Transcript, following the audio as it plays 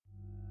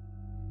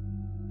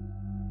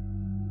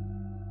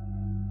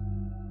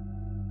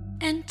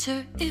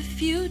enter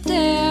if you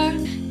dare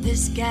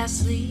this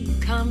ghastly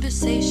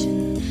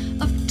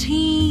conversation of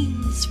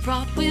teens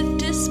fraught with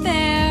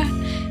despair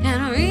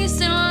and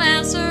recent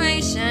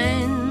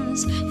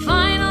lacerations.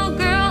 Final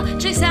girl,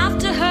 chase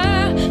after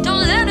her,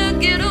 don't let her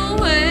get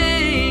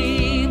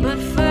away. But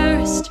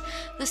first,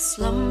 the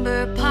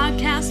Slumber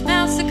Podcast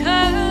Massacre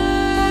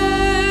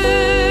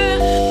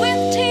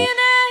with TNA.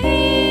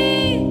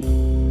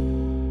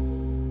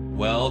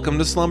 Welcome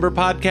to Slumber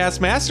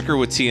Podcast Massacre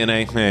with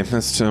TNA. Hey,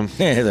 that's Tim.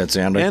 Hey, that's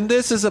Andy. And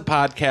this is a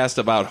podcast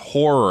about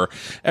horror.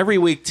 Every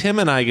week, Tim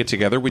and I get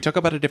together. We talk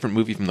about a different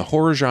movie from the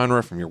horror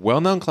genre, from your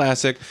well-known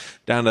classic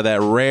down to that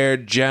rare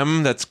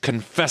gem that's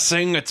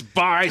confessing its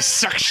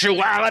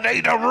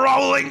bisexuality to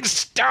Rolling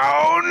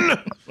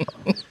Stone.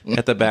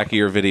 At the back of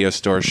your video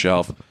store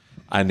shelf.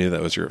 I knew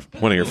that was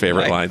one of your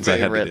favorite lines. I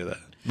had to do that.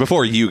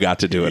 Before you got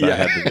to do it, I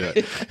had to do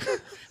it.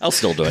 I'll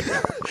still do it.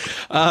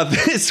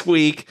 This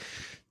week,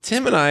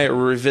 Tim and I are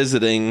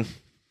revisiting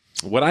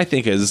what I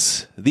think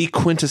is the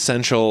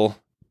quintessential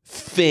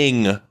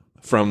thing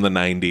from the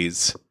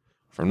 90s,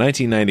 from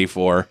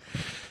 1994,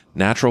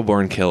 Natural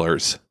Born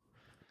Killers.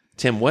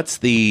 Tim,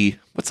 what's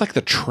like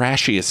the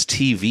trashiest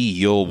TV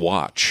you'll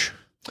watch?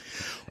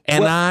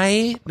 And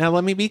now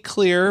let me be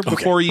clear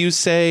before you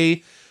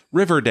say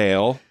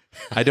Riverdale.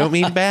 I don't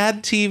mean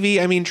bad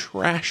TV. I mean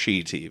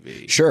trashy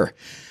TV. Sure.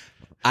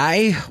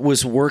 I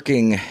was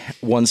working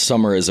one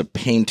summer as a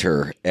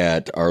painter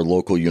at our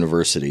local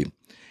university,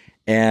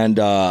 and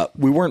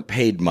we weren't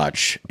paid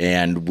much,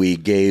 and we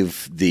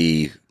gave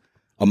the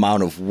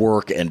amount of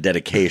work and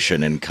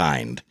dedication in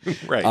kind.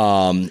 Right.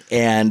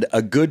 And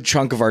a good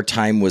chunk of our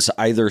time was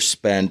either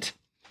spent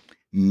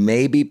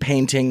maybe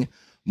painting,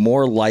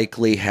 more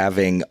likely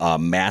having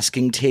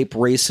masking tape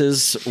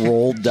races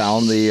rolled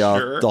down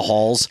the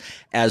halls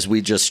as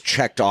we just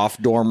checked off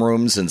dorm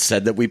rooms and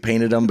said that we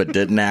painted them, but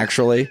didn't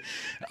actually.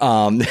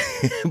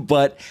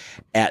 But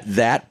at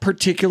that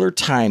particular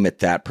time, at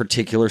that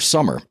particular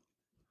summer,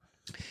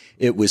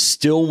 it was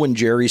still when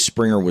Jerry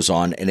Springer was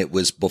on, and it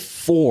was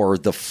before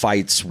the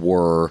fights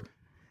were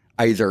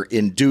either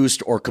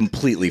induced or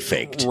completely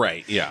faked.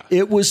 Right, yeah.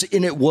 It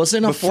wasn't a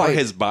fight. Before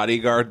his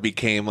bodyguard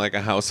became like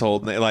a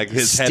household name, like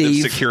his head of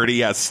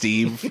security,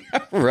 Steve.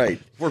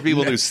 Right. Before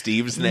people knew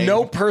Steve's name.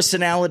 No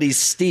personality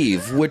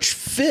Steve, which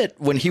fit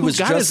when he was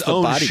got just his the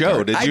own bodyguard.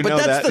 show. Did you know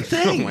but that's that? the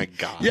thing. Oh my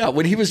God. Yeah,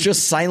 when he was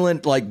just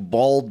silent, like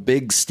bald,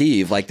 big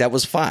Steve, like that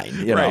was fine.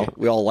 You know,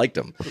 we all liked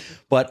him.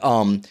 But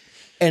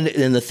And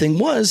the thing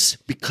was,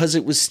 because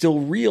it was still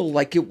real,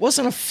 like it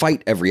wasn't a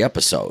fight every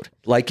episode.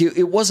 Like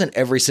it wasn't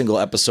every single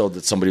episode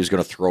that somebody was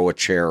going to throw a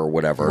chair or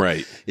whatever.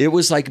 Right. It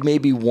was like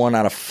maybe 1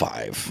 out of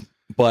 5,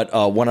 but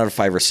 1 out of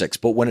 5 or 6.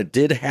 But when it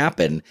did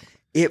happen,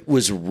 it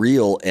was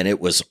real and it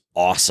was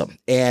awesome.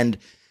 And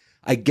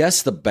I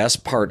guess the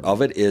best part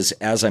of it is,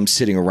 as I'm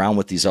sitting around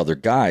with these other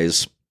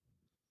guys,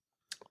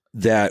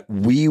 that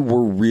we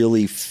were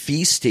really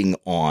feasting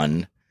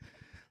on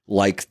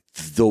like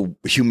the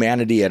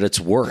humanity at its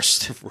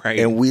worst. Right.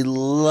 And we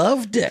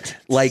loved it.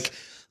 Like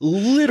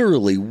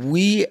literally,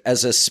 we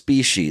as a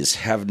species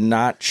have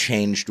not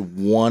changed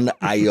one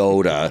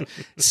iota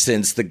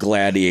since the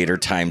gladiator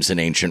times in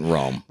ancient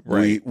Rome.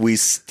 Right. We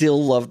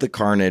still love the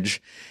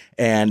carnage,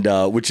 and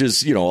which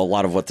is, you know, a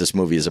lot of what this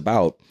movie is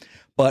about.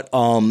 But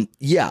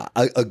yeah,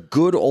 a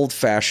good old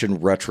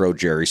fashioned retro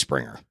Jerry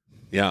Springer.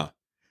 Yeah.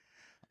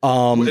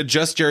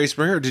 Just Jerry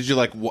Springer? Or did you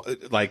like?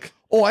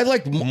 Oh, I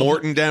like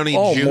Morton Downey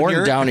Jr.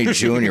 Morton Downey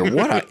Jr.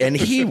 And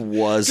he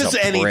was just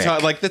a any prick.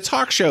 like the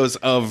talk shows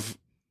of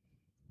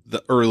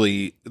the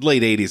late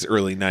 80s,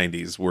 early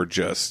 90s were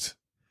just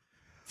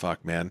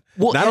fuck, man.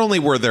 Well, not only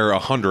were there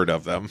 100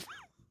 of them,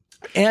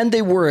 and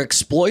they were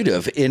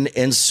exploitive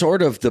in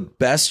sort of the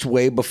best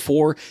way.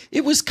 Before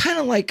it was kind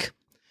of like,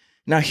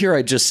 now here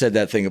I just said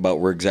that thing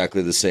about we're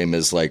exactly the same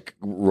as like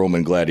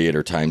Roman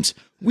gladiator times.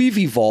 We've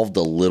evolved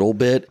a little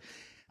bit.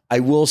 I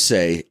will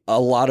say a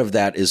lot of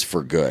that is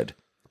for good,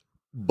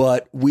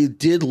 but we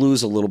did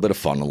lose a little bit of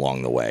fun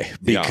along the way,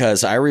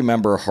 because I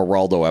remember a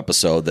Geraldo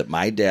episode that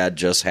my dad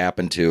just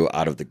happened to,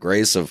 out of the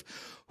grace of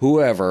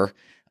whoever,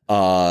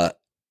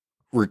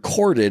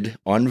 recorded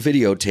on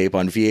videotape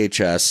on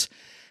VHS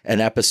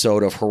an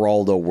episode of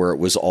Geraldo where it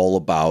was all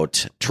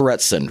about Tourette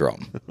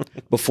syndrome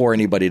before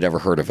anybody had ever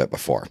heard of it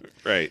before.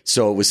 right?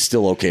 So it was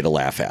still okay to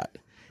laugh at.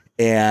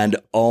 And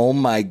oh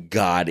my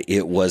God,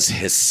 it was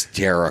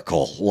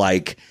hysterical.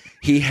 Like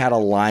he had a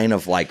line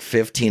of like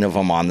 15 of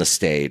them on the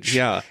stage.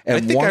 Yeah. And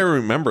I think I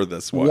remember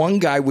this one. One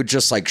guy would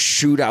just like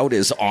shoot out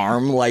his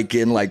arm like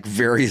in like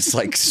various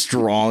like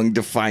strong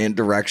defiant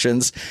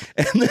directions.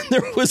 And then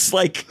there was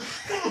like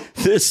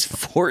this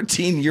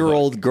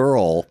 14-year-old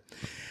girl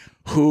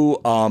who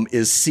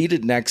is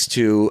seated next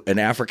to an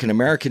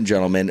African-American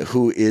gentleman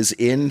who is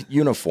in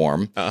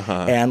uniform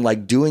and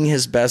like doing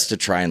his best to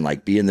try and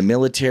like be in the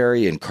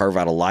military and carve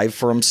out a life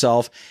for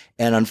himself.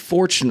 And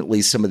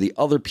unfortunately, some of the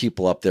other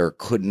people up there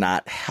could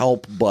not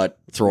help but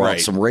throw out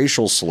some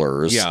racial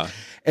slurs. Yeah.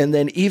 And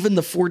then even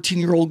the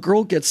 14-year-old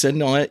girl gets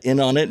in on it,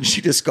 and she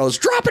just goes,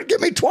 drop it,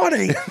 give me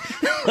 20.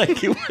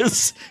 Like, it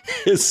was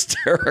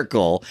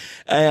hysterical.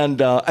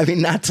 And I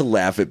mean, not to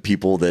laugh at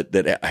people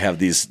that have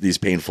these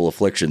painful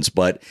afflictions,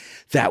 but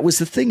that was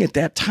the thing at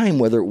that time,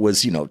 whether it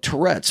was,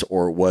 Tourette's,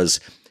 or it was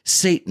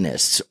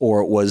Satanists,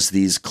 or it was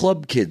these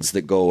club kids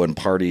that go and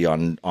party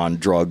on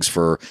drugs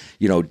for,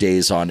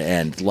 days on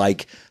end.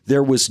 Like,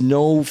 there was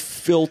no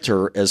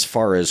filter as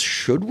far as,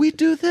 should we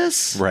do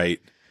this?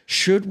 Right.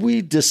 Should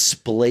we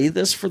display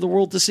this for the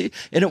world to see?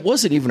 And it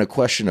wasn't even a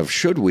question of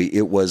should we.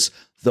 It was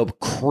the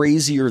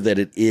crazier that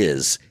it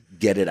is,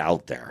 get it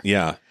out there.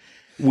 Yeah.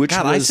 Which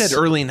God, I said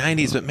early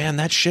 90s, but man,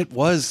 that shit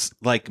was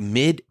like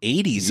mid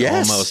 80s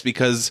almost,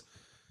 because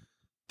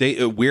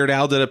Weird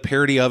Al did a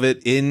parody of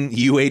it in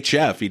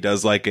UHF. He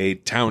does like a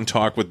Town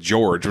Talk with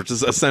George, which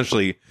is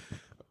essentially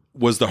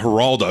was the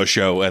Geraldo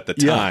show at the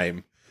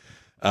time.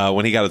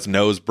 When he got his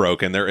nose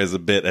broken, there is a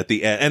bit at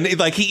the end, and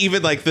like he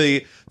even like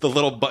the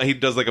little he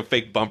does like a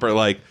fake bumper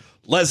like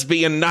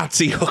lesbian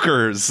Nazi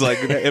hookers. Like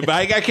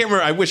I can't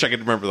remember. I wish I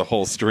could remember the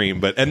whole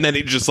stream, and then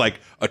it just like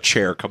a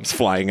chair comes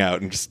flying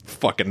out and just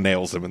fucking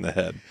nails him in the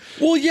head.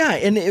 Well, yeah,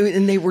 and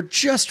they were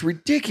just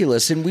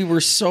ridiculous, and we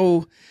were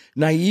so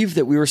naive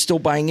that we were still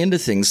buying into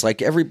things.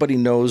 Like, everybody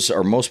knows,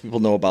 or most people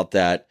know about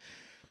that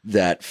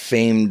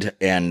famed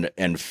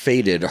and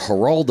faded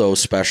Geraldo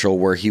special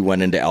where he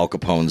went into Al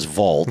Capone's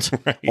vault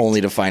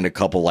only to find a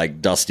couple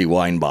like dusty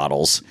wine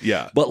bottles.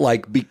 Yeah. But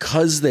like,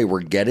 because they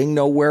were getting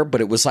nowhere,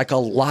 but it was like a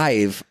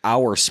live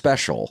hour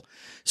special.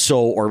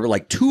 So, or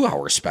like 2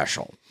 hour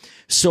special.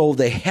 So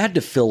they had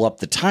to fill up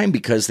the time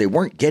because they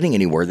weren't getting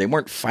anywhere. They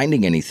weren't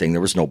finding anything.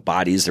 There was no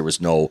bodies. There was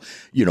no,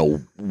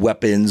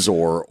 weapons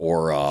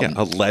or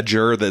a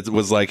ledger that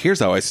was like,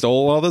 here's how I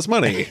stole all this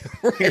money.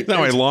 Here's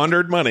how I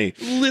laundered money.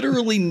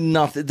 Literally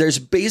nothing. There's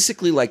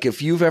basically like,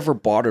 if you've ever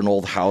bought an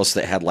old house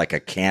that had like a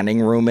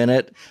canning room in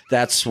it,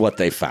 that's what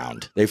they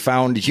found. They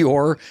found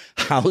your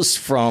house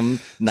from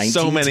 1910.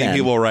 So many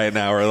people right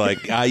now are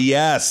like,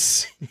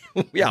 yes,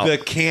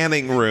 the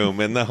canning room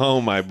in the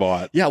home I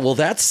bought. Yeah, will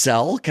that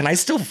sell? Can I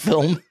still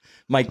film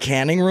my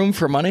canning room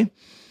for money?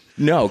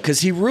 No,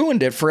 because he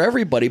ruined it for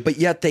everybody. But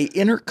yet they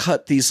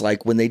intercut these,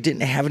 like, when they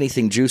didn't have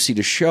anything juicy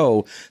to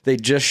show, they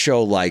just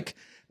show like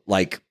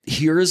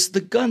here's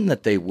the gun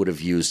that they would have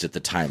used at the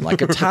time,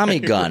 like a Tommy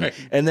gun.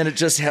 Right. And then it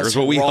just has here's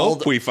what we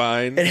hope we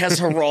find. It has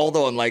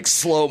Geraldo in like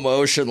slow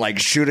motion, like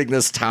shooting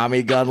this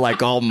Tommy gun,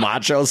 like all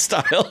macho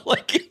style.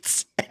 Like,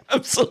 it's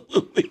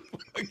absolutely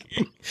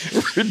fucking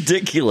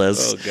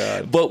ridiculous. Oh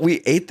God. But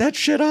we ate that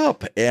shit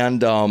up.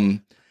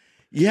 And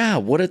yeah,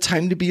 what a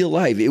time to be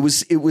alive. It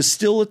was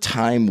still a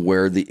time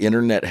where the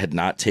internet had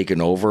not taken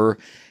over,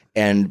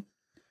 and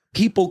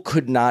people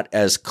could not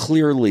as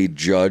clearly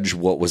judge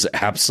what was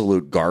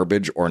absolute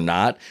garbage or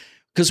not.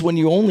 Because when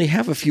you only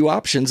have a few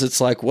options,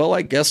 it's like, well,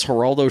 I guess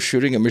Geraldo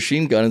shooting a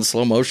machine gun in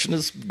slow motion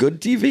is good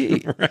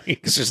TV. Right.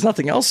 Because there's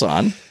nothing else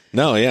on.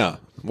 No, yeah.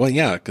 Well,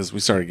 yeah, because we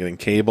started getting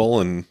cable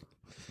and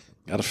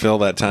got to fill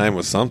that time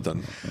with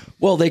something.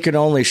 Well, they could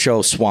only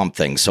show Swamp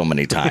Thing so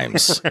many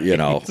times,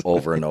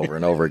 over and over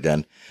and over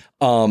again.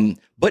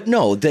 But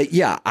no,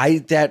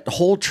 that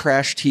whole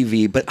trash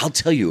TV, but I'll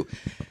tell you,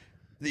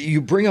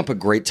 you bring up a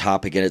great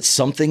topic, and it's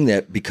something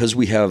that, because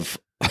we have,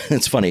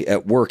 it's funny,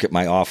 at work at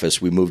my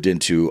office, we moved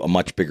into a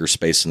much bigger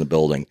space in the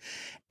building,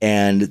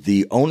 and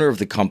the owner of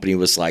the company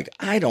was like,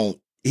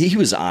 he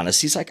was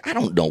honest. He's like, I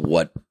don't know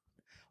what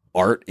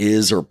art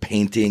is or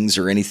paintings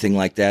or anything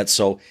like that.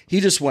 So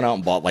he just went out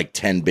and bought like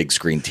 10 big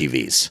screen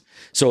TVs.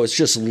 So it's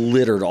just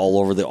littered all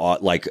over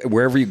like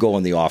wherever you go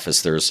in the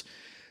office, there's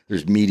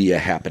media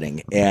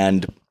happening.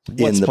 And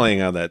what's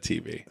playing on that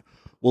TV?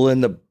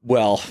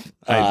 Well,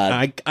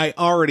 I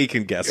already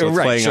can guess what's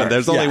playing on.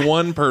 There's only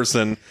one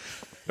person,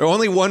 or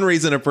only one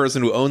reason a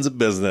person who owns a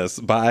business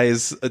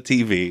buys a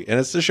TV, and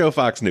it's to show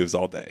Fox News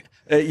all day.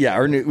 We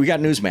got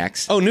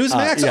Newsmax. Oh,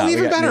 Newsmax!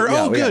 Even better.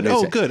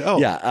 Good.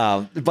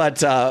 Yeah,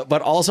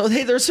 but also,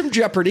 hey, there's some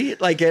Jeopardy.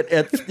 Like at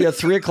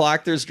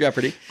 3:00, there's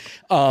Jeopardy.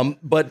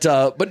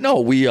 But no,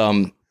 we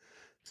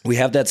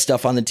have that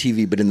stuff on the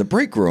TV, but in the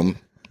break room,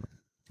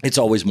 it's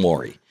always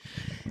Maury.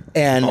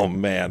 And oh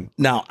man,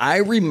 now I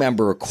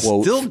remember a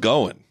quote still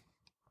going.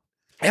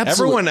 Absolutely.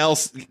 Everyone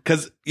else,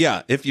 because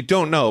if you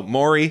don't know,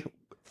 Maury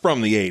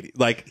from the 80s,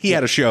 like he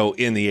had a show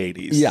in the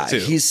 80s. Yeah, too.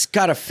 He's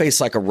got a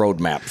face like a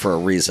roadmap for a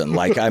reason.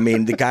 Like, I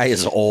mean, the guy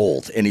is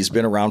old and he's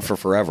been around for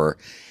forever.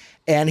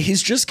 And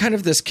he's just kind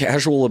of this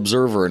casual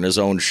observer in his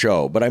own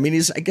show. But I mean,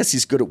 I guess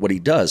he's good at what he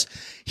does.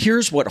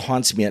 Here's what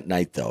haunts me at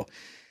night, though.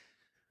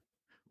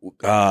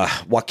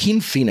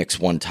 Joaquin Phoenix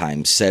one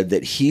time said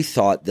that he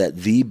thought that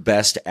the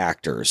best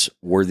actors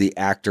were the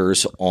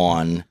actors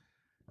on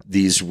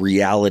these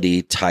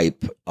reality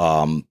type,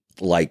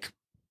 like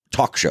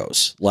talk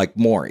shows, like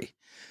Maury.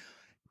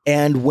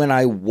 And when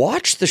I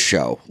watched the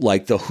show,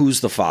 like the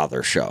Who's the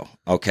Father show,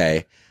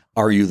 okay,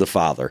 Are You the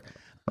Father?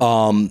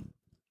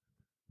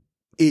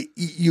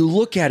 You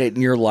look at it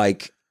and you're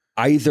like,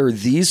 either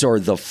these are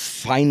the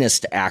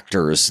finest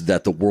actors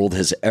that the world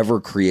has ever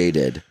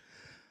created,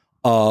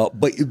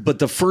 But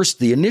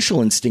the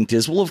initial instinct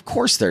is, well, of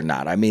course they're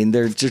not. I mean,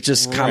 they're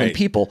just common Right.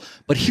 people.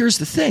 But here's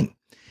the thing.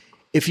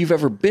 If you've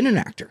ever been an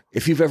actor,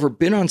 if you've ever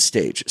been on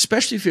stage,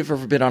 especially if you've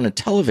ever been on a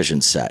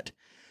television set,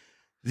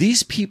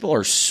 these people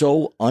are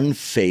so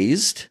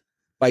unfazed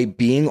by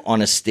being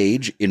on a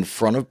stage in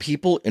front of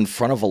people, in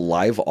front of a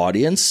live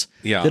audience,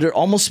 Yeah. that it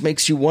almost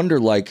makes you wonder,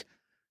 like,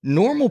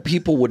 normal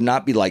people would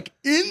not be like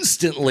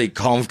instantly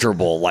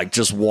comfortable, like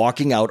just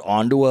walking out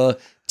onto a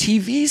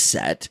TV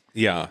set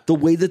Yeah. the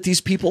way that these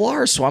people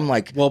are. So I'm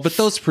like, Well, but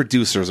those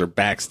producers are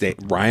backstage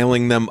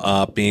riling them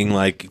up, being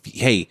like,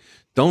 hey,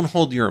 don't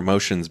hold your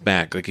emotions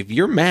back. Like, if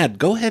you're mad,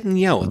 go ahead and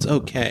yell. It's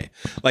okay.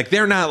 Like,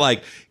 they're not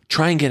like,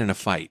 try and get in a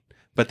fight.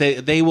 But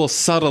they will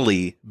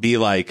subtly be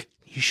like,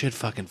 you should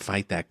fucking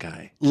fight that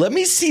guy. let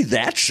me see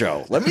that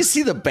show. Let me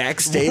see the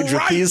backstage with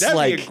Right, these that'd be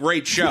like a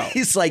great show.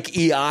 These like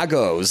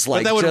Iagos. But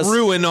Like that would just,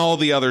 ruin all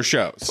the other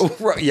shows,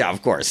 Yeah,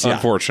 of course. Yeah.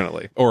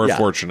 unfortunately. Or Yeah.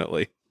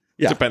 unfortunately.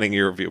 Yeah. Depending on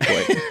your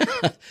viewpoint.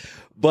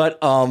 But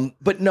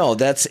no,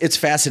 it's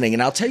fascinating.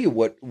 And I'll tell you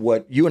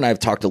what you and I have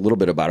talked a little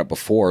bit about it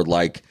before,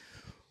 like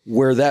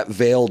where that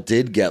veil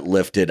did get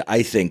lifted,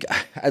 I think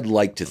I'd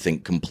like to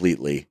think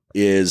completely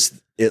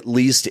is at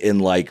least in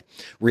like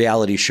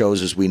reality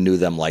shows as we knew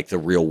them, like The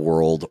Real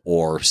World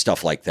or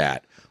stuff like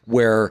that,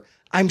 where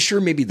I'm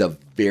sure maybe the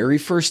very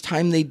first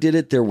time they did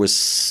it, there was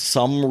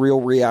some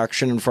real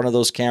reaction in front of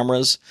those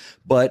cameras.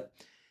 But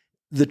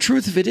the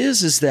truth of it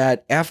is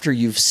that after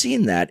you've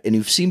seen that and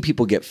you've seen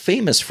people get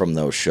famous from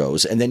those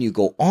shows, and then you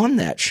go on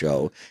that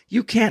show,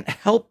 you can't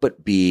help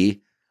but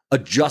be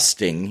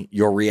adjusting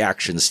your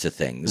reactions to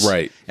things.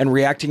 Right. And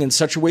reacting in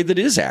such a way that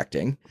is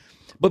acting.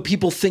 But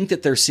people think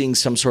that they're seeing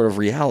some sort of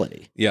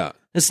reality. Yeah.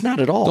 It's not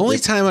at all. The only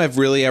time I've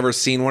really ever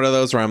seen one of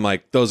those where I'm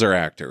like, those are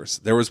actors.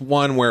 There was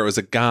one where it was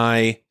a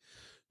guy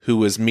who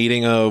was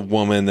meeting a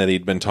woman that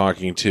he'd been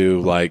talking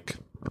to, like,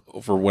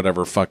 over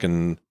whatever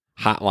fucking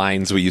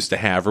hotlines we used to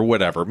have or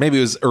whatever. Maybe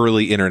it was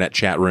early internet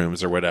chat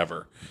rooms or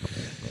whatever.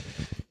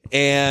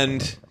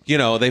 And, you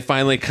know, they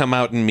finally come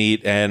out and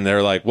meet and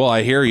they're like, well,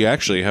 I hear you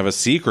actually have a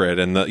secret.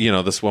 And,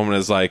 this woman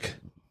is like,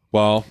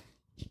 well,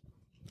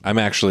 I'm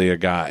actually a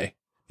guy.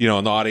 You know,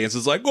 and the audience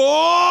is like,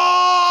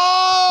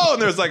 whoa!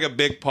 And there's like a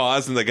big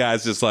pause, and the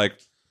guy's just like,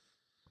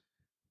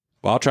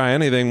 well, I'll try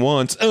anything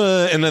once.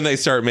 And then they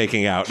start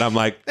making out. And I'm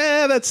like,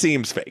 that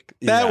seems fake.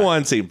 That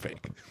one seemed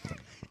fake.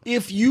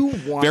 if you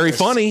want Very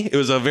funny. It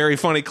was a very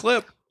funny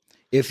clip.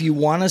 if you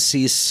want to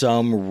see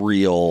some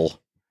real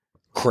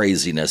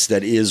craziness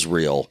that is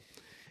real,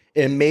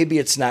 and maybe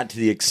it's not to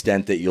the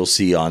extent that you'll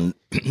see on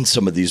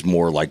some of these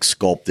more like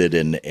sculpted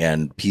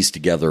and pieced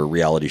together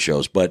reality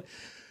shows, but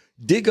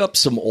dig up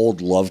some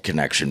old Love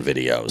Connection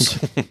videos.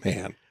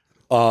 Man.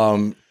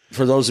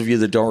 For those of you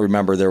that don't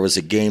remember, there was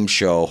a game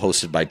show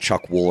hosted by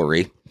Chuck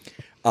Woolery.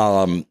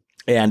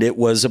 And it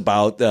was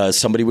about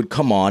somebody would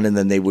come on and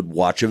then they would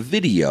watch a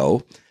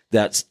video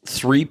that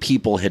 3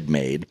 people had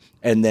made,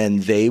 and then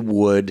they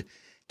would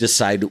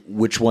decide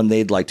which one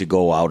they'd like to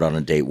go out on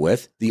a date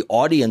with. The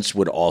audience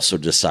would also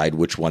decide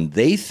which one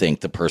they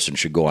think the person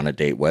should go on a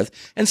date with.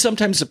 And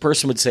sometimes the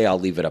person would say, I'll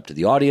leave it up to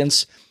the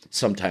audience.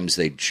 Sometimes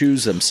they'd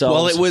choose themselves.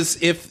 Well, it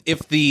was if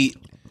the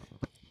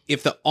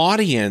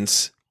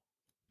audience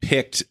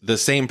picked the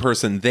same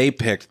person they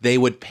picked, they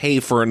would pay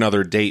for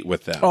another date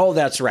with them. Oh,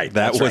 that's right.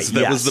 that That's was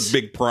right. that was Yes.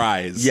 the big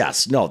prize.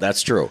 Yes, no,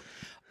 that's true.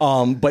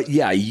 But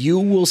yeah, you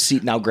will see.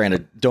 Now,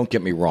 granted, don't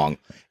get me wrong.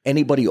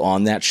 Anybody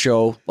on that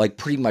show, like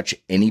pretty much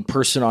any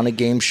person on a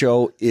game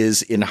show,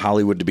 is in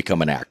Hollywood to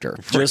become an actor.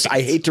 Just,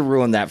 I hate to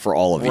ruin that for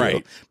all of you,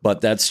 Right. but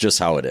that's just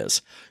how it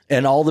is.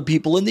 And all the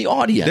people in the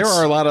audience. There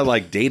are a lot of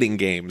like dating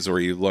games where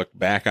you look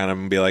back on them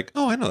and be like,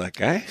 "Oh, I know that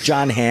guy."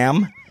 John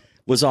Hamm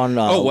was on.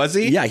 Oh, was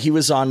he? Yeah, he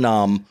was on.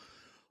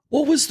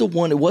 What was the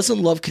one? It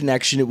wasn't Love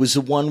Connection. It was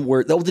the one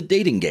where the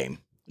dating game.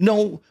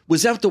 No,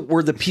 was that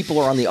where the people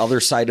are on the other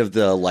side of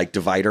the like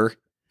divider?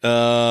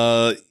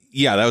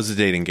 Yeah, that was a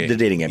dating game. The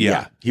dating game.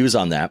 Yeah, he was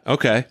on that.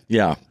 Okay.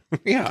 Yeah.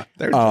 Yeah,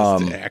 they're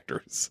just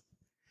actors.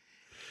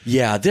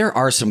 Yeah, there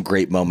are some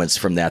great moments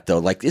from that, though.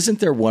 Like,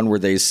 isn't there one where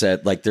they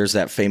said, like, there's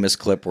that famous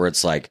clip where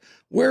it's like,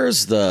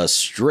 where's the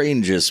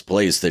strangest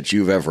place that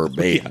you've ever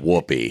made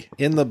whoopee?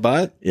 In the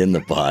butt? In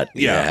the butt.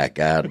 Yeah.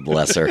 God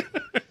bless her.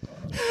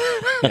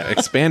 Yeah,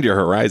 expand your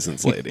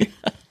horizons, lady.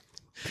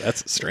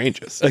 That's the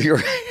strangest.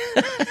 You're-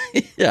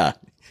 yeah.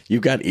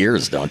 You've got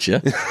ears, don't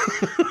you?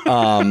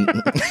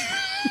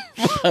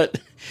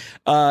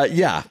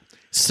 Yeah.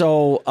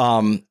 So,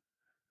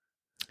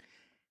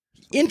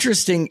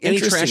 interesting. Any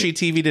interesting. trashy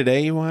TV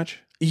today you watch?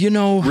 You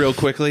know, Real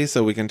quickly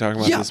so we can talk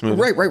about this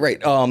movie. Right.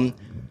 Well,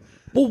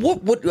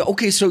 what?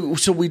 Okay,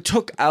 so we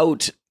took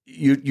out.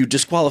 You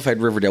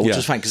disqualified Riverdale, which Yeah.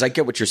 is fine because I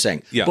get what you're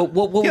saying. Yeah. But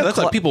what would that's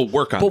why people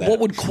work on But that. what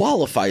would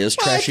qualify as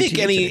Well, I trashy think TV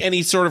today?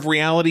 any sort of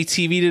reality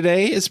TV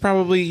today is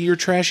probably your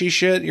trashy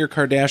shit, your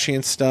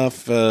Kardashian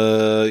stuff,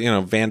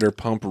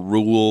 Vanderpump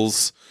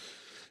Rules,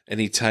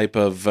 any type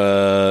of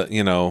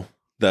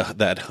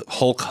that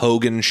Hulk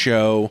Hogan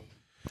show,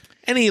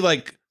 any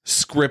like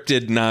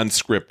scripted,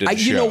 non-scripted show.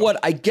 You know what?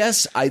 I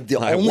guess what?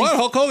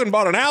 Hulk Hogan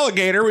bought an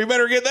alligator. We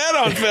better get that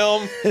on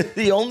film.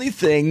 The only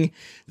thing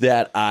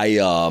that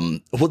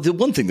the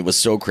one thing that was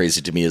so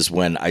crazy to me is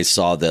when I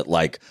saw that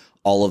like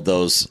all of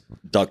those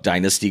Duck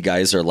Dynasty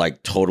guys are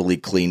like totally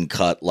clean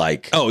cut.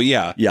 Like, oh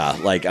yeah. Yeah.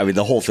 Like, I mean,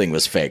 the whole thing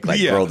was fake. Like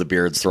grow the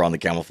beards, throw on the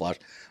camouflage.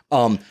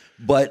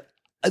 But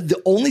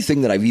the only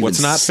thing that I've even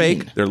What's not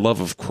seen, fake? Their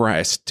love of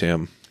Christ,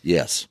 Tim.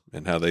 Yes.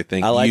 And how they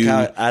think I like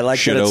that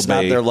it's obey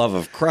not their love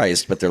of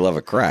Christ, but their love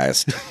of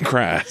Christ.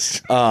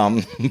 Christ.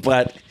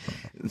 But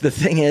the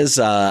thing is,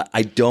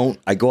 I go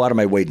out of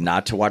my way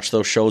not to watch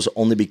those shows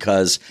only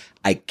because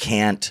I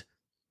can't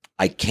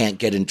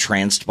get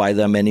entranced by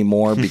them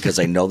anymore because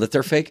I know that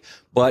they're fake.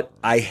 But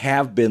I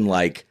have been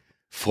like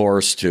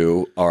forced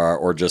to,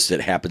 or just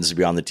it happens to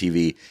be on the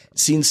TV,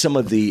 seen some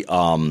of the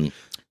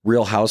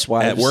Real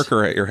Housewives At work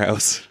or at your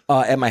house?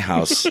 At my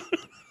house.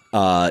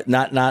 Not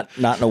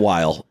in a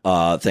while,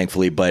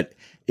 thankfully, but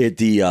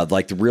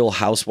the Real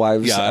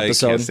Housewives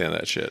episode. I can't stand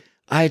that shit.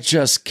 I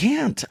just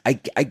can't.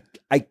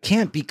 I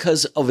can't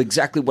because of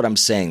exactly what I'm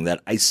saying,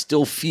 that I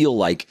still feel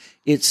like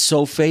it's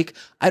so fake.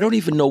 I don't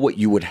even know what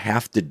you would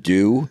have to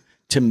do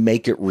to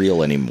make it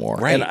real anymore.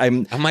 Right.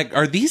 And I'm like,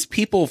 are these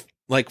people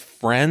like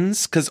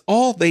friends? Because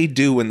all they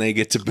do when they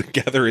get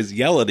together is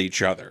yell at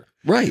each other.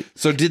 Right.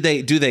 So do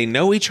they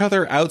know each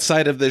other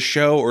outside of this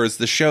show, or is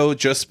the show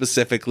just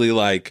specifically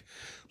like,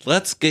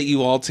 let's get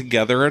you all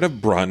together at a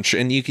brunch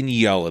and you can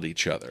yell at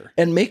each other?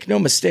 And make no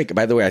mistake,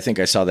 by the way, I think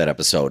I saw that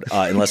episode,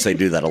 unless they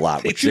do that a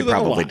lot, which they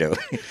probably do.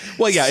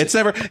 Well, yeah, it's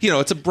never,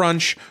 it's a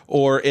brunch,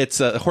 or it's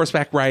a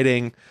horseback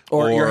riding,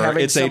 or you're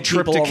having it's some a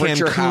trip to people over at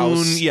your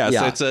house. Cancun.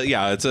 Yes,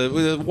 Yeah. it's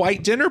a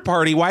white dinner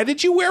party. Why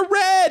did you wear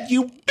red,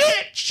 you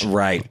bitch?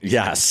 Right.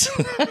 Yes.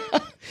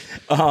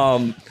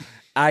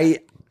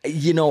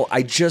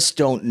 I just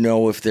don't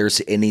know if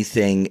there's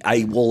anything.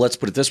 Let's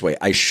put it this way.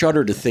 I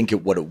shudder to think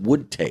of what it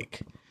would take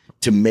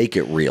to make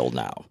it real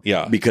now.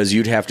 Yeah. Because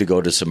you'd have to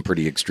go to some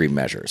pretty extreme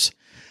measures.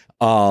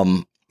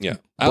 Yeah.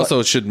 I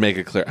also should make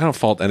it clear, I don't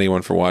fault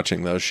anyone for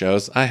watching those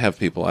shows. I have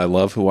people I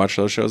love who watch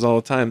those shows all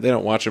the time. They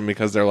don't watch them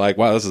because they're like,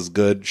 wow, this is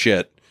good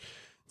shit.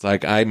 It's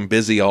like, I'm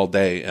busy all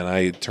day and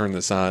I turn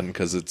this on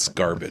because it's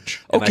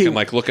garbage. And Okay. I can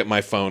like look at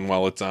my phone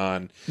while it's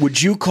on.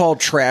 Would you call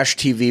trash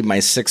TV my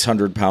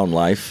 600-pound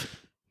life?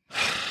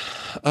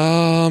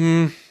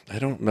 I've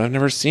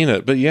never seen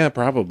it, but yeah,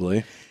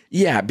 probably.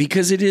 Yeah,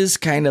 because it is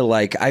kind of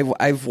like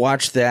I've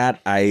watched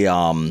that.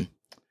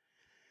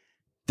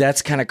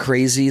 That's kind of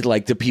crazy.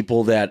 Like the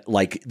people that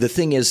like the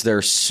thing is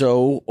they're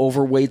so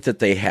overweight that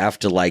they have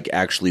to like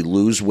actually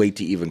lose weight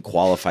to even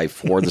qualify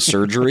for the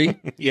surgery.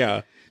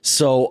 Yeah.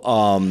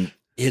 So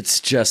it's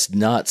just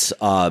nuts.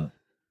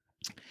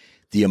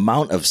 The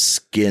amount of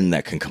skin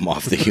that can come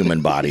off the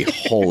human body,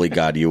 holy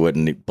God, you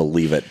wouldn't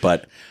believe it.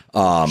 But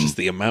just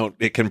the amount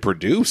it can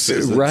produce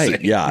is right,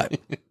 insane. yeah.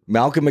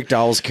 Malcolm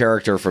McDowell's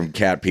character from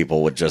Cat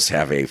People would just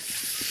have a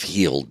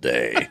field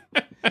day.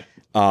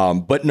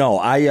 But no,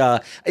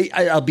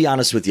 I'll be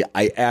honest with you.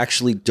 I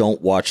actually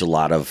don't watch a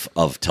lot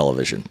of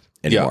television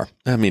anymore.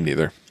 Yeah, me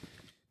neither.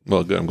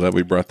 Well, good. I'm glad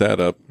we brought that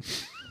up.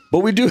 But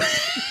we do.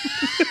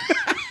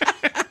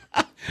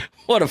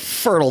 What a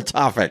fertile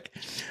topic.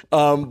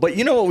 But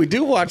you know what we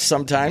do watch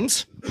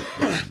sometimes?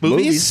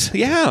 Movies?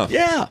 Yeah.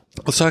 Yeah.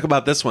 Let's talk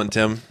about this one,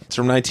 Tim. It's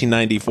from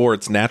 1994.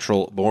 It's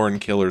Natural Born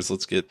Killers.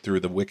 Let's get through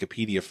the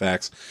Wikipedia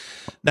facts.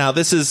 Now,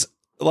 this is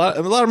a lot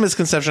of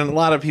misconception. A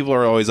lot of people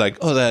are always like,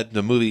 oh, that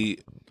the movie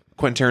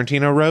Quentin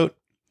Tarantino wrote?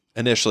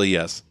 Initially,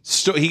 yes.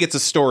 He gets a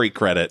story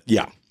credit.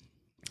 Yeah.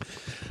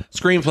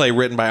 Screenplay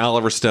written by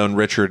Oliver Stone,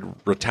 Richard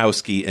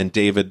Rotowski, and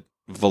David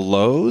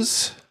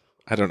Veloz.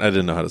 I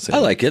didn't know how to say it. I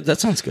like it. That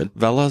sounds good.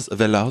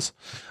 Veloz.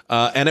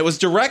 And it was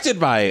directed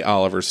by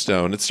Oliver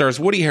Stone. It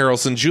stars Woody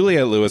Harrelson,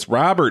 Juliette Lewis,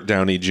 Robert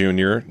Downey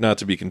Jr., not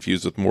to be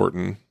confused with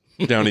Morton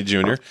Downey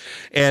Jr.,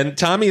 and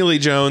Tommy Lee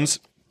Jones.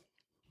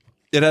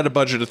 It had a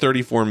budget of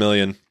 $34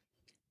 million.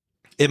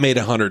 It made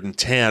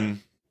 $110.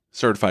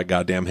 Certified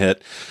goddamn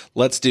hit.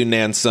 Let's do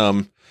Nan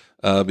Sum.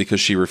 Because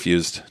she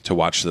refused to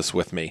watch this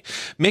with me.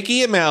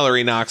 Mickey and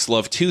Mallory Knox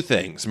love two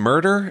things,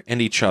 murder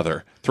and each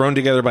other. Thrown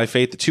together by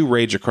fate, the two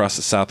rage across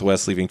the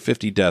Southwest, leaving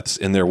 50 deaths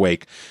in their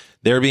wake.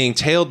 They're being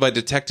tailed by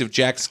Detective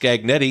Jack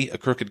Scagnetti, a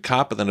crooked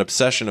cop with an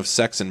obsession of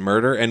sex and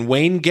murder, and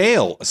Wayne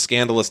Gale, a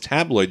scandalous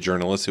tabloid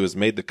journalist who has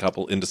made the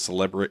couple into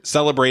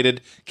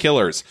celebrated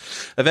killers.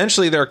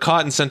 Eventually, they're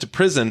caught and sent to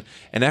prison,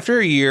 and after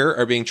a year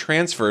are being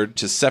transferred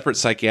to separate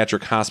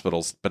psychiatric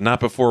hospitals, but not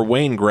before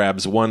Wayne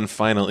grabs one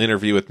final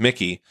interview with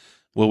Mickey.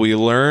 Will we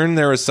learn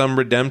there is some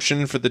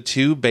redemption for the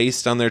two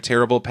based on their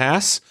terrible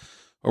past?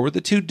 Or were the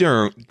two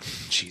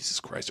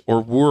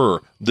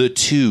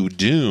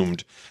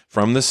doomed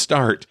from the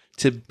start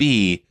to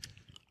be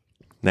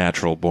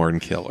natural born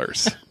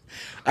killers?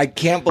 I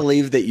can't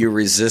believe that you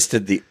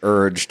resisted the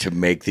urge to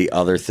make the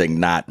other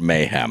thing not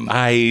mayhem.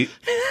 I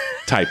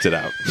typed it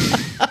out.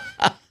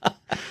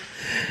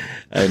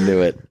 I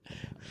knew it.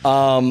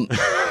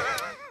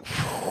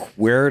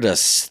 Where to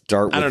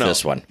start with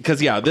this one?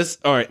 Because,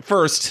 all right,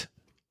 first,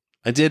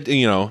 I did,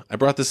 I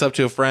brought this up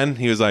to a friend.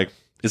 He was like,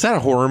 is that a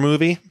horror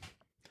movie?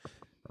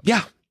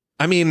 Yeah.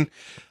 I mean,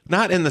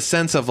 not in the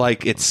sense of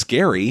like it's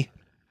scary.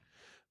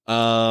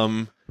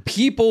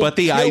 People, but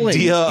the killing.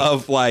 idea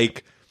of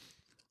like,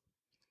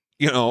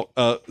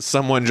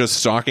 someone just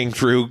stalking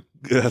through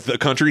the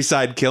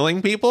countryside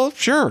killing people.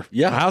 Sure.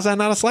 Yeah. How's that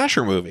not a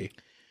slasher movie?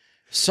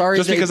 Sorry,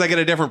 Just because I get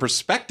a different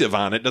perspective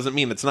on it doesn't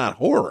mean it's not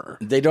horror.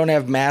 They don't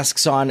have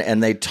masks on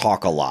and they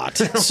talk a lot.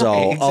 So,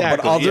 Right, but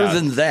exactly, other yeah.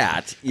 than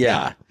that,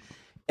 yeah.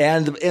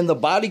 And the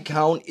body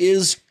count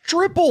is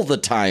triple the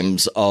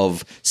times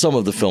of some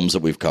of the films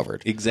that we've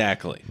covered.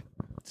 Exactly.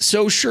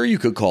 So sure, you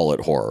could call it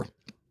horror.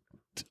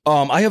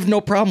 I have no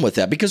problem with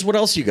that because what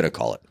else are you going to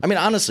call it? I mean,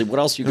 honestly, what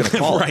else are you going to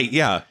call it? Right,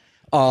 yeah.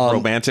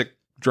 Romantic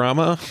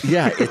drama.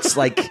 Yeah, it's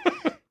like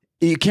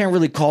you can't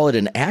really call it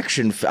an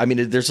action. I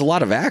mean, there's a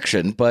lot of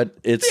action, but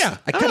it's I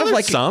kind of there's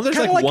like some. There's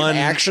kind of like one an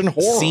action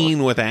horror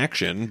scene with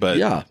action, but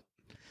Yeah,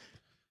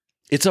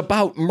 it's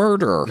about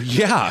murder.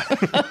 yeah.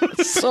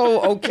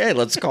 So okay,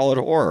 let's call it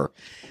horror.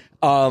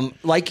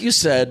 Like you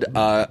said,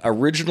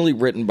 originally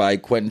written by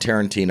Quentin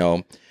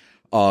Tarantino.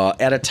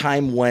 At a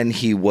time when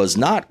he was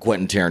not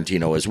Quentin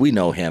Tarantino as we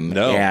know him,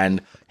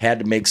 and had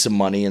to make some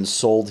money and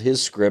sold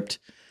his script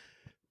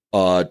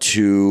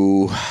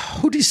to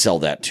who did he sell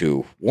that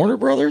to? Warner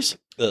Brothers?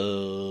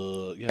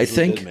 I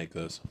think- did make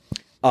those.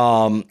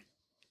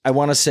 I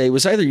want to say it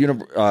was either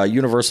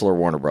Universal or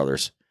Warner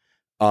Brothers.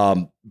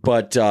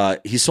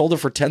 But he sold it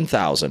for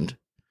 $10,000,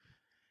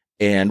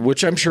 and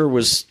which I'm sure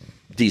was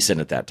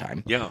decent at that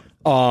time. Yeah.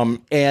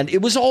 And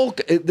it was all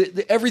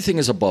everything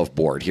is above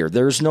board here.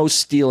 There's no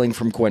stealing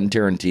from Quentin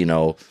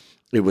Tarantino.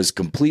 It was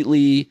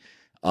completely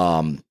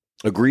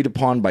agreed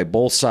upon by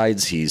both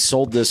sides. He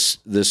sold this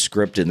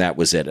script, and that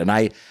was it. And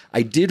I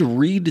did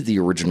read the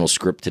original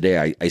script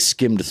today. I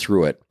skimmed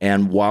through it,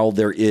 and while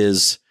there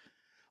is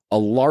a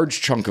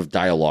large chunk of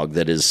dialogue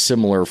that is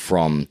similar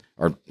from,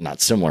 or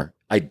not similar,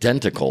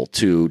 identical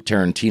to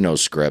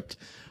Tarantino's script,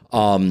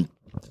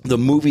 the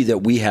movie that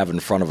we have in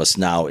front of us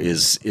now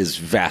is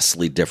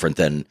vastly different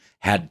than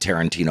had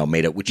Tarantino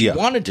made it, which he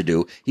wanted to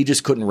do. He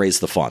just couldn't raise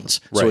the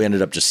funds. So he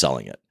ended up just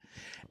selling it.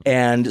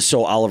 And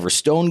so Oliver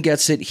Stone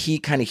gets it. He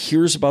kind of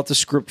hears about the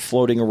script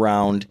floating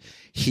around.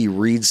 He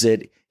reads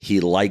it.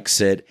 He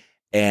likes it.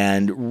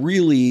 And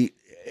really,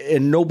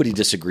 and nobody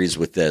disagrees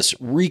with this,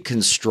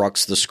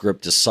 reconstructs the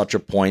script to such a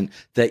point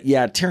that,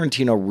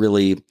 Tarantino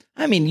really,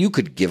 I mean, you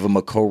could give him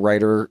a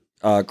co-writer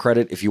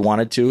credit if you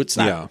wanted to. It's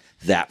not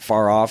that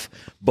far off,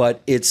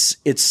 but it's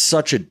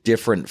such a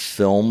different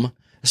film,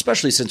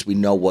 especially since we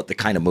know what the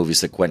kind of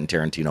movies that Quentin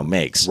Tarantino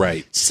makes.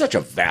 Right. It's such a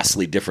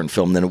vastly different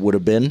film than it would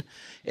have been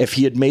if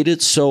he had made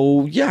it.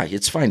 So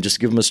it's fine. Just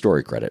give him a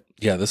story credit.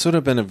 Yeah, this would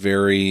have been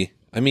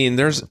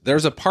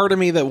there's a part of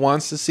me that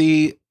wants to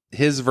see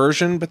his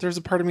version, but there's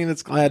a part of me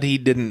that's glad he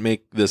didn't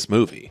make this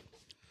movie.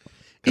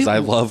 Because I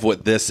love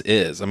what this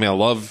is. I mean, I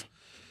love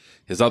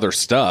his other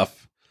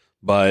stuff,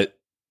 but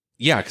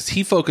because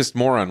he focused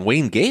more on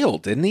Wayne Gale,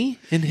 didn't he,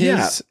 in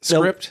his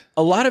script?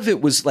 A lot of it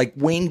was like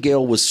Wayne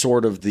Gale was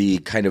sort of the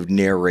kind of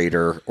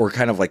narrator or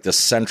kind of like the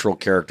central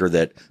character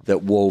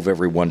that wove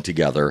everyone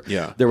together.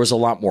 Yeah. There was a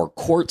lot more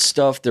court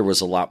stuff. There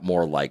was a lot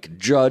more like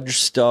judge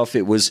stuff.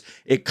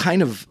 It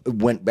kind of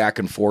went back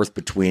and forth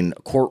between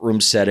a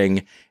courtroom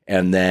setting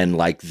and then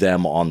like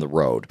them on the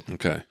road.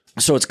 Okay.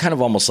 So it's kind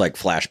of almost like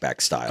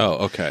flashback style.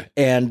 Oh, okay.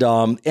 And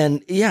an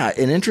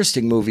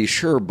interesting movie,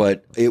 sure,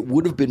 but it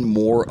would have been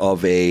more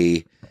of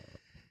a.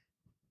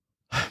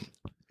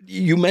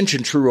 You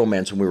mentioned True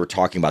Romance when we were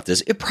talking about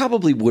this. It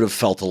probably would have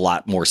felt a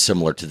lot more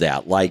similar to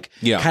that.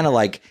 Kind of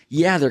like,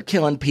 they're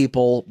killing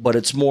people, but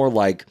it's more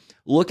like,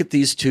 look at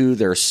these two.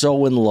 They're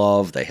so in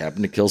love. They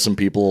happen to kill some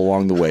people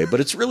along the way, but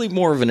it's really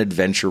more of an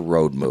adventure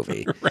road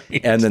movie.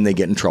 Right. And then they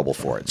get in trouble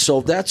for it.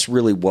 So that's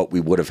really what we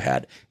would have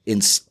had.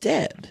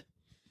 Instead,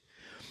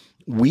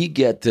 we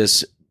get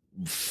this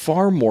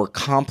far more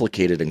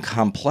complicated and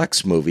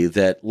complex movie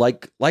that,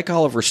 like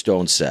Oliver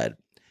Stone said,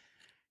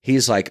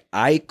 he's like,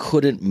 I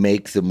couldn't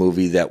make the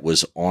movie that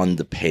was on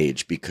the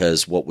page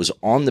because what was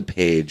on the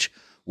page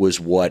was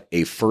what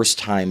a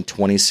first-time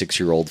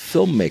 26-year-old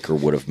filmmaker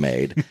would have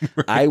made.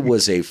 Right. I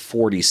was a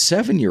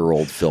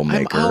 47-year-old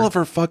filmmaker. I'm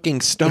Oliver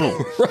fucking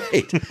Stone.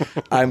 Right.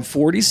 I'm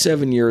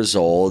 47 years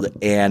old,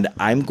 and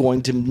I've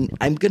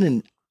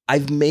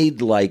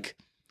made like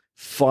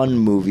fun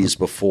movies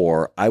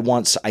before.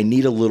 I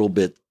need a little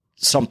bit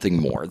something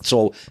more.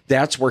 So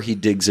that's where he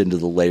digs into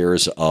the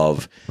layers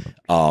of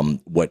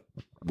what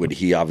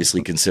he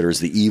obviously considers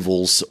the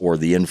evils or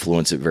the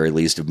influence, at very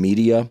least, of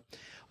media,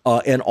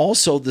 and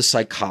also the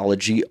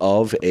psychology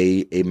of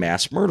a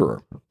mass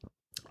murderer.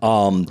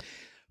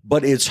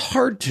 But it's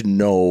hard to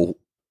know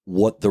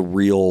what the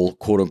real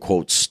quote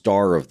unquote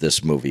star of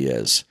this movie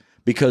is,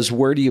 because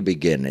where do you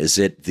begin? Is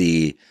it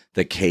the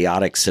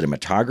chaotic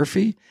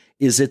cinematography?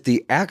 Is it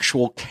the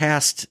actual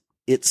cast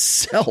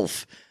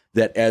itself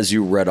that, as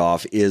you read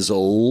off, is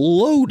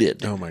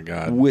loaded? Oh my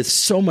God, with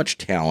so much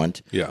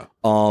talent. Yeah.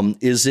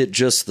 Is it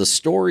just the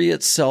story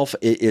itself?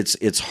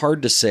 It's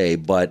hard to say,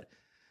 but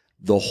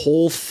the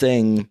whole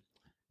thing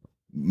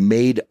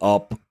made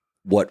up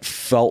what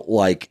felt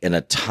like an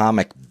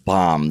atomic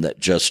bomb that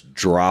just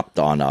dropped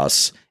on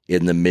us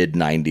in the mid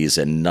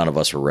 90s, and none of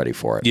us were ready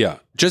for it. Yeah.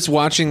 Just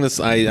watching this,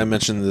 I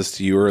mentioned this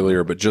to you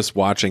earlier, but just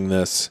watching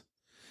this,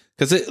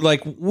 because it,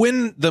 like,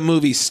 when the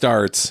movie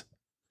starts,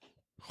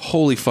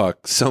 holy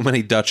fuck, so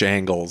many Dutch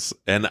angles.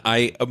 And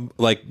I,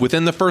 like,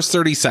 within the first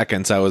 30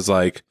 seconds, I was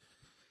like,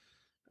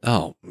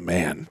 oh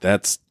man,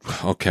 that's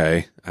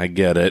okay. I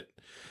get it.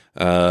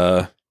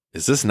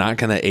 Is this not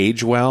going to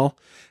age well?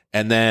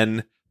 And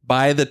then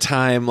by the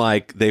time,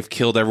 like, they've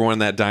killed everyone in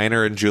that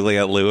diner and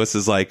Juliette Lewis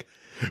is like,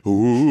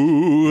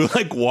 ooh,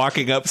 like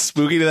walking up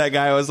spooky to that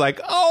guy, I was like,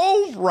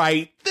 oh,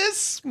 right,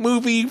 this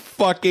movie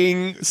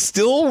fucking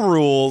still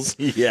rules.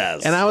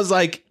 Yes. And I was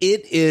like,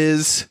 it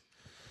is,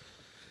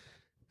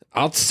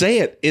 I'll say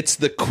it, it's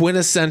the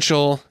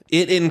quintessential,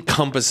 it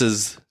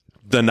encompasses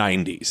the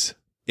 90s.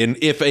 And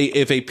if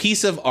a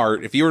piece of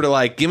art, if you were to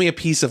like, give me a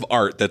piece of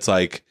art that's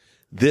like,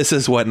 this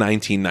is what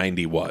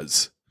 1990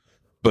 was,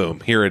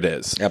 boom, here it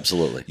is.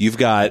 Absolutely. You've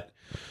got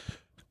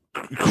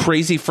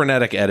crazy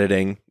frenetic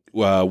editing,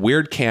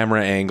 weird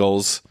camera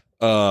angles,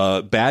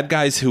 bad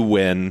guys who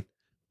win,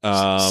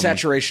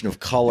 saturation of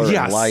color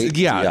and light.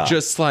 Yeah,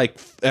 just like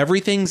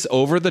everything's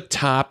over the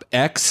top.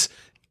 X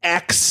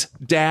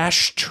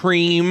dash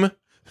stream.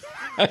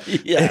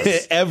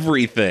 Yes.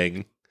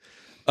 Everything.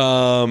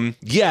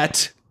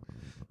 Yet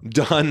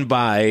done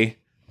by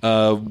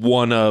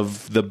one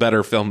of the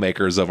better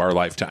filmmakers of our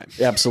lifetime.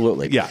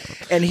 Absolutely. Yeah.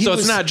 And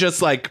it's not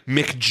just like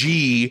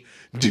McG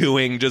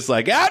doing just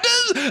like, I'm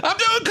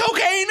doing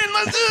cocaine and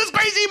let's do this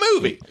crazy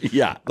movie.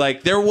 Yeah.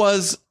 Like there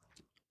was,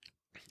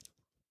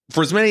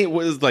 for as many, it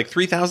was like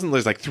 3,000,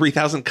 there's like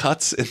 3,000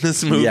 cuts in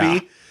this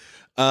movie.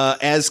 Yeah.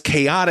 As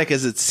chaotic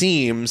as it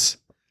seems,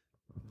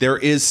 there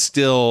is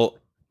still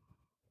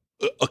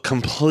a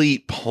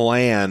complete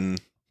plan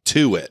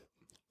to it.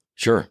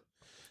 Sure.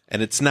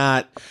 And it's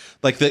not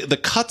like the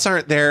cuts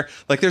aren't there.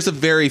 Like there's a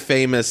very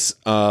famous,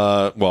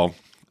 well,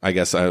 I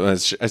guess I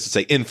should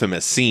say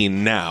infamous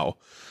scene now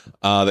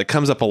that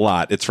comes up a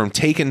lot. It's from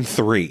Taken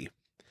 3.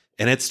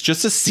 And it's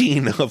just a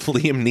scene of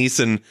Liam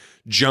Neeson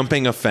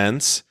jumping a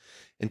fence.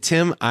 And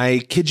Tim,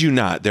 I kid you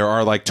not, there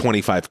are like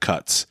 25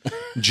 cuts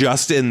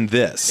just in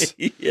this.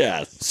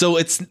 Yes. So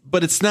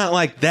it's not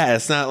like that.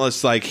 It's not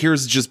just like,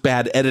 here's just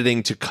bad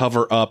editing to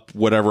cover up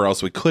whatever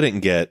else we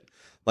couldn't get.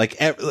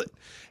 Like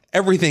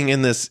everything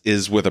in this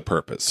is with a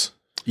purpose.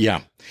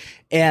 Yeah.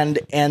 And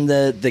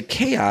the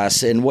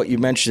chaos and what you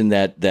mentioned,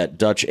 that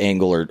Dutch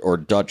angle or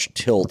Dutch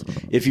tilt.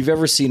 If you've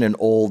ever seen an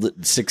old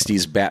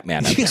 60s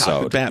Batman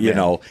episode, Batman. you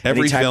know,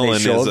 Every anytime villain they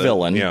show is a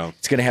villain, yeah.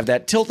 it's going to have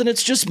that tilt, and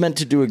it's just meant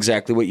to do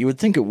exactly what you would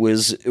think it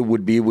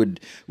would be,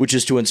 which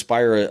is to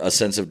inspire a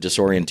sense of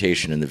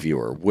disorientation in the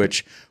viewer,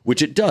 which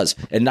it does.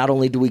 And not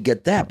only do we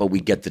get that, but we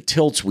get the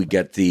tilts, we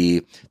get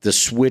the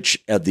switch,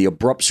 the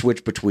abrupt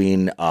switch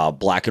between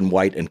black and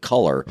white and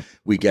color.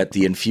 We get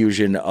the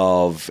infusion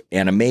of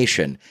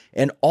animation.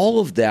 And all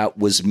of that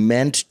was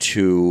meant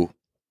to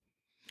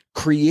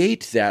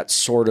create that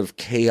sort of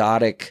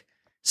chaotic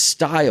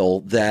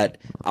style that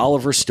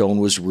Oliver Stone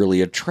was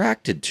really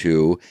attracted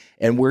to.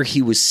 And where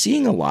he was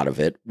seeing a lot of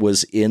it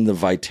was in the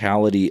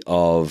vitality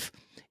of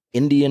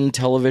Indian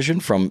television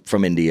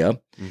from India,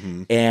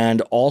 mm-hmm.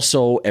 and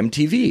also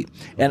MTV.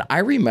 And I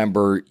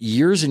remember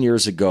years and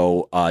years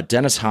ago,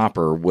 Dennis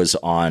Hopper was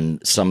on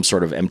some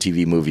sort of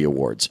MTV Movie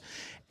Awards.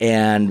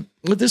 And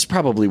this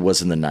probably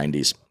was in the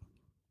 90s.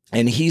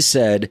 And he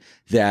said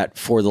that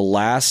for the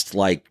last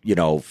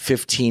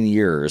 15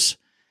 years,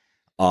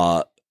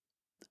 music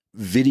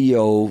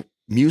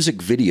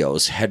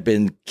videos had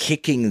been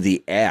kicking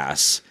the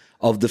ass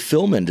of the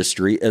film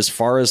industry as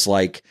far as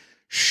like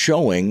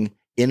showing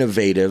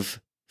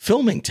innovative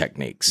filming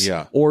techniques,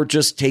 or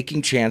just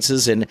taking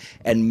chances and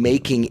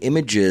making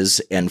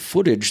images and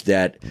footage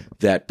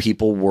that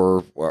people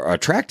were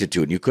attracted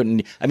to. And you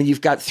couldn't, I mean,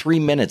 you've got 3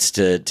 minutes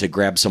to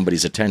grab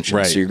somebody's attention.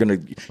 Right. So you're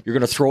going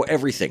to throw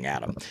everything at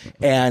them.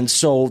 And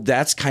so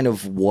that's kind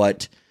of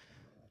what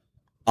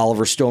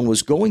Oliver Stone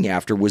was going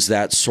after, was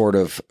that sort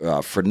of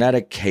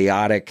frenetic,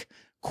 chaotic,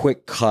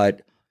 quick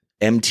cut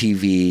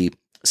MTV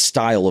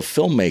style of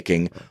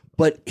filmmaking.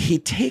 But he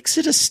takes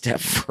it a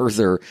step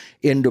further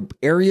into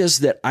areas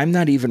that I'm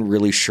not even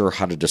really sure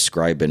how to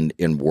describe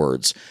in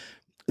words.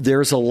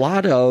 There's a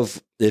lot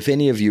of, if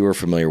any of you are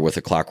familiar with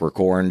A Clockwork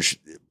Orange,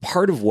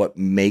 part of what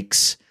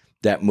makes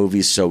that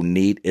movie so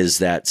neat is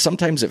that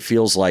sometimes it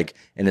feels like,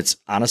 and it's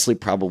honestly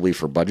probably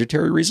for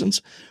budgetary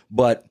reasons,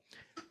 but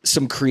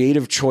some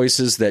creative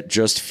choices that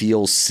just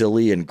feel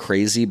silly and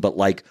crazy, but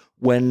like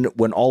when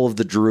all of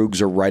the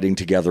droogs are riding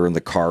together in the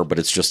car, but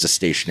it's just a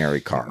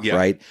stationary car,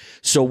 right?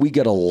 So we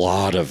get a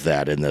lot of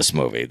that in this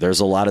movie.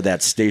 There's a lot of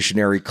that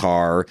stationary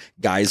car,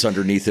 guys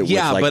underneath it.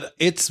 Yeah, with but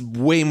it's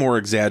way more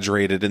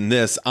exaggerated in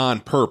this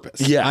on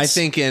purpose. Yes. I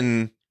think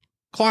in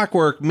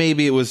Clockwork,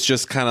 maybe it was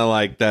just kind of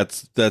like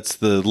that's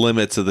the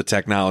limits of the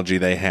technology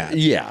they had.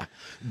 Yeah.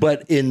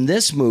 But in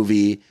this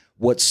movie,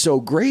 what's so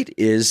great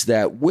is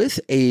that with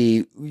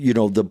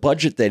the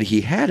budget that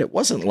he had, it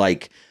wasn't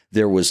like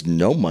there was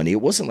no money.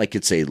 It wasn't like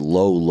it's a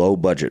low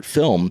budget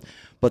film,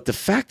 but the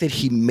fact that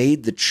he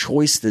made the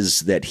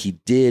choices that he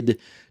did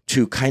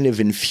to kind of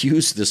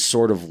infuse this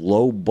sort of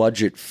low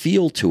budget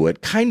feel to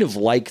it, kind of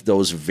like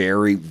those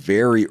very,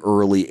 very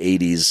early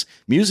 80s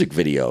music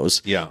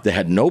videos that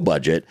had no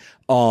budget.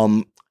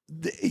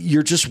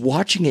 You're just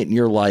watching it and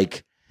you're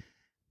like,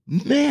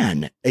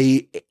 man,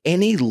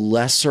 any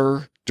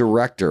lesser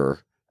director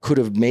could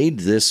have made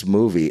this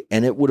movie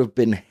and it would have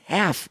been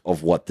half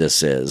of what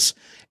this is.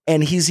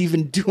 And he's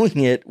even doing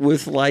it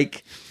with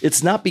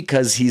it's not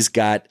because he's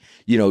got,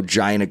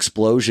 giant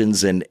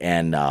explosions and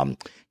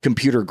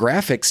computer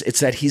graphics. It's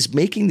that he's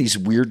making these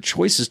weird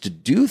choices to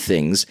do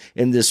things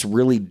in this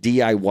really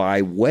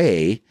DIY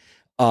way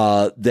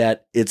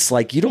that it's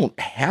like you don't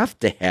have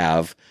to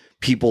have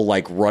people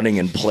running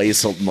in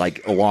place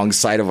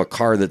alongside of a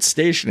car that's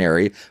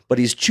stationary, but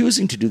he's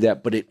choosing to do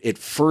that. But it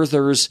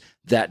furthers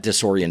that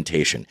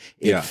disorientation.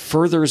 It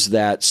furthers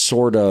that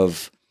sort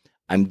of,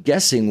 I'm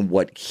guessing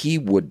what he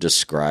would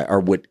describe,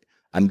 or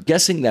I'm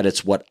guessing that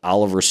it's what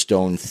Oliver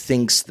Stone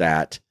thinks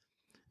that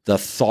the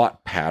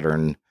thought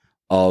pattern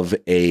of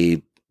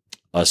a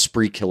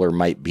spree killer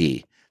might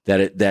be,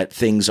 that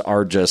things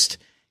are just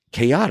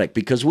chaotic,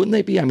 because wouldn't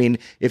they be? I mean,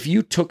 if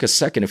you took a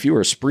second, if you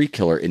were a spree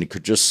killer and you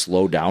could just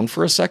slow down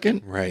for a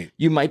second, right,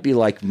 you might be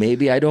like,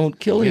 maybe I don't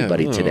kill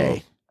anybody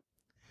today.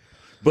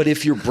 But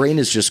if your brain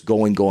is just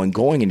going,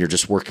 and you're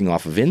just working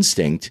off of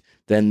instinct,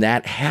 then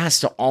that has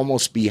to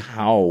almost be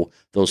how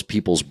those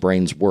people's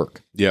brains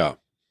work. Yeah.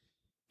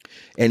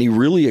 And he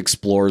really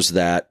explores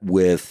that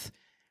with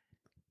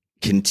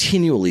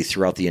continually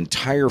throughout the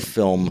entire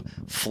film,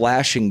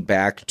 flashing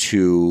back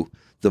to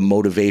the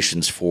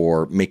motivations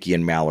for Mickey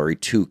and Mallory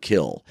to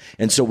kill.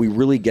 And so we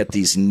really get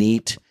these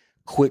neat,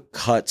 quick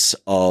cuts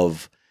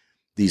of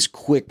these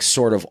quick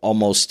sort of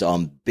almost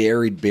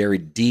buried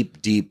deep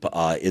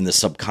in the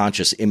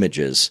subconscious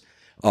images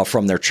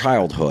from their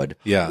childhood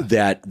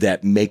that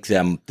make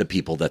them the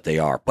people that they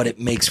are. But it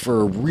makes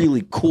for a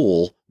really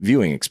cool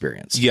viewing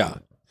experience. Yeah.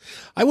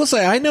 I will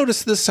say I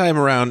noticed this time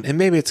around, and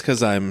maybe it's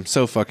because I'm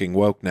so fucking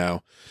woke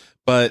now,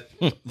 but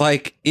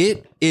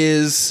it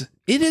is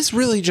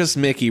really just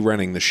Mickey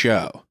running the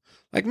show.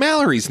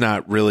 Mallory's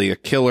not really a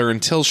killer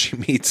until she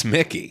meets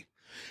Mickey.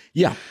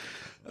 Yeah.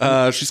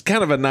 She's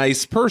kind of a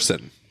nice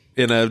person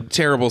in a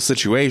terrible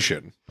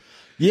situation.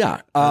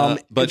 Yeah.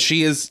 But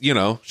she is,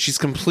 she's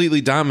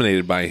completely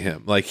dominated by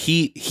him.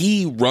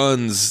 He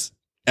runs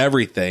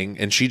everything,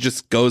 and she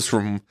just goes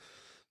from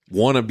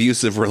one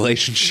abusive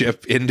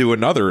relationship into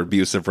another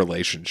abusive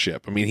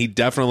relationship. I mean, he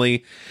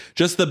definitely,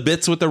 just the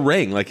bits with the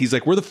ring, he's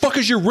like, where the fuck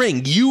is your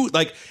ring?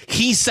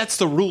 He sets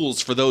the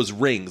rules for those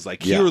rings.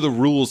 Here are the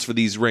rules for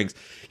these rings.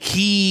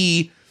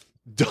 He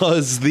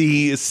does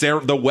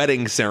the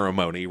wedding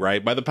ceremony,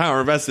 right? By the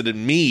power vested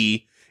in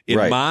me, in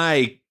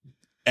my,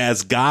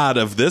 as God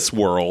of this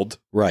world.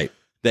 Right.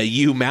 That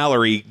you,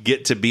 Mallory,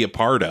 get to be a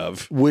part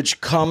of.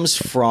 Which comes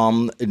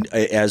from,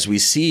 as we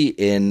see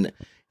in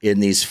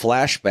these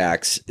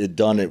flashbacks,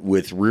 done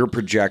with rear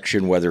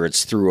projection, whether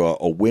it's through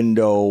a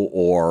window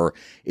or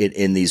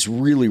in these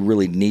really,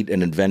 really neat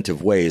and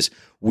inventive ways,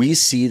 we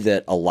see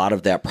that a lot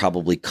of that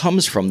probably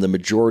comes from the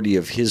majority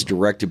of his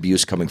direct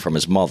abuse coming from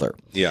his mother.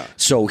 Yeah.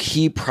 So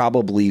he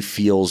probably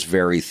feels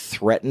very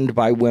threatened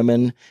by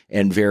women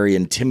and very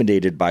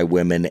intimidated by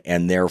women,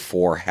 and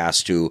therefore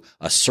has to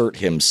assert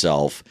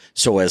himself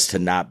so as to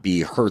not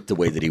be hurt the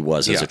way that he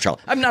was as a child.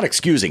 I'm not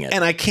excusing it.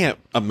 And I can't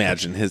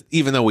imagine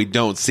even though we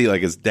don't see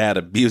his dad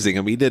abusing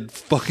him, he did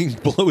fucking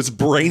blow his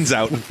brains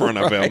out in front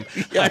of him.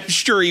 Yeah. I'm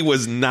sure he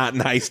was not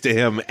nice to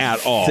him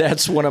at all.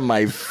 That's one of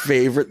my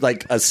favorite,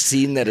 a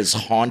scene that has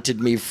haunted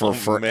me for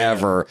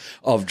forever,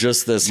 of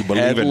just this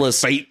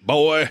headless fate,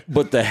 boy,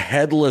 but the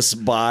headless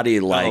body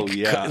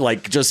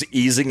just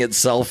easing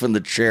itself in the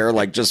chair,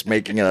 just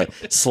making a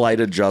slight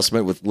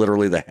adjustment with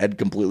literally the head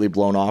completely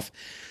blown off.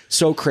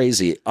 So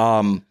crazy.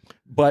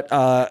 But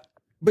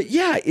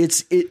yeah,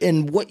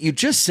 and what you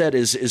just said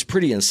is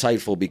pretty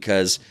insightful,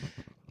 because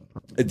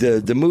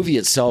the movie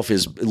itself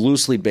is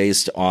loosely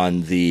based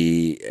on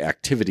the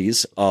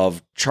activities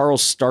of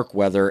Charles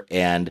Starkweather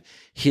and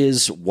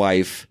his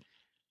wife,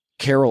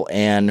 Carol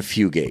Ann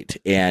Fugate,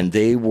 and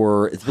they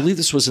were, I believe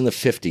this was in the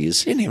 50s.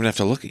 You didn't even have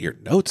to look at your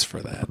notes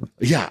for that.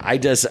 Yeah,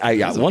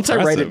 once I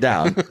write it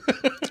down.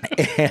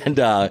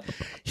 And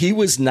he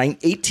was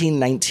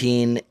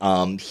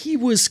 1819. He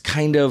was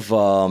kind of,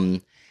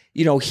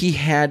 he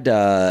had,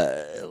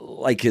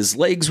 his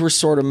legs were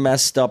sort of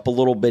messed up a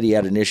little bit. He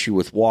had an issue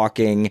with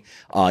walking.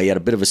 He had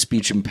a bit of a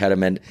speech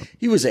impediment.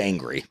 He was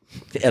angry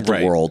at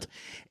the world.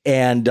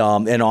 And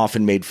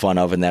often made fun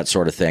of and that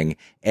sort of thing.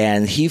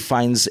 And he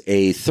finds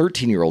a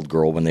 13-year-old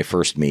girl when they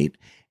first meet.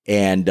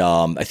 And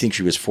I think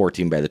she was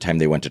 14 by the time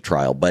they went to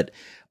trial. But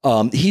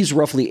he's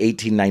roughly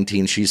 18,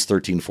 19. She's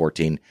 13,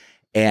 14.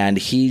 And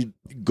he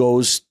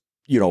goes,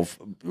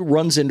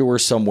 runs into her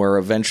somewhere,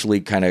 eventually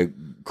kind of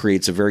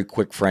creates a very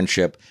quick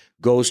friendship,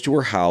 goes to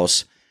her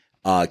house,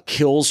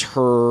 kills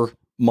her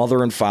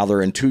mother and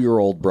father and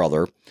 2-year-old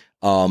brother.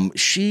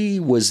 She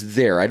was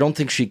there. I don't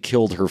think she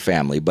killed her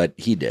family, but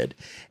he did.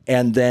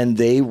 And then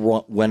they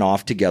went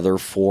off together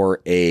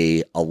for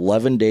a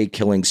 11-day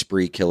killing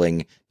spree,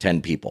 killing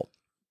 10 people.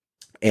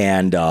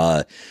 And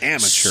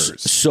amateurs.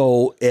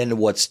 So, and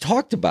what's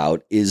talked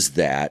about is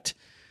that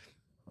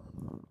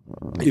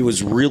it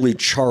was really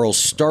Charles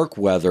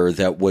Starkweather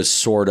that was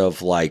sort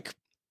of like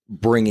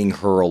bringing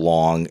her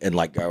along and,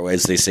 like,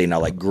 as they say now,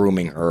 like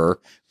grooming her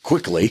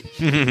quickly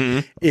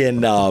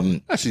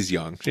She's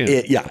young.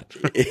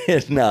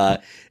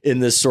 In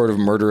this sort of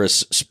murderous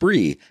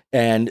spree.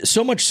 And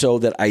so much so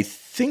that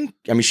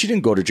she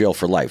didn't go to jail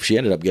for life. She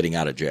ended up getting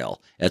out of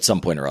jail at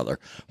some point or other.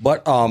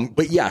 But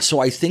yeah, so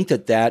I think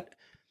that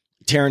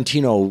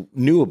Tarantino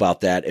knew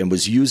about that and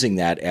was using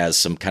that as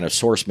some kind of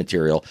source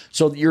material.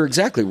 So you're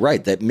exactly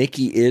right that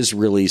Mickey is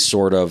really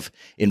sort of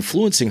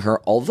influencing her,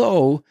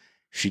 although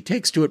she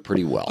takes to it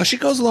pretty well. Oh, she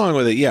goes along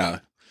with it, yeah.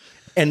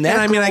 And that,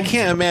 I mean, I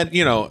can't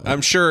imagine,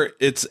 I'm sure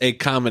it's a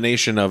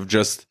combination of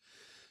just,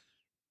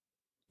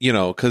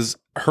 because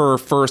her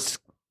first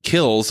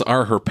kills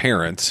are her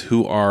parents,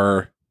 who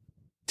are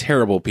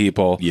terrible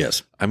people.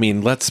 Yes. I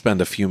mean, let's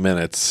spend a few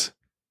minutes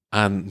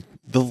on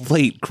the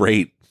late,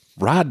 great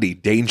Rodney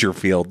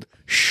Dangerfield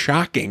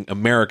shocking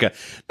America.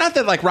 Not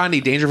that like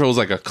Rodney Dangerfield was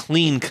like a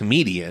clean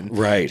comedian,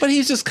 right? But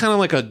he's just kind of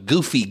like a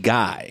goofy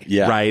guy,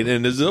 right?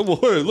 And is well,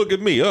 hey, look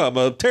at me, I'm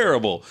a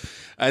terrible.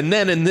 And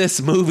then in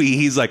this movie,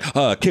 he's like,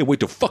 I can't wait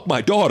to fuck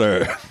my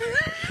daughter.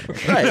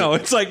 Right.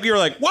 It's like you're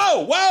like,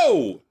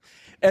 whoa.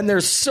 And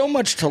there's so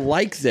much to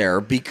like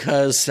there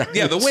because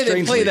the way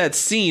they play that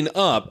scene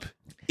up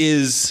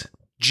is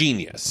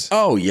genius.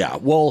 Oh, yeah.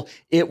 Well,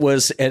 it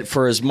was,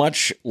 for as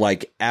much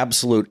like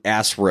absolute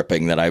ass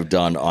ripping that I've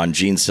done on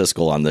Gene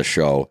Siskel on this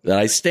show that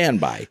I stand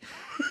by.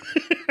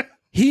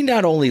 He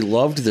not only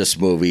loved this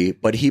movie,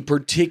 but he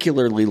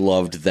particularly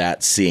loved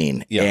that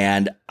scene. Yeah.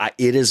 And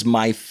it is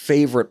my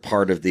favorite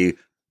part of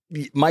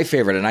my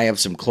favorite, and I have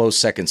some close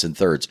seconds and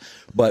thirds,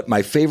 but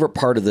my favorite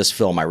part of this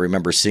film, I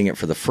remember seeing it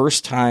for the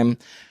first time.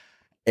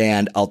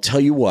 And I'll tell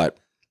you what,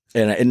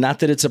 and not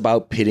that it's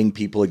about pitting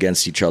people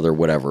against each other,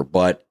 whatever,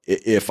 but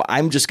if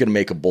I'm just going to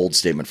make a bold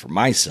statement for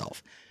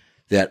myself,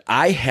 that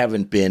I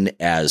haven't been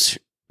as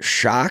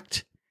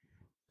shocked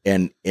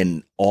and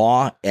in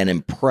awe and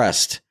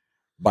impressed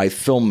by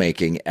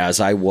filmmaking as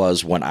I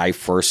was when I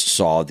first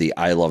saw the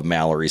I Love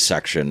Mallory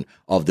section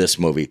of this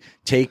movie.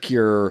 Take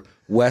your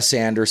Wes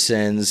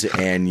Andersons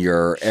and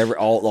your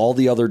all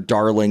the other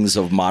darlings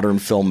of modern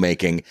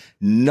filmmaking.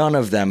 None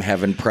of them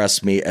have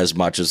impressed me as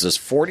much as this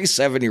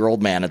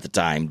 47-year-old man at the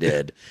time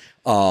did,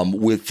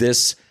 with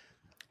this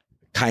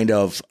kind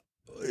of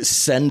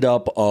send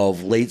up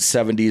of late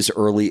 70s,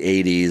 early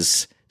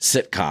 80s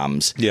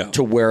sitcoms,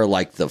 to where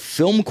like the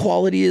film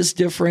quality is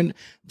different,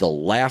 the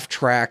laugh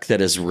track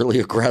that is really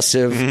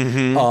aggressive,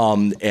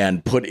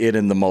 and put it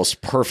in the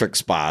most perfect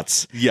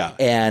spots. Yeah.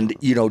 And,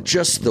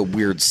 just the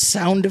weird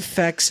sound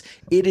effects.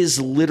 It is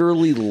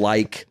literally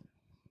like,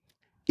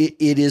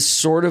 it is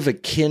sort of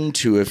akin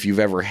to if you've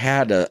ever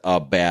had a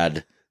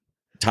bad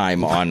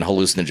time on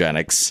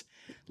hallucinogenics.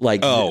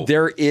 Like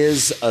there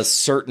is a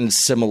certain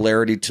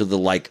similarity to the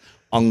like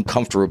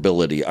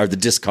uncomfortability or the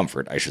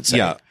discomfort, I should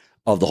say,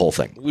 of the whole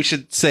thing. We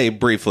should say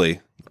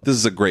briefly, this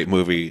is a great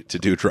movie to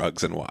do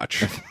drugs and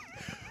watch.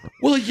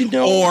 Well,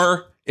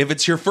 or if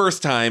it's your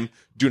first time,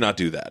 do not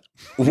do that.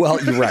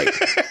 Well, you're right.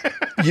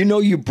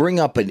 You bring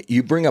up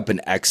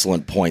an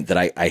excellent point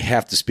that I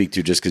have to speak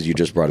to just because you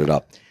just brought it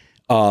up.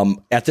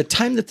 At the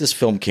time that this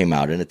film came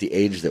out and at the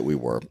age that we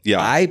were,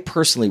 I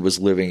personally was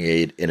living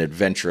an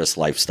adventurous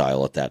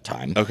lifestyle at that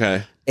time.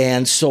 Okay.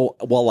 And so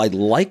while I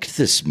liked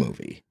this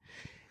movie,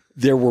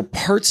 there were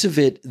parts of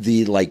it,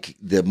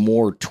 the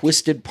more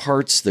twisted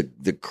parts, the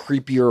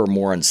creepier or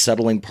more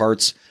unsettling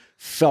parts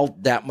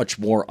felt that much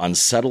more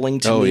unsettling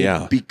to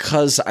me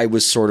because I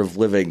was sort of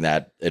living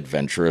that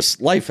adventurous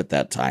life at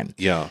that time.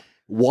 Yeah.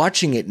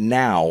 Watching it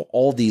now,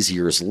 all these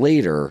years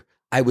later,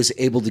 I was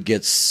able to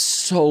get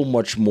so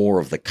much more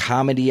of the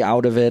comedy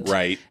out of it.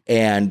 Right.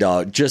 And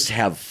just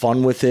have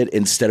fun with it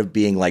instead of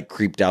being like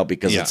creeped out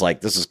because it's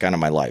like, this is kind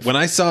of my life. When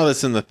I saw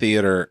this in the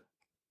theater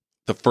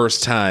the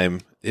first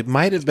time, it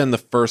might have been the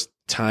first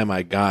time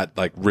I got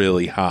like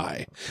really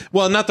high.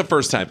 Well, not the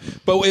first time,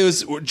 but it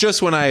was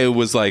just when I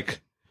was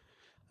like,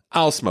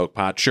 I'll smoke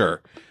pot,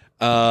 sure.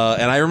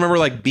 And I remember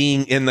like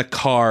being in the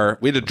car.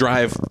 We had to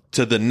drive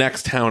to the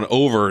next town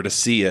over to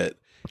see it,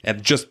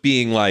 and just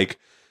being like,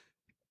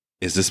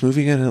 is this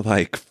movie gonna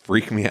like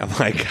freak me out?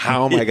 Like,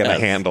 how am I gonna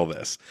handle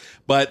this?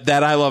 But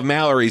that I Love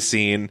Mallory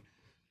scene,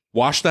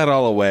 washed that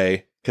all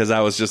away. Because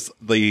I was just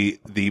the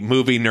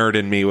movie nerd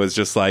in me was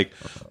just like,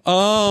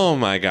 oh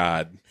my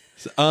God,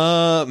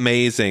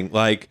 amazing!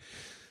 Like,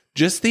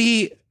 just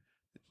the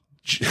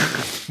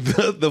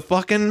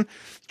fucking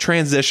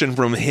transition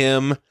from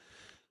him,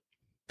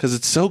 because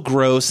it's so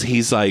gross.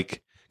 He's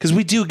like, because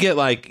we do get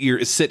like your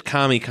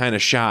sitcom-y kind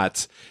of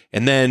shots,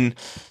 and then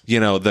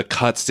the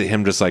cuts to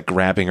him just like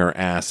grabbing her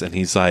ass, and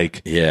he's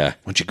like, "Yeah, why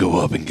don't you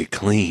go up and get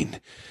clean,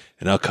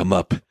 and I'll come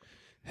up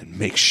and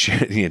make sure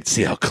and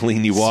see how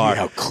clean you are. See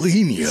how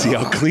clean you See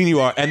are. how clean you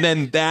are. And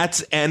then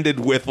that's ended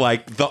with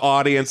like the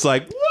audience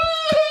like,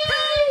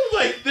 woo!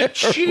 Like the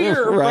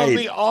cheer Right. from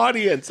the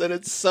audience. And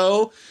it's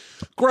so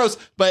gross.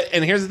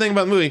 And here's the thing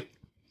about the movie.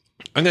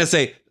 I'm going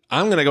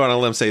to go on a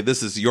limb and say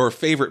this is your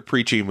favorite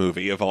preachy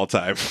movie of all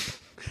time.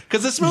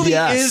 Because this movie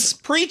is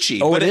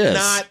preachy. Oh, but it is.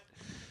 Not,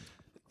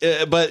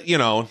 but,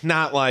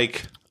 not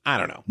like... I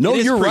don't know. No, It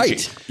is you're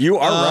preachy. right. You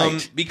are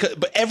right.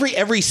 But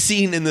every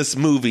scene in this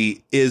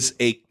movie is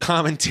a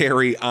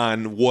commentary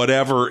on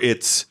whatever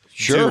it's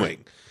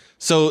doing.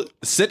 So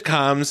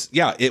sitcoms,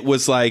 it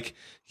was like,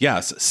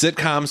 yes,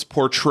 sitcoms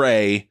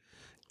portray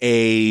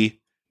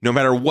no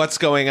matter what's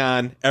going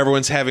on,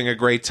 everyone's having a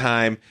great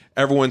time,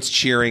 everyone's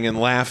cheering and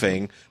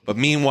laughing. But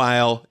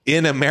meanwhile,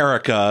 in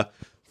America,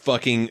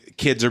 fucking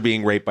kids are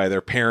being raped by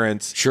their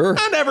parents. Sure.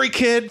 Not every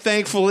kid,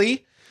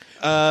 thankfully.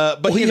 But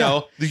but you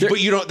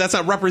don't. That's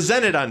not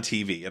represented on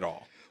TV at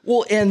all.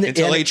 Well,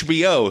 Until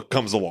HBO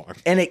comes along,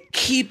 and it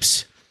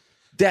keeps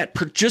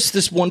just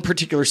this one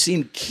particular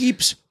scene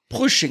keeps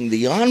pushing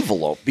the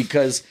envelope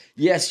because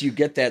yes, you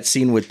get that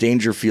scene with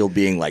Dangerfield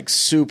being like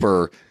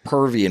super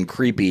pervy and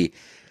creepy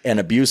and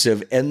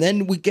abusive, and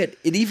then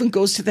it even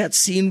goes to that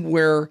scene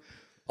where.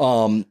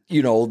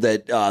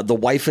 The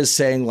wife is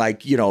saying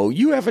like,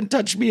 you haven't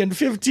touched me in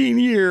 15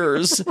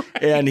 years.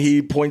 And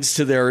he points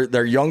to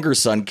their younger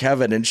son,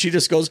 Kevin. And she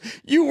just goes,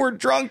 you were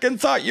drunk and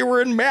thought you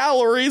were in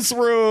Mallory's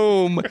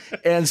room.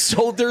 And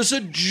so there's a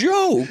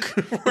joke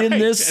in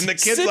this and the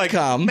kid's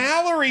sitcom. like,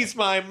 Mallory's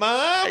my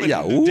mom. And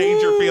Yeah.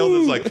 Dangerfield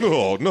is like,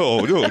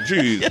 no,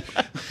 geez.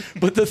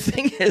 But the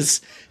thing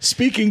is,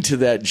 speaking to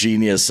that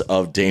genius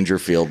of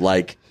Dangerfield,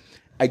 like,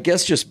 I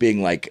guess just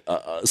being like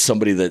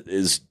somebody that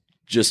is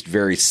just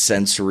very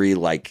sensory,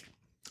 like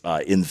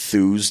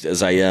enthused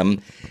as I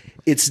am.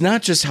 It's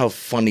not just how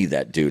funny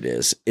that dude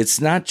is. It's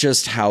not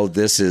just how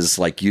this is,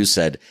 like you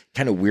said,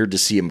 kind of weird to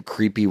see him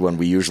creepy when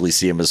we usually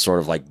see him as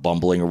sort of like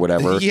bumbling or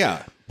whatever.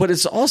 Yeah. But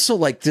it's also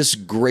like this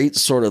great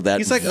sort of that.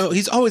 He's like,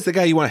 he's always the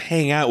guy you want to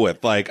hang out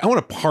with. Like, I want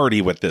to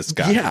party with this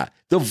guy. Yeah.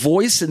 The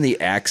voice and the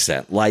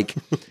accent, like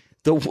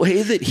the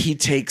way that he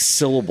takes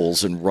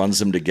syllables and runs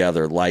them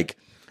together. Like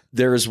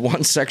there's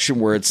one section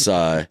where it's,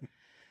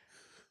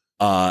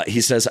 he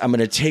says, I'm going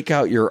to take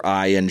out your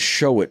eye and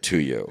show it to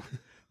you.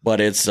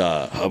 But it's,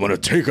 I'm going to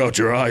take out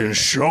your eye and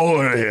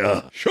show it to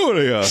you. Show it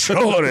to you.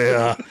 Show it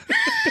to you.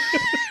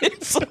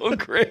 It's so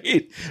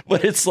great.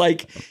 But it's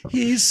like,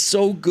 he's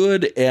so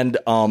good. And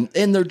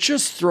they're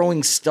just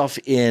throwing stuff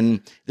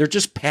in. They're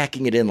just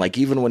packing it in. Like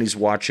even when he's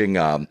watching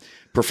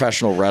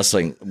professional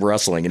wrestling,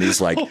 and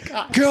he's like,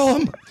 kill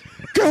him.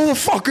 Kill the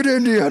fucking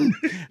Indian.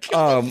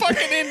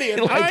 Fucking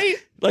Indian, right?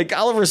 Like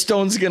Oliver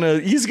Stone's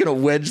he's gonna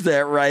wedge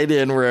that right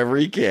in wherever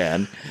he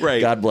can.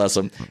 Right. God bless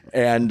him.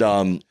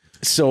 And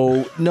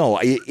so no,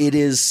 it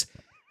is,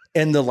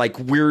 and the like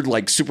weird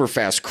like super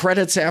fast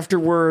credits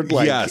afterward.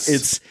 Like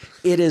yes.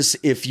 it is.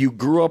 If you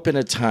grew up in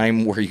a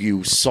time where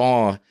you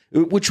saw,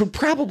 which would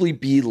probably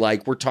be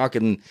like we're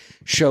talking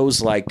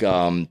shows like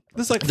this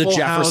is like the Full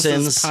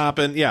Jeffersons House is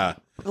popping. Yeah.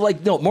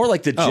 Like no, more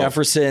like the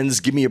Jeffersons,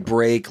 Give Me a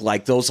Break,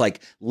 like those like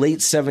late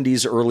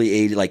 70s,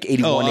 early 80s, like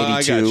 81, 82.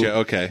 I got you.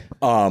 Okay.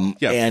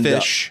 And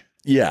Fish.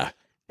 Yeah.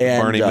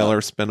 And Barney Miller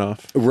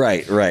spinoff.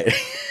 Right.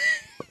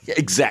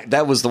 Exact.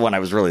 That was the one I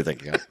was really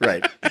thinking of.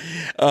 Right.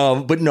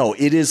 But no,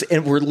 it is.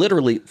 And we're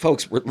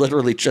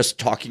literally just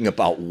talking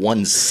about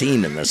one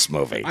scene in this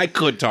movie. I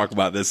could talk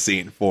about this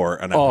scene for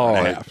an hour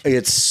and a half.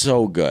 It's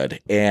so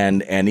good.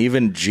 And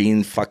even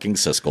Gene fucking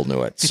Siskel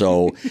knew it.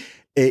 So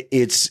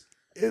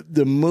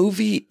the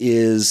movie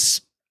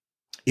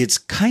it's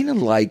kind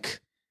of like,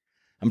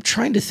 I'm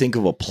trying to think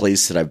of a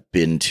place that I've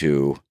been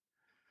to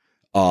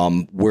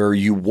where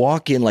you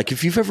walk in, like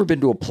if you've ever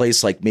been to a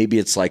place, like maybe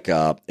it's like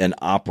an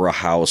opera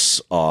house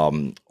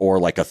or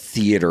like a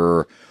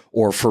theater,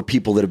 or for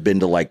people that have been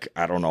to like,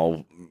 I don't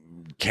know,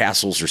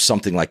 castles or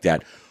something like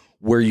that,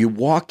 where you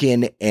walk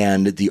in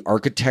and the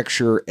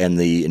architecture and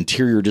the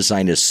interior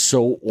design is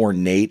so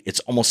ornate,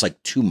 it's almost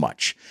like too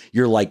much.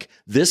 You're like,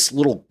 this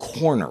little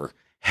corner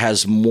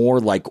has more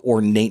like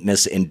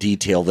ornateness and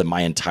detail than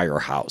my entire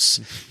house.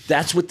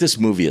 That's what this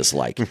movie is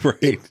like. Right.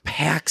 It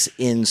packs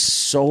in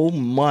so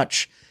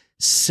much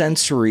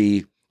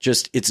sensory.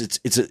 Just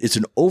it's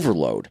an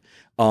overload,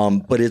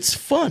 but it's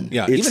fun.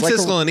 Yeah, it's even like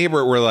Siskel and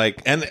Ebert were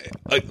like, and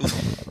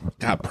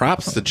God,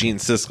 props to Gene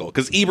Siskel,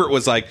 because Ebert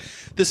was like,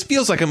 this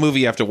feels like a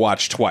movie you have to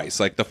watch twice.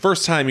 Like the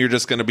first time you're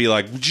just going to be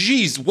like,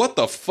 geez, what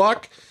the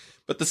fuck?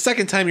 But the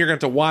second time you're going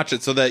to watch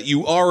it so that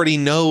you already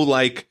know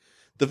like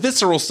the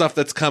visceral stuff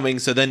that's coming,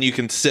 so then you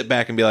can sit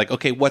back and be like,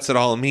 okay, what's it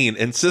all mean?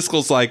 And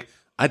Siskel's like,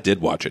 I did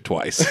watch it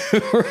twice.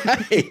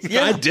 right.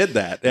 Yeah. I did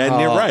that.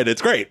 And you're right.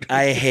 It's great.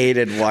 I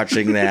hated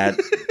watching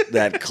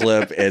that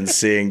clip and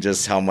seeing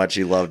just how much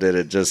he loved it.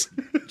 It just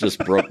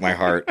broke my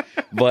heart.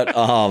 But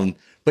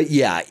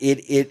yeah,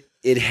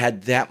 it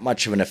had that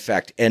much of an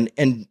effect.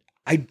 And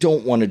I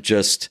don't want to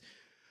just,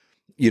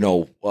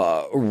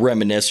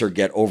 reminisce or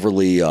get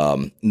overly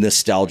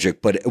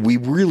nostalgic, but we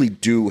really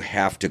do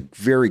have to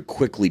very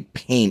quickly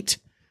paint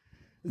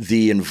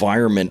the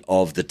environment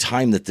of the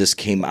time that this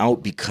came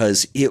out,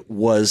 because it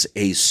was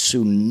a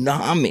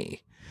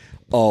tsunami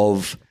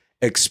of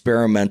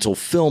experimental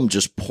film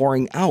just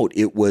pouring out.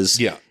 It was,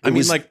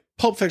 like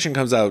Pulp Fiction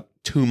comes out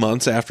 2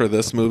 months after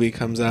this movie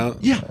comes out.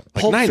 Yeah, like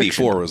Pulp 94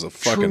 Fiction, was a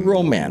fucking True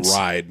Romance,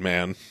 ride,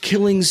 man.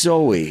 Killing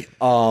Zoe,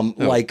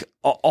 like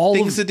all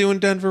Things of, to Do in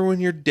Denver When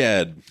You're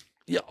Dead.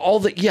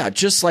 Yeah,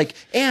 just like,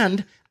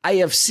 and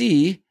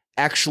IFC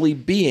actually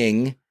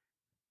being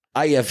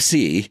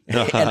IFC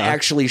and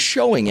actually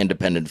showing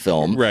independent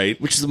film,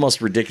 right? Which is the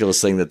most ridiculous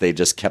thing, that they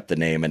just kept the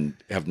name and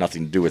have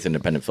nothing to do with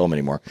independent film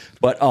anymore.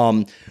 But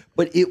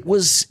it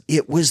was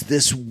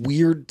this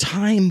weird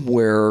time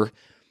where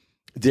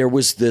there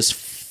was this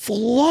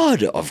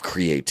flood of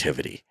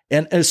creativity,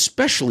 and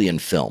especially in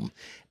film,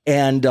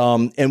 and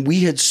we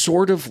had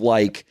sort of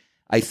like,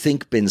 I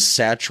think, been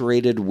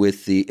saturated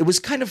with it was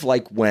kind of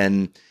like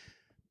when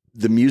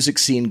the music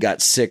scene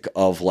got sick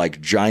of like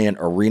giant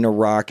arena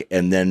rock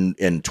and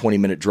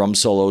 20-minute drum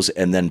solos,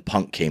 and then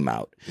punk came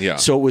out. Yeah.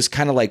 So it was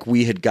kind of like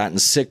we had gotten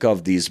sick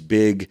of these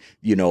big,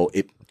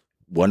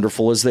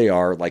 wonderful as they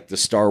are, like the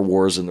Star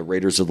Wars and the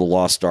Raiders of the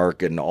Lost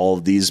Ark and all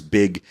of these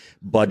big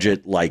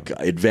budget like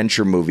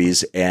adventure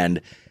movies. And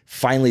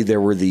finally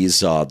there were these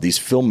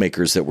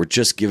filmmakers that were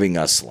just giving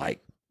us like,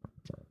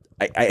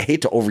 I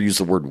hate to overuse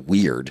the word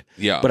weird,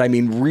 but I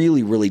mean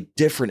really, really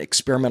different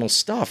experimental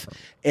stuff.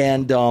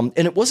 And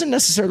it wasn't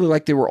necessarily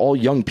like they were all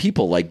young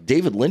people. Like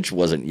David Lynch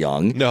wasn't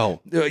young.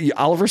 No.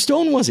 Oliver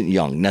Stone wasn't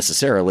young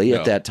necessarily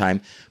at that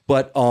time.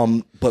 But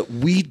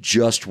we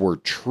just were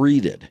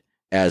treated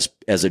as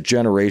a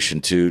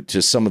generation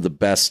to some of the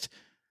best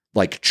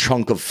like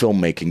chunk of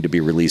filmmaking to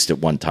be released at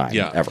one time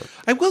ever.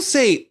 I will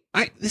say,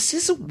 this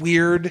is a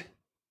weird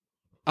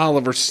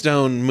Oliver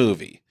Stone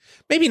movie.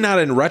 Maybe not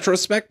in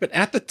retrospect, but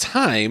at the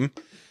time,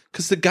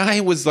 because the guy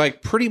was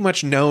like pretty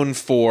much known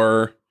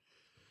for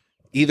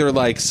either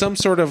like some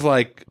sort of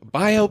like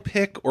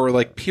biopic or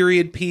like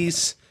period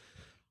piece.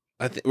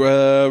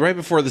 Right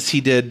before this, he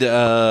did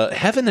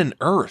Heaven and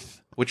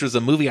Earth, which was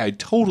a movie I'd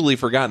totally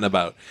forgotten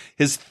about.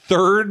 His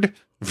third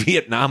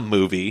Vietnam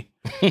movie,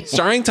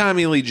 starring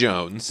Tommy Lee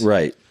Jones.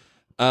 Right.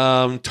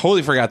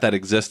 Totally forgot that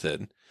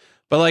existed.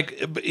 But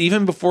like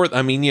even before,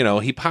 I mean,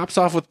 he pops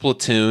off with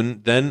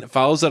Platoon, then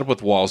follows that up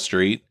with Wall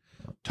Street,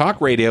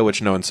 Talk Radio,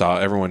 which no one saw,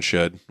 everyone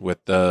should, with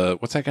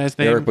what's that guy's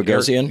name? Eric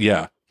Bogosian.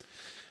 Yeah,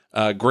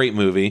 great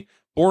movie.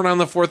 Born on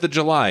the 4th of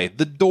July,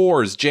 The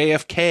Doors,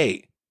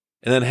 JFK,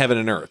 and then Heaven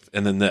and Earth,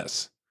 and then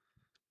this,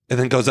 and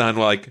then goes on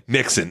like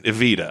Nixon,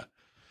 Evita.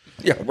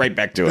 Yeah, right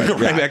back to it.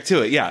 Back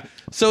to it. Yeah.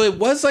 So it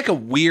was like a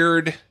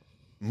weird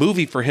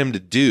movie for him to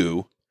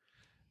do.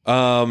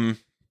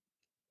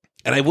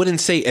 And I wouldn't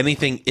say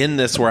anything in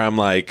this where I'm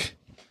like,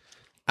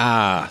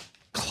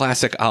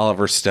 classic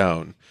Oliver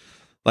Stone.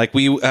 Like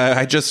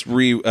I just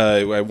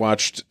I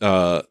watched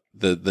the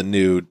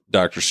new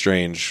Doctor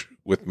Strange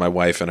with my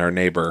wife and our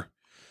neighbor,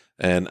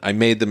 and I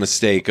made the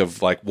mistake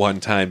of like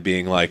one time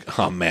being like,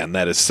 oh man,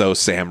 that is so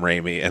Sam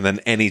Raimi. And then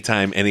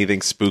anytime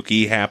anything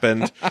spooky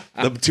happened,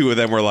 the two of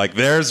them were like,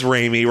 there's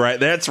Raimi, right?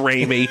 That's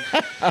Raimi.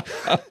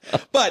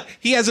 But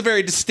he has a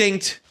very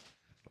distinct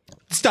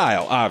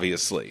style,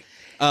 obviously.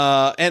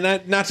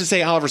 And not to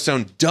say Oliver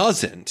Stone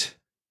doesn't,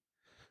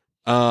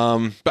 but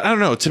I don't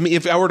know. To me,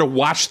 if I were to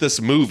watch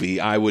this movie,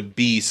 I would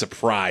be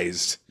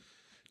surprised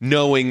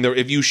knowing that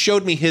if you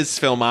showed me his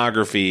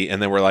filmography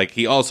and then were like,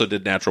 he also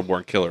did Natural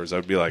Born Killers, I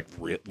would be like,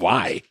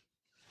 why?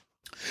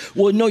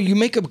 Well, no, you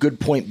make a good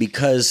point,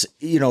 because,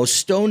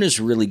 Stone is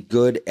really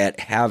good at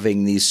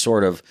having these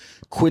sort of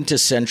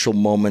quintessential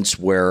moments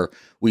where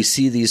we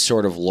see these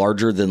sort of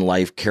larger than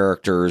life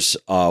characters,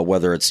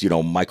 whether it's,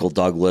 Michael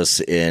Douglas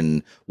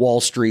in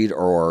Wall Street,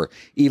 or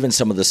even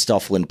some of the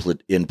stuff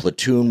in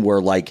Platoon, where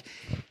like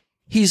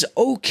he's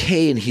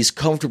okay and he's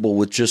comfortable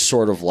with just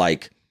sort of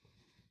like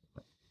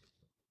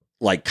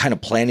kind of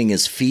planting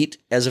his feet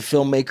as a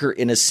filmmaker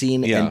in a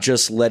scene and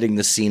just letting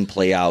the scene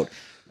play out.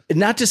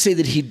 Not to say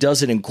that he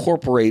doesn't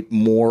incorporate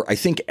more. I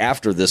think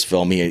after this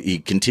film, he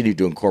continued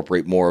to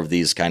incorporate more of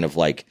these kind of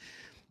like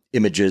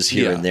images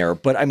here and there.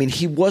 But I mean,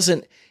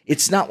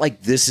 it's not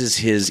like this is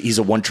he's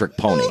a one-trick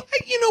pony. Well,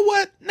 you know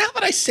what? Now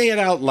that I say it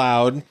out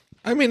loud,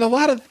 I mean, a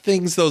lot of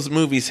things those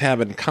movies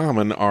have in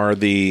common are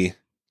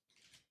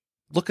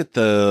look at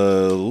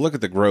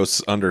the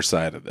gross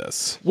underside of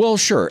this. Well,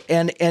 sure.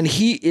 And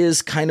he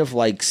is kind of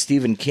like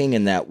Stephen King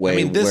in that way. I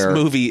mean, this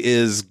movie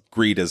is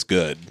Greed is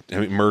good.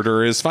 I mean,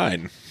 murder is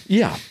fine.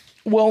 Yeah.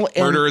 Well,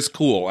 murder is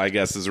cool, I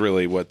guess, is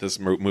really what this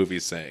movie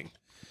is saying.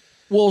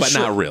 Well, but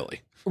not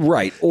really.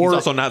 Right. Or he's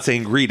also not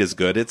saying greed is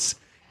good. It's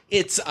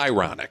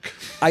ironic.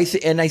 I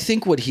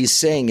think what he's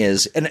saying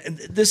is, and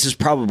this is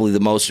probably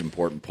the most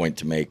important point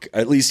to make,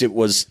 at least it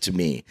was to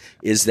me,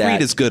 is that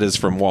Greed is good is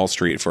from Wall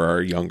Street for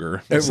our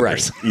younger listeners.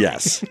 Right.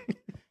 Yes.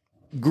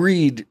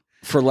 Greed,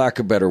 for lack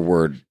of a better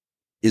word,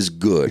 is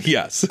good.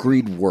 Yes.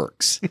 Greed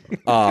works.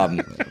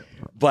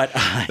 But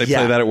they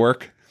play that at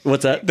work.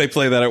 What's that? They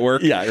play that at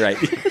work. Yeah. Right.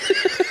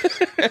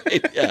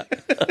 Yeah.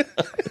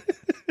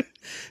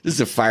 Just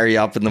to fire you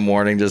up in the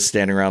morning, just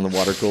standing around the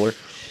water cooler.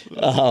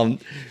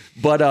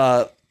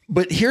 But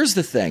here's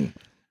the thing.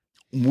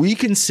 We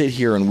can sit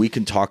here and we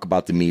can talk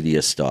about the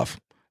media stuff.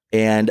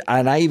 And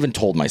I even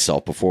told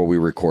myself before we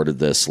recorded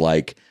this,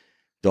 like,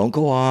 don't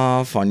go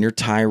off on your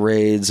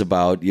tirades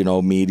about,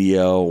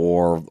 media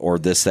or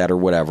this, that, or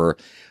whatever.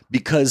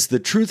 Because the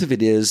truth of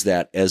it is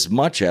that as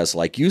much as,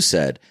 like you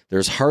said,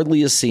 there's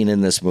hardly a scene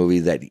in this movie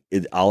that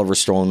Oliver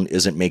Stone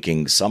isn't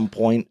making some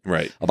point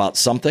about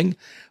something.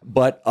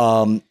 But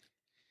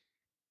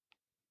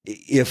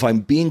if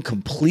I'm being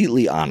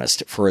completely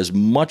honest, for as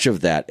much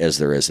of that as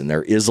there is, and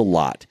there is a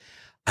lot,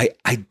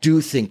 I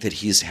do think that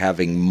he's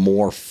having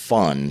more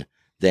fun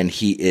than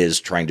he is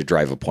trying to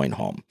drive a point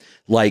home.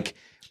 Like,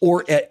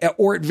 or at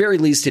very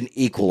least an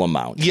equal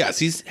amount. Yes,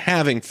 he's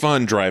having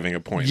fun driving a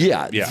point.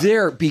 Yeah.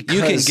 There, because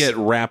you can get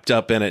wrapped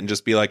up in it and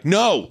just be like,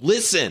 no,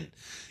 listen,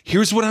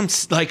 here's what I'm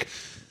like.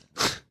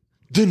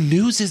 The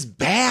news is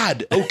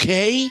bad,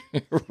 okay?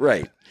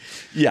 Right.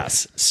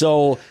 Yes.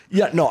 So,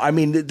 I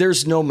mean,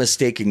 there's no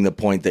mistaking the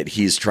point that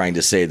he's trying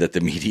to say that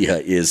the media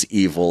is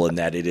evil and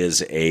that it is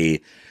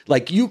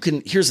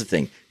here's the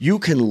thing. You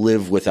can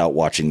live without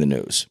watching the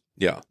news.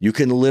 Yeah. You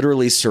can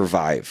literally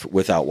survive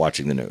without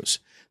watching the news.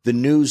 The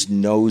news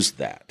knows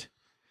that.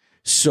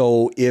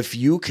 So if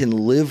you can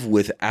live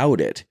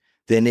without it,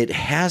 then it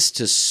has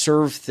to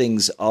serve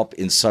things up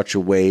in such a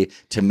way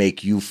to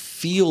make you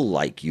feel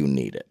like you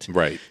need it.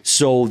 Right.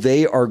 So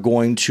they are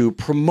going to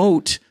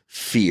promote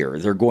fear.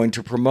 They're going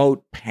to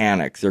promote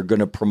panic. They're going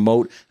to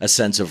promote a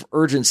sense of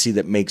urgency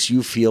that makes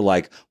you feel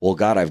like, well,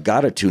 God, I've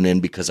got to tune in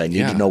because I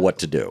need to know what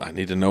to do. I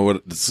need to know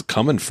what's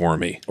coming for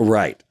me.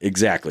 Right.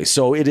 Exactly.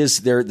 So it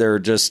is. They're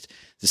just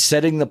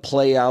setting the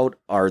play out,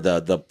 or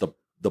the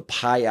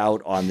pie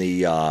out on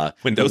the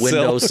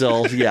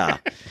windowsill. Yeah.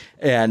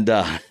 And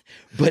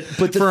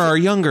but for our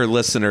younger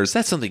listeners,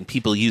 that's something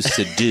people used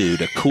to do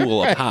to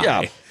cool a pie.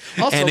 Yeah.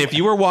 Also, and if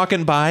you were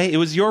walking by, it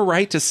was your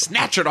right to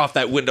snatch it off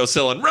that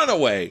windowsill and run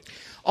away.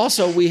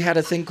 Also, we had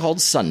a thing called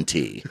Sun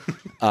Tea.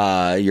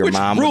 Your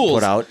mom would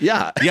put out.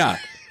 Yeah. Yeah.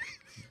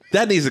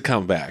 That needs to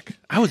come back.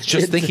 I was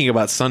just thinking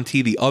about Sun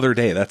Tea the other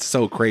day. That's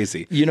so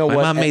crazy. You know My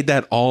what? mom made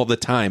that all the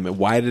time.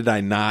 Why did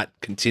I not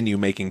continue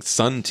making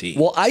Sun Tea?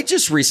 Well, I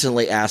just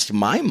recently asked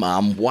my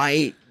mom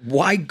why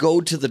go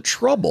to the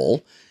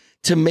trouble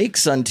to make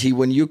Sun Tea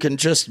when you can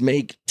just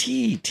make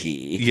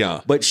tea.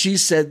 Yeah. But she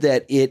said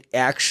that it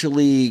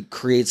actually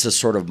creates a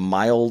sort of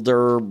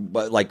milder,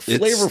 like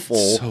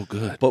flavorful, so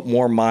good, but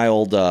more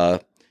mild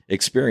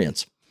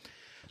experience.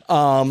 For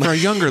our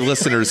younger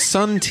listeners,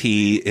 Sun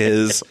Tea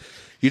is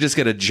you just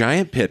get a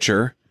giant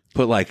pitcher,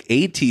 put like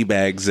 8 tea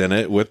bags in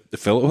it,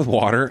 fill it with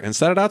water, and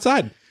set it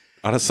outside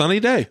on a sunny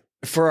day.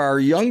 For our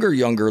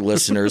younger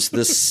listeners,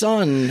 the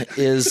sun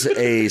is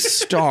a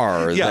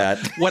star that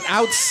what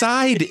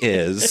outside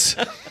is.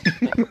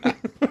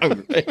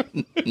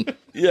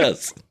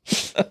 Yes.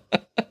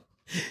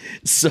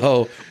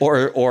 So,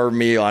 or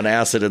me on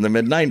acid in the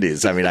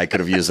mid-90s. I mean, I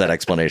could have used that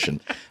explanation.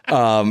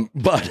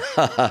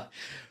 But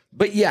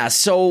yeah,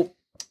 so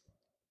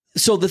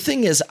the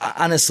thing is,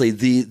 honestly,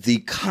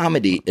 the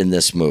comedy in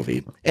this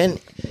movie, and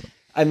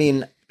I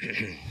mean,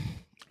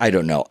 I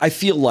don't know. I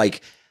feel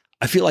like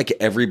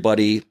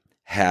everybody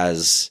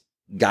has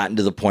gotten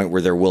to the point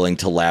where they're willing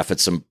to laugh at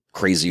some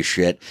crazy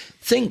shit.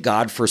 Thank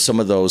God for some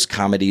of those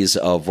comedies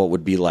of what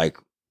would be like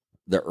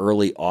the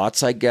early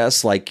aughts, I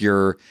guess, like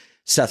your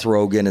Seth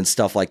Rogen and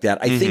stuff like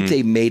that. I think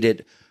they made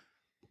it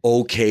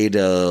okay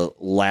to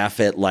laugh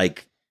at,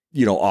 like,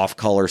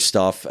 off-color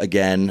stuff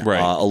again,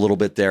 a little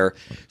bit there.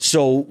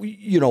 So,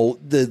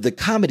 the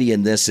comedy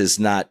in this is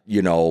not,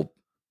 knee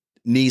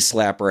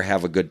slapper,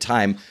 have a good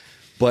time.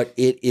 But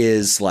it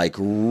is like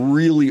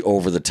really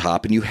over the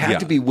top, and you have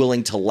to be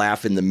willing to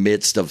laugh in the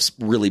midst of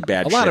really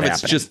bad shit. A lot of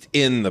it's just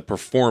in the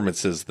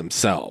performances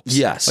themselves.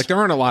 Yes. Like there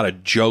aren't a lot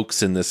of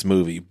jokes in this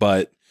movie,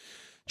 but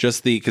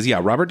just because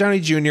Robert Downey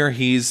Jr.,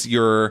 he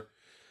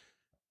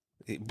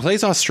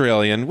plays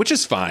Australian, which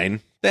is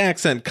fine. The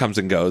accent comes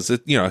and goes.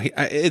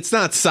 It's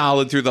not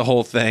solid through the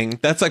whole thing.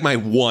 That's like my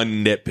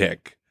one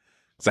nitpick,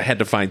 because I had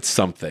to find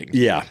something.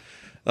 Yeah.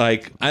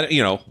 Like,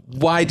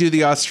 why do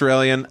the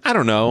Australian? I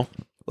don't know.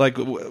 Like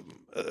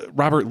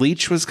Robert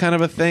Leach was kind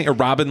of a thing, or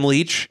Robin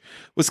Leach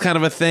was kind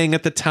of a thing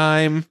at the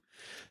time.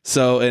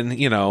 So, and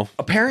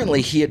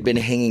apparently he had been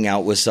hanging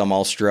out with some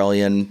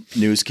Australian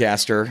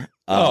newscaster.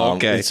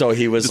 Okay. So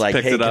he was just like,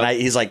 "Hey,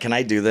 can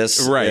I do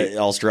this?" Right,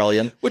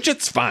 Australian, which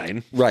it's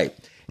fine, right?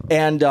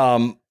 And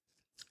and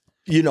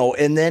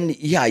then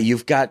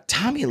you've got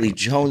Tommy Lee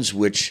Jones,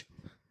 which,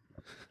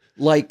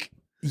 like,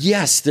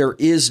 yes, there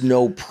is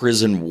no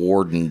prison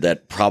warden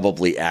that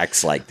probably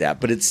acts like that,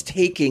 but it's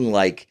taking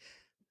like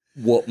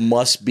what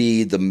must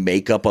be the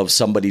makeup of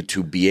somebody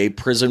to be a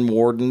prison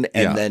warden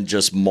and then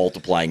just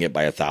multiplying it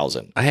by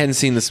 1,000. I hadn't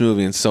seen this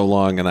movie in so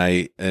long, and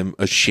I am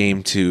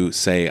ashamed to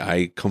say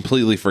I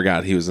completely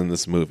forgot he was in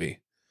this movie.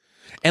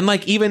 And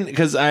like, even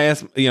because I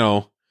asked,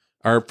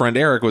 our friend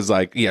Eric was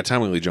like, yeah,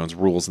 Tommy Lee Jones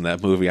rules in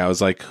that movie. I was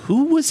like,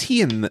 who was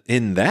he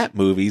in that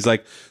movie? He's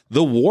like,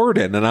 the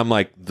warden. And I'm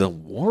like, the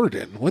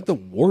warden? What'd the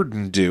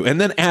warden do? And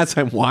then as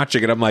I'm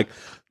watching it, I'm like,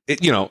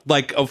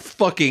 like a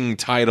fucking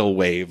tidal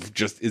wave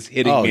just is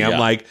hitting me. Yeah. I'm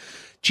like,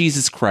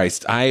 Jesus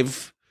Christ,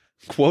 I've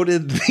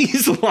quoted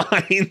these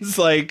lines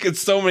like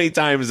so many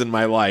times in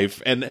my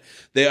life, and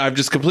I've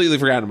just completely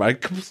forgotten about it.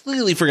 I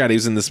completely forgot he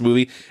was in this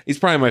movie. He's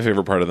probably my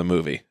favorite part of the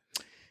movie.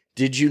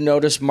 Did you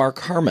notice Mark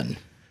Harmon?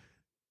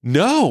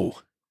 No.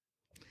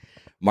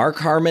 Mark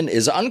Harmon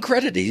is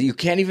uncredited. You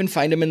can't even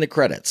find him in the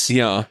credits.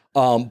 Yeah.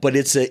 But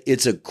it's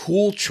a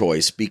cool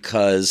choice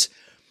because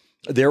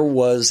there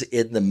was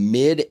in the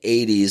mid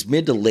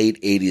to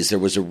late 80s, there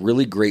was a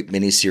really great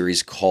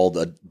miniseries called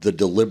The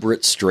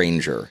Deliberate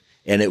Stranger,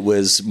 and it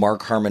was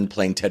Mark Harmon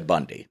playing Ted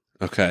Bundy.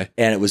 Okay.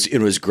 And it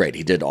was great.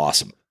 He did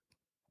awesome.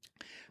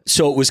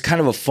 So it was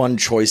kind of a fun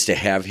choice to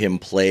have him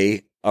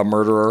play a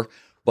murderer,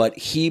 but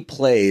he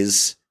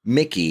plays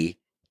Mickey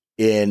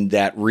in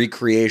that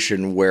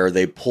recreation where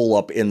they pull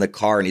up in the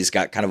car and he's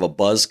got kind of a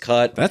buzz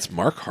cut. That's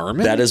Mark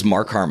Harmon? That is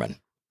Mark Harmon.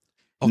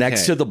 Okay.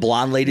 Next to the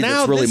blonde lady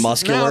that's really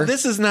muscular. Now,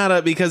 this is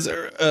not because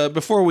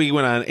before we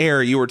went on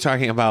air, you were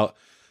talking about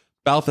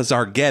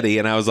Balthazar Getty,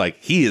 and I was like,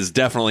 he is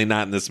definitely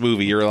not in this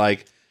movie. You're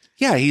like,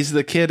 yeah, he's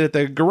the kid at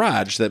the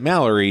garage that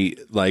Mallory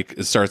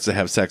starts to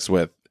have sex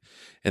with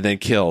and then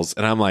kills.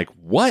 And I'm like,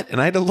 what?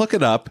 And I had to look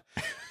it up.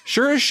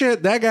 Sure as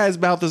shit, that guy's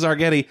Balthazar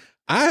Getty.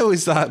 I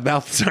always thought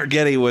Balthazar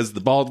Getty was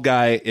the bald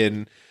guy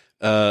in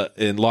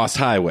Lost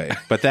Highway,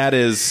 but that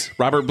is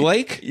Robert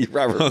Blake.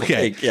 Robert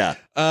Blake, yeah.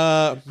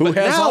 Who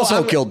has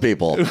also killed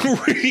people.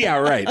 Yeah,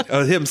 right.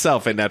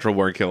 Himself a natural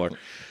born killer.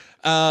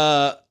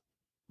 But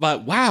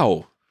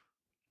wow,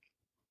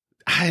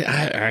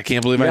 I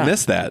can't believe I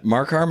missed that.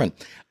 Mark Harmon.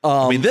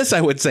 I mean, this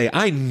I would say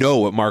I know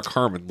what Mark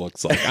Harmon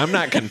looks like. I'm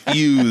not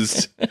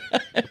confused.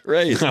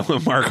 Right. On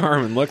what Mark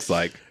Harmon looks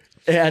like.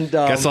 And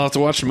guess I'll have to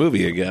watch the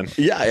movie again.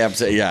 Yeah,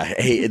 absolutely. Yeah.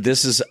 Hey,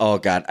 this is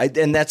God,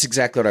 and that's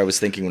exactly what I was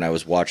thinking when I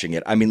was watching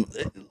it. I mean,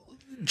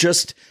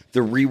 just the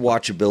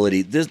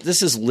rewatchability.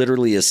 This is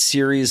literally a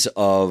series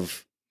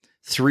of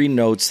 3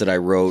 notes that I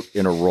wrote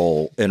in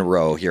a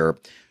row here.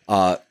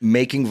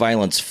 Making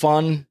violence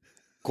fun! !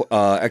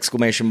 Oh,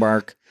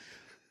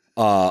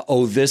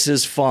 this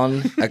is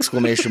fun! !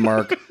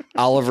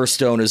 Oliver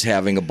Stone is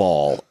having a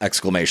ball! !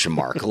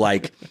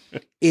 Like,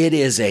 it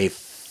is a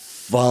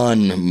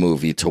fun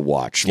movie to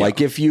watch. Yeah.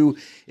 Like if you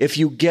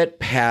get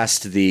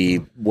past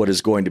what is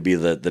going to be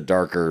the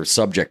darker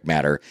subject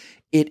matter,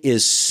 it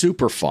is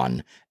super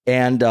fun.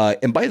 And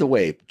by the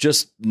way,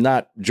 just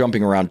not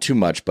jumping around too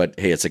much, but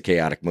hey, it's a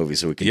chaotic movie,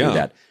 so we can do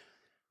that.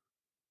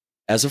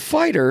 As a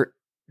fighter,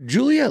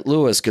 Juliette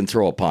Lewis can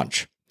throw a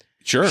punch.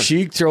 Sure.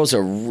 She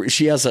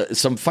has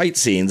some fight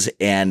scenes,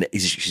 and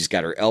she's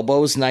got her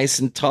elbows nice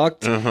and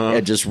tucked,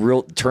 and just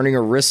turning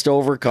her wrist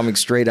over, coming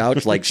straight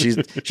out. Like she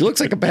looks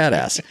like a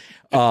badass.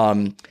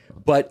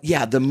 But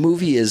yeah, the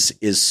movie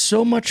is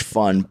so much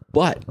fun,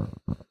 but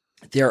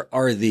there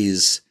are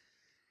these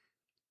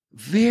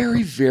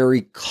very,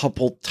 very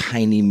couple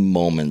tiny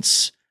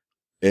moments,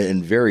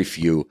 and very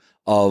few,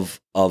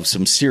 of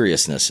some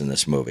seriousness in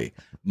this movie.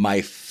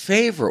 My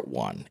favorite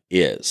one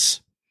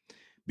is,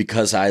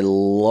 because I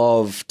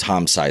love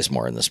Tom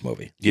Sizemore in this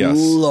movie. Yes.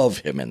 Love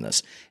him in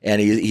this.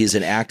 And he's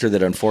an actor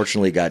that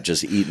unfortunately got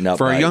just eaten up.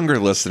 For our younger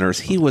listeners,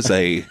 he was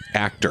a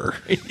actor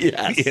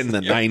in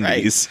the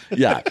 90s. Right.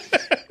 Yeah.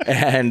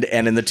 And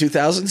in the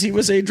 2000s, he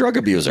was a drug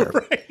abuser.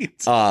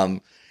 Right.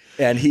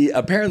 And he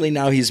apparently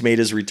now he's made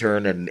his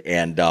return.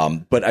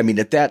 But I mean,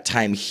 at that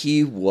time,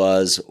 he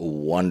was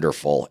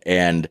wonderful.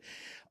 And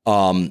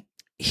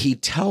he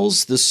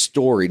tells the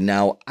story.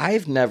 Now,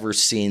 I've never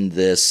seen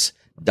this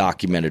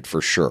documented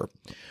for sure.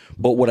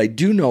 But what I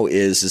do know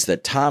is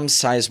that Tom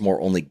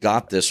Sizemore only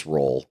got this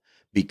role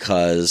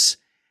because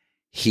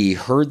he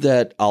heard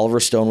that Oliver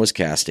Stone was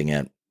casting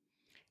it,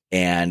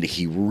 and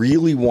he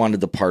really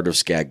wanted the part of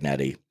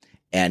Scagnetti.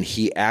 And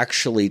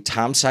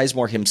Tom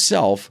Sizemore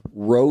himself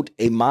wrote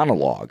a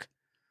monologue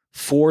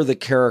for the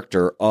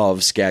character of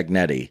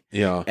Scagnetti.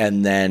 Yeah.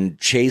 And then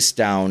chased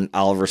down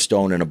Oliver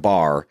Stone in a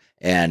bar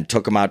and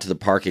took him out to the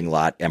parking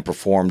lot and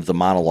performed the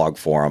monologue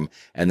for him.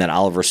 And then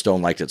Oliver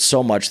Stone liked it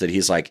so much that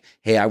he's like,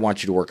 hey, I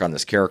want you to work on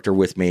this character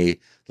with me.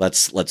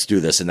 Let's do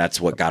this. And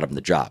that's what got him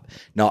the job.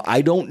 Now,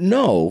 I don't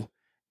know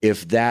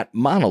if that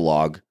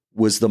monologue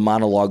was the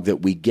monologue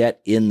that we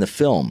get in the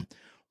film,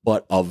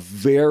 but a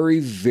very,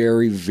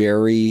 very,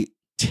 very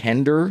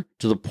tender,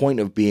 to the point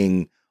of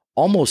being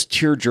almost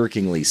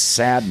tear-jerkingly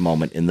sad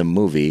moment in the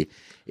movie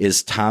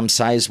is Tom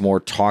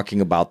Sizemore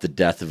talking about the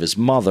death of his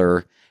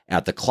mother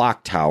at the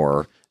clock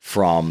tower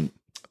from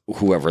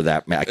whoever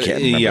that, I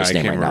can't remember his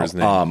name right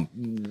now.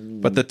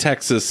 But the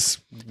Texas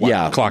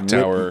clock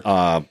tower.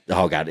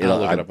 Oh God,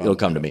 it'll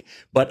come to me.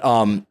 But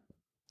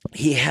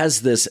he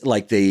has this,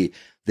 like, they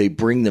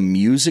bring the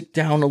music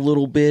down a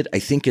little bit. I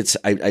think it's,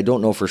 I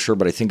don't know for sure,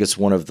 but I think it's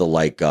one of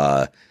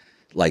the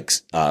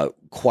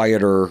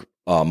quieter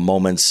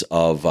moments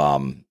of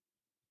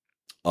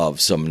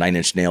some Nine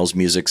Inch Nails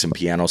music, some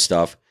piano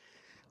stuff.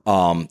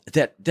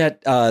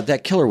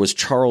 That killer was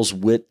Charles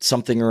Witt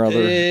something or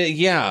other.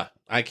 Yeah,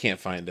 I can't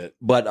find it.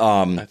 But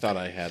I thought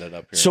I had it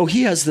up here. So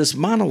he has this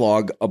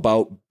monologue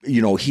about,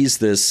 he's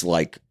this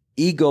like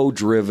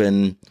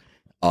ego-driven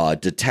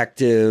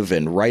detective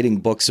and writing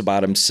books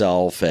about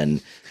himself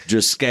and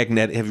just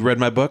Scagnetti. Have you read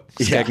my book?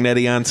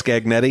 Scagnetti on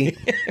Scagnetti?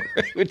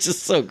 which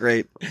is so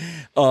great.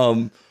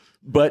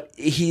 But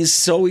he's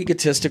so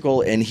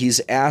egotistical, and he's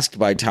asked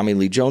by Tommy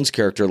Lee Jones'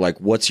 character, like,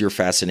 what's your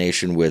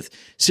fascination with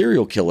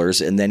serial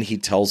killers? And then he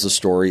tells the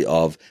story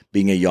of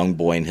being a young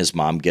boy and his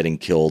mom getting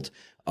killed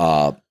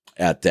at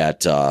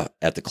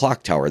the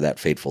clock tower that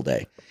fateful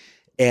day.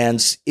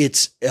 And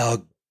it's a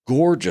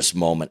gorgeous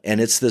moment.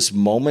 And it's this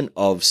moment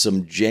of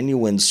some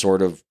genuine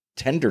sort of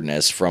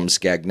tenderness from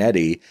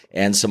Scagnetti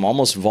and some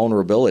almost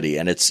vulnerability.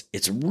 And it's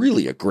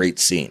really a great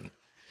scene.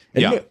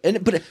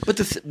 And,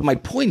 but my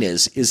point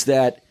is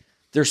that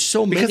there's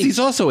so many, because he's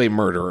also a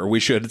murderer.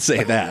 We should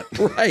say that.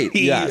 Right.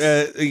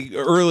 Yes.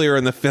 Earlier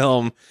in the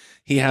film,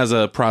 he has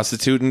a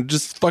prostitute and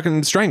just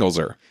fucking strangles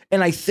her.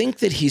 And I think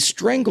that he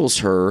strangles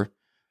her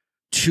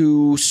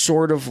to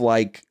sort of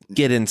like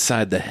get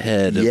inside the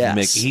head of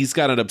Mickey. He's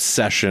got an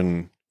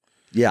obsession.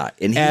 Yeah.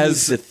 And he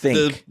needs to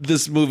think.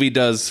 This movie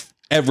does.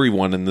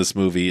 Everyone in this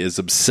movie is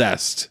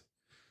obsessed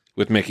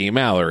with Mickey and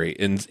Mallory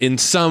in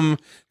some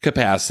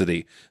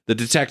capacity. The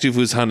detective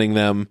who's hunting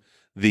them,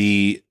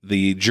 the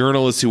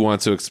journalist who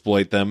wants to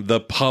exploit them, the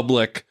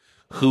public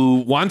who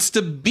wants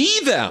to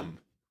be them.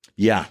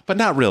 Yeah. But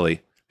not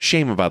really.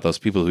 Shame about those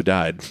people who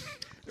died.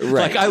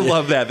 Right. Like, I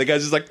love that. The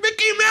guy's just like,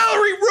 Mickey and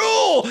Mallory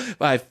rule.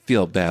 I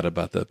feel bad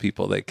about the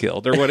people they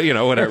killed or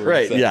whatever.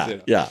 Right. Says, Yeah.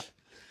 Yeah.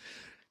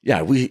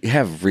 Yeah. We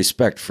have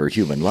respect for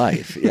human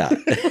life. Yeah.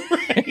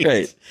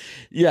 Right.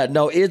 Yeah.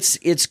 No,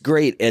 it's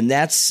great. And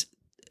that's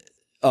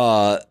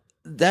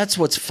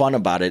what's fun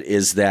about it,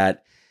 is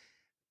that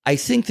I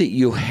think that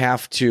you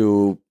have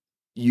to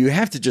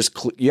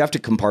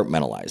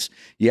compartmentalize.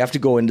 You have to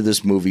go into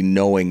this movie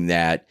knowing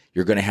that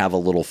you're going to have a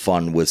little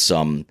fun with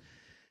some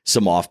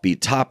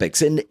offbeat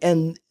topics,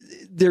 and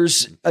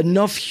there's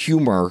enough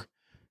humor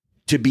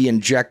to be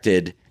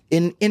injected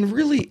in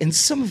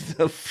some of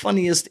the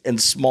funniest and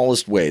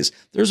smallest ways.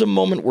 There's a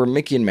moment where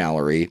Mickey and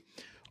Mallory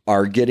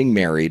are getting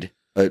married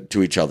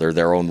to each other,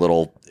 their own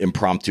little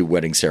impromptu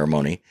wedding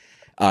ceremony.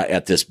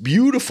 At this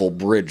beautiful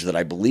bridge that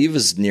I believe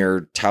is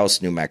near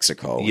Taos, New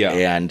Mexico.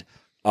 Yeah.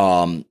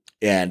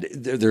 And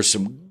there's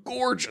some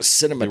gorgeous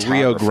cinematography. The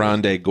Rio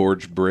Grande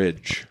Gorge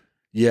Bridge.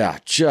 Yeah,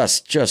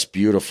 just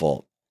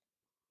beautiful.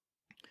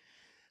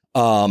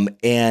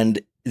 And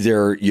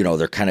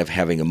they're kind of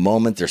having a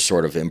moment. They're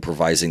sort of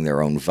improvising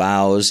their own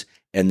vows.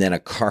 And then a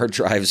car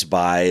drives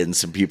by and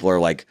some people are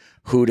like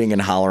hooting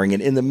and hollering.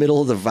 And in the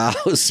middle of the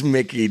vows,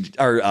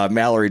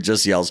 Mallory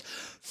just yells,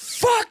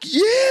 "Fuck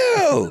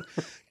you!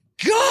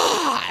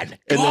 God!"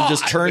 And then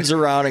just turns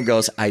around and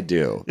goes, "I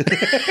do."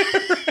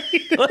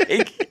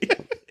 Like,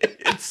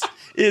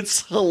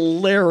 it's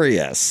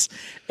hilarious.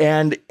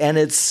 And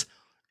it's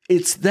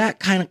that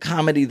kind of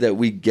comedy that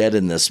we get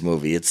in this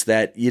movie. It's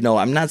that,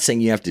 I'm not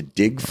saying you have to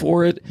dig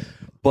for it,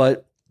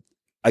 but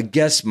I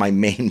guess my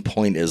main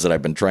point is that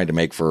I've been trying to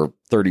make for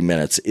 30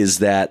 minutes is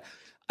that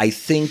I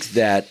think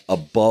that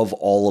above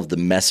all of the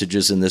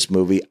messages in this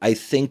movie, I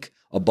think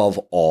above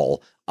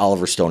all,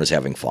 Oliver Stone is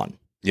having fun.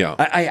 Yeah.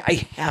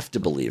 I have to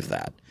believe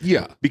that.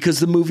 Yeah. Because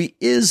the movie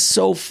is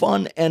so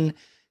fun. And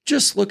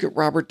just look at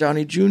Robert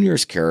Downey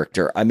Jr.'s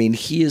character. I mean,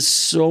 he is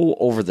so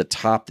over the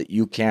top that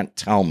you can't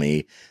tell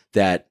me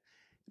that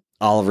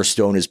Oliver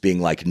Stone is being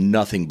like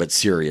nothing but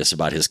serious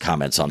about his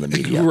comments on the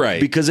media.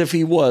 Right. Because if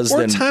he was,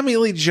 or then Tommy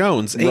Lee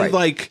Jones, a Right.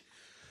 like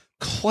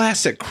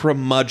classic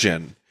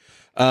curmudgeon.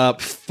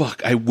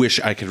 I wish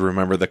I could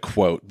remember the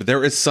quote, but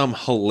there is some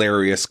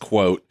hilarious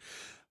quote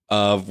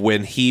of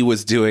when he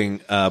was doing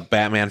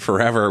Batman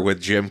Forever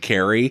with Jim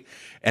Carrey,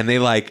 and they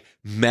like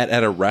met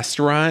at a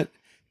restaurant,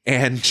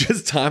 and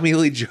just Tommy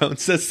Lee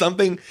Jones says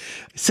something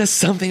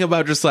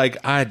about just like,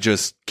 "I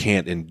just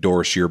can't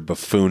endorse your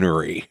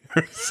buffoonery,"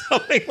 or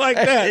something like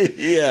that.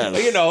 Yeah.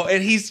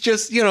 And he's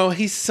just,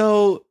 he's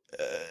so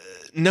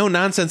no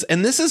nonsense.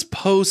 And this is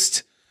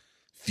post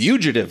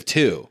Fugitive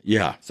too.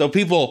 Yeah. So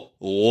people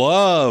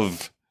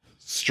love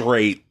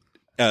straight,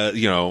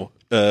 hard-nosed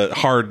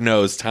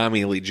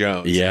Tommy Lee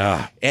Jones.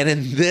 Yeah. And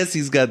in this,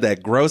 he's got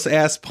that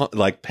gross-ass,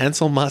 like,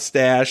 pencil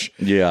mustache.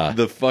 Yeah.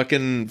 The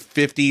fucking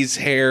 50s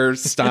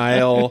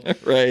hairstyle.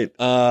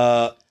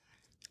 Right.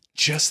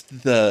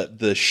 Just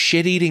the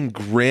shit-eating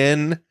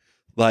grin.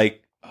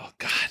 Like, oh,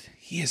 God,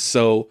 he is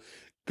so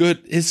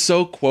good. Is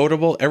so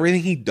quotable.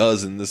 Everything he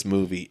does in this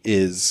movie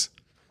is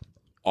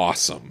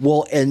awesome.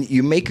 Well, and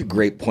you make a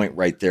great point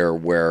right there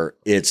where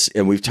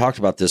and we've talked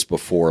about this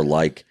before,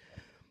 like,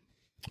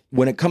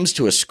 when it comes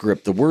to a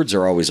script, the words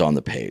are always on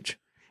the page,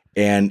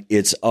 and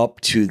it's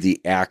up to the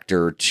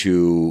actor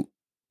to,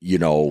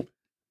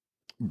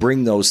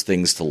 bring those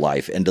things to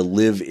life and to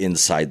live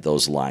inside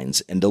those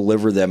lines and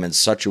deliver them in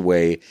such a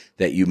way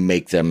that you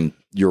make them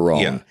your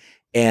own. Yeah.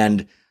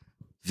 And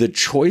the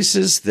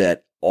choices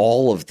that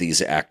all of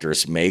these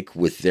actors make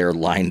with their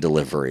line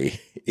delivery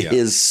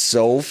is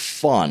so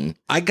fun.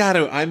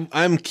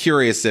 I'm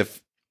curious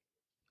if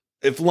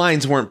if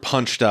lines weren't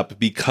punched up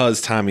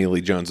because Tommy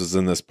Lee Jones was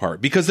in this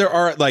part, because there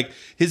are like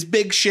his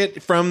big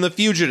shit from The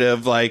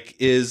Fugitive, like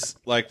is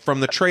like from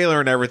the trailer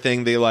and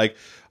everything. They like,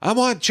 I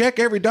want to check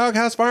every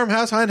doghouse,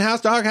 farmhouse, hen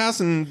house, doghouse,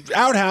 and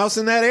outhouse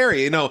in that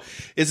area. You know,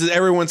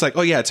 everyone's like,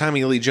 oh yeah,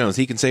 Tommy Lee Jones,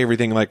 he can say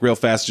everything like real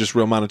fast, just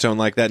real monotone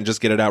like that, and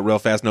just get it out real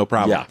fast, no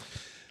problem. Yeah.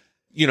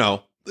 You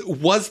know,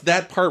 was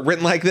that part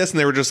written like this, and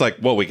they were just like,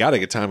 well, we got to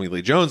get Tommy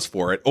Lee Jones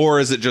for it, or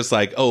is it just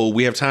like, oh,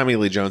 we have Tommy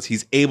Lee Jones,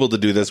 he's able to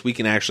do this, we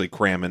can actually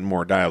cram in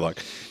more dialogue,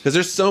 because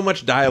there's so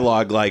much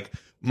dialogue, like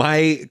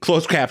my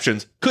closed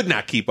captions could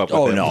not keep up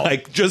with him. No.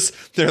 Like,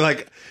 just they're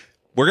like,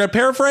 we're gonna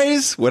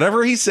paraphrase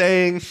whatever he's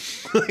saying.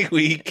 Like,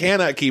 we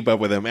cannot keep up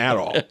with him at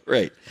all.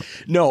 Right.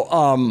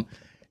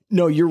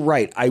 No, you're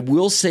right. I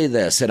will say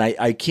this, and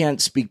I can't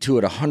speak to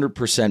it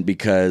 100%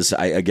 because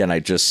I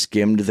just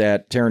skimmed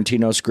that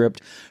Tarantino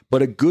script,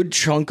 but a good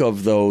chunk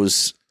of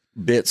those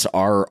bits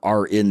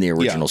are in the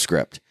original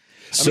script.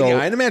 So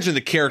I'd imagine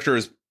the character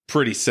is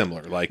pretty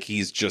similar. Like,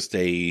 he's just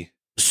a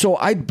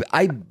I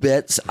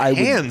bet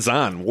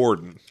hands-on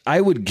warden. I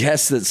would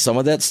guess that some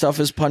of that stuff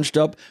is punched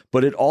up,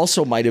 but it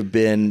also might have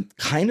been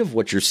kind of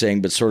what you're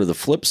saying, but sort of the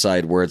flip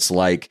side, where it's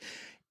like,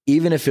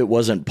 even if it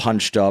wasn't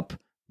punched up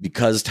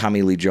because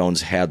Tommy Lee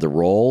Jones had the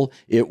role,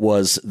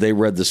 they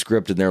read the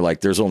script and they're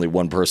like, there's only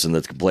one person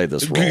that can play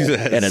this role,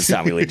 and it's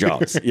Tommy Lee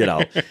Jones, you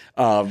know?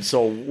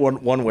 So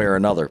one way or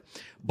another.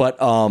 But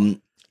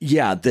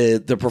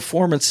the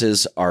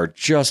performances are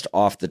just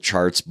off the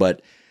charts,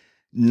 but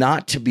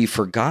not to be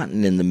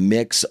forgotten in the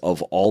mix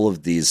of all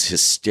of these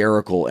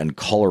hysterical and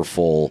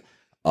colorful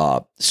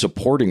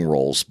supporting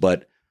roles.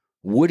 But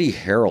Woody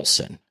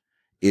Harrelson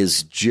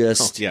is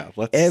just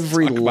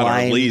every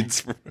line.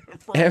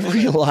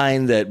 Every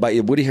line that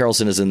Woody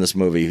Harrelson is in this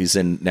movie, he's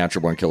in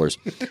Natural Born Killers.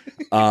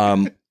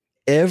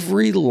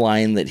 Every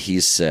line that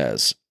he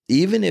says,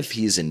 even if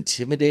he's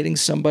intimidating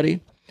somebody,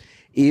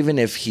 even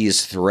if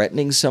he's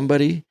threatening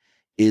somebody,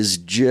 is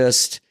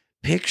just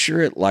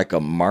picture it like a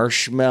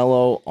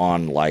marshmallow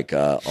on like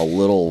a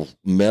little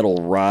metal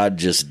rod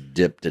just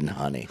dipped in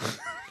honey.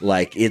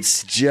 Like,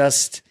 it's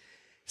just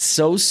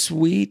so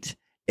sweet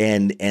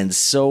and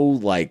so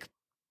like,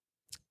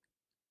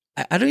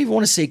 I don't even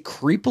want to say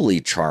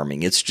creepily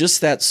charming. It's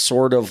just that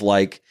sort of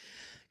like,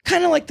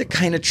 kind of like the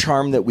kind of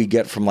charm that we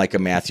get from like a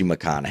Matthew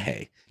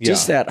McConaughey. Yeah.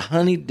 Just that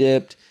honey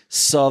dipped,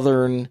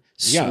 Southern,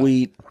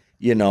 sweet,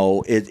 you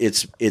know,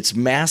 it's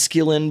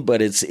masculine,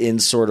 but it's in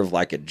sort of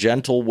like a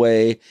gentle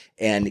way.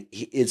 And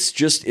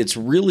it's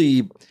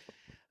really,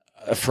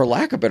 for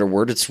lack of a better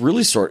word, it's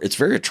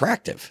very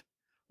attractive.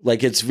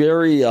 Like, it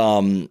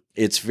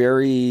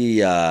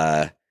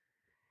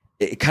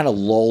kind of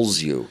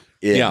lulls you.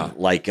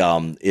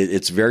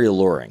 It's very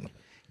alluring,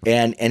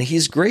 and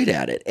he's great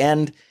at it.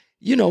 And,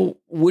 you know,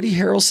 Woody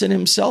Harrelson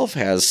himself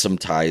has some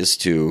ties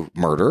to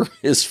murder.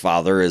 His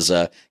father is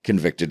a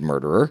convicted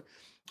murderer,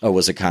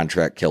 was a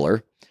contract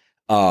killer.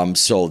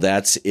 So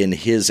that's in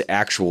his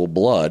actual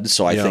blood.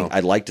 So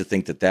I'd like to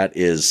think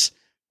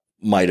that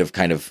might have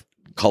kind of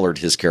colored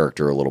his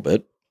character a little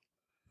bit.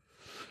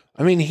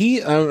 I mean,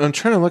 I'm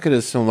trying to look at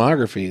his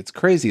filmography. It's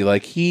crazy.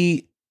 Like,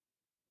 he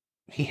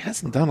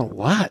hasn't done a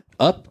lot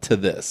up to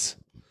this.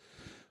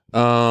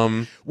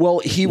 White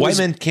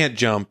Men Can't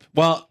Jump.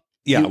 Well,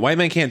 yeah, White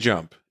Men Can't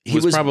Jump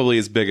was probably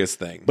his biggest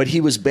thing. But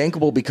he was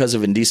bankable because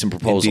of Indecent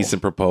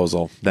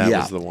Proposal. That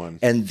was the one.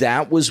 And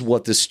that was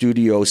what the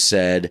studio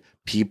said.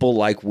 People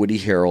like Woody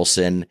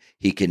Harrelson.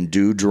 He can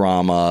do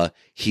drama.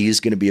 He's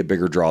going to be a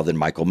bigger draw than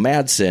Michael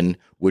Madsen,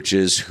 which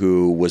is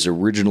who was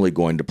originally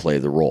going to play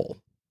the role.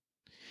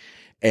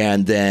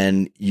 And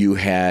then you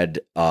had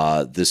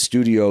the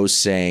studio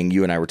saying,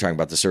 you and I were talking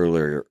about this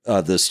earlier.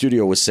 The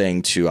studio was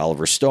saying to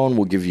Oliver Stone,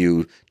 "We'll give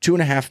you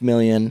 $2.5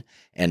 million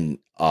and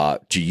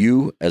to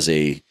you as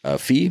a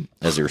fee,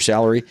 as your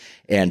salary,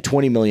 and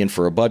 $20 million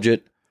for a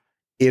budget.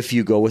 If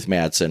you go with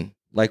Madsen,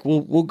 like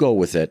we'll go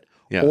with it,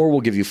 or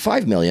we'll give you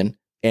 $5 million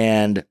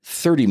and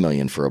 $30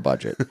 million for a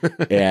budget."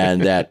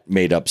 And that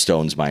made up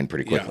Stone's mind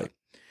pretty quickly.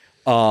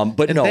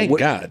 Thank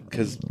God,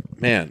 because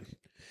man.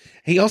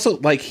 He also,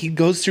 like, he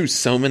goes through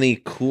so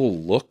many cool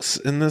looks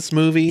in this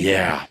movie.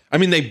 Yeah. I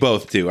mean, they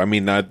both do. I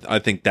mean, I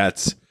think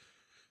that's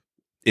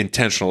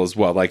intentional as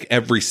well. Like,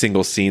 every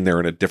single scene, they're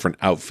in a different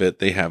outfit.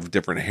 They have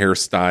different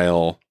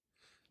hairstyle.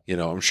 You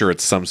know, I'm sure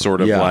it's some sort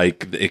of,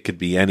 like, it could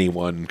be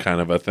anyone kind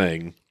of a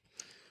thing.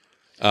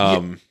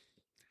 But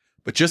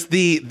just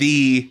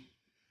the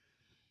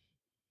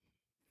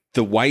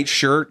white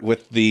shirt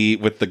with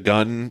the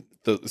gun,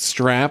 the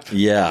strap,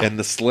 and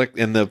the slick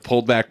and the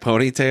pulled back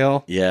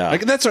ponytail,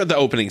 like that's the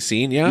opening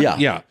scene, what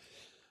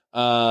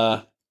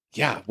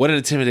an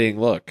intimidating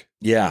look,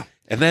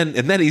 and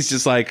then he's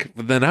just like,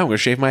 then I'm gonna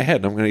shave my head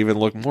and I'm gonna even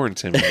look more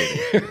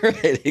intimidating.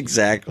 Right,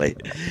 exactly,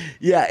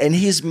 and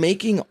he's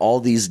making all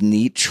these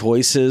neat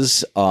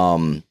choices.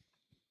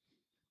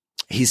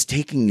 He's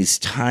taking his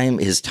time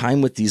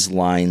with these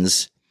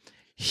lines.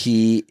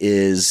 You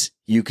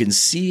can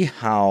see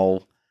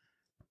how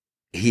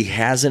he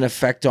has an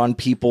effect on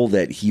people,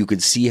 that you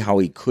could see how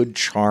he could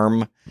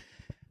charm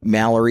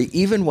Mallory,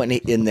 even when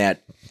in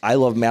that I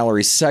Love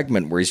Mallory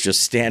segment where he's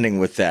just standing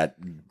with that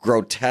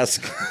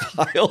grotesque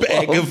pile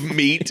Bag of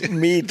meat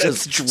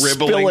just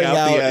dribbling spilling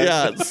out the end.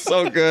 Yeah, it's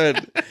so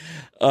good.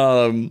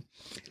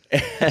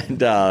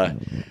 And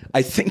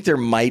I think there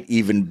might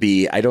even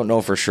be, I don't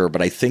know for sure,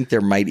 but I think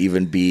there might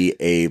even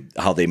be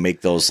how they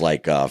make those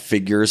like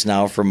figures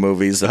now from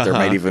movies, that there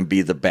might even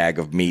be the bag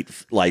of meat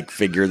like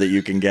figure that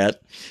you can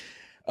get.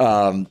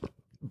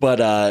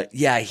 But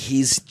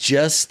he's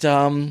just,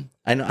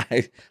 I know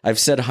I've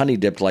said honey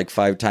dipped like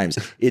 5 times.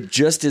 It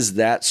just is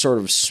that sort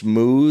of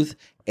smooth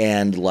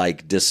and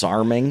like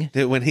disarming.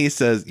 When he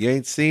says, "You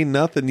ain't seen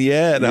nothing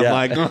yet," I'm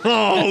like,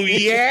 "Oh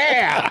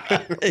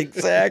yeah,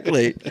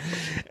 exactly."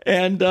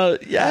 And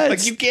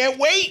like you can't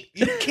wait.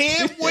 You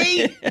can't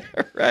wait.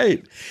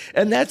 Right.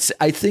 And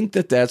I think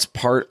that's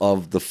part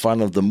of the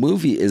fun of the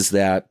movie, is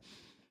that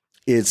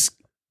it's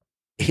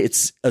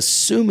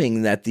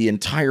assuming that the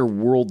entire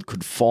world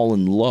could fall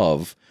in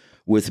love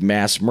with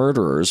mass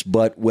murderers,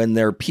 but when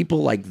there are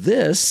people like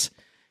this,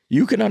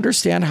 you can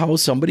understand how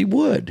somebody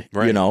would,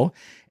 you know.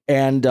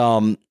 And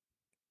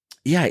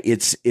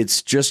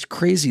it's just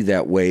crazy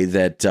that way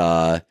that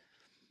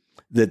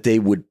that they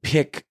would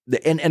pick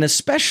and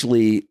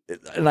especially,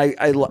 and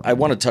I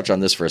want to touch on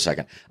this for a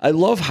second. I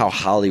love how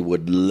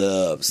Hollywood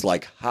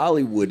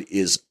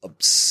is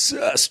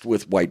obsessed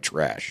with white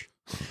trash.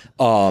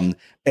 And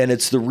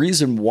it's the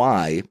reason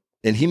why,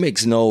 and he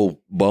makes no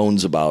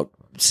bones about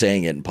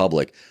saying it in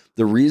public,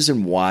 the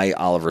reason why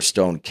Oliver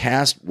Stone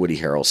cast Woody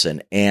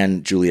Harrelson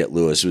and Juliette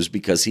Lewis was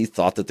because he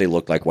thought that they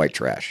looked like white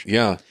trash.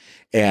 Yeah.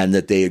 And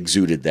that they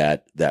exuded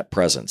that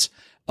presence.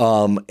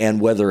 And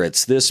whether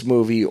it's this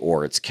movie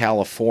or it's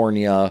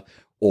California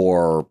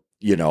or,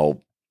 you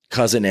know,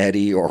 Cousin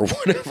Eddie or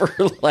whatever,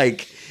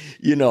 like,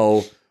 you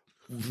know,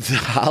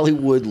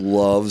 Hollywood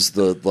loves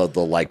the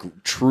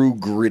like true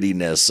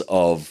grittiness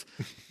of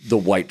the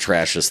white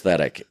trash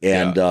aesthetic.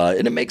 And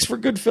and it makes for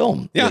good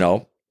film, you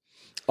know.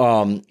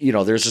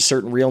 There's a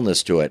certain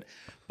realness to it.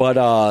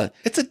 But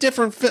it's a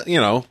different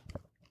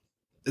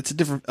it's a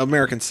different.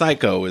 American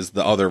Psycho is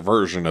the other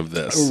version of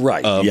this,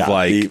 right? Of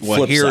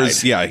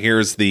here's side.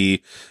 Here's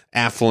the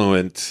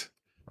affluent,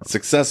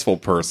 successful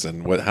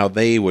person with how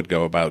they would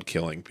go about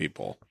killing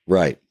people,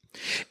 right?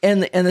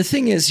 And the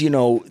thing is, they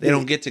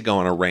don't get to go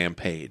on a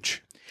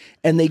rampage.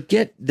 And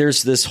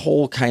there's this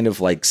whole kind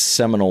of like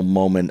seminal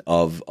moment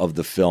of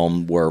the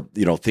film where,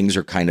 things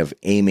are kind of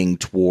aiming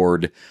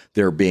toward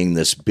there being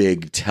this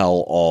big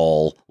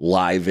tell-all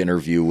live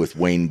interview with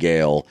Wayne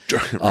Gale.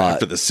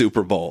 After the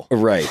Super Bowl.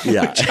 Right,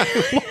 yeah.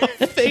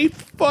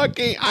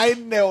 I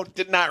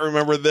did not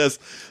remember this,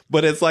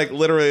 but it's like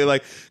literally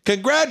like,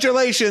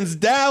 congratulations,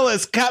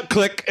 Dallas,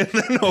 click, and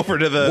then over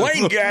to the...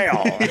 Wayne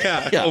Gale!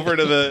 Over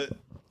to the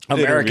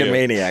American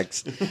interview.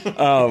 Maniacs.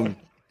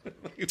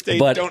 They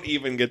don't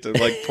even get to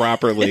like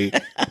properly.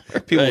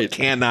 People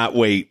cannot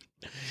wait,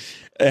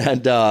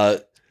 and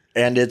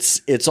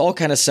it's all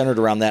kind of centered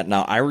around that.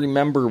 Now, I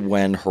remember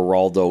when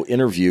Geraldo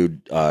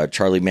interviewed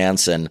Charlie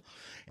Manson,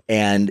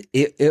 and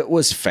it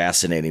was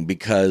fascinating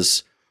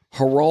because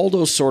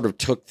Geraldo sort of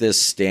took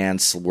this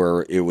stance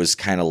where it was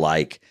kind of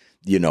like,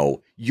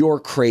 you're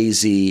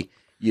crazy,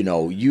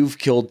 you've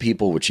killed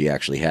people, which he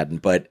actually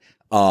hadn't, but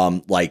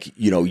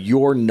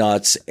you're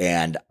nuts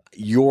and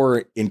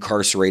you're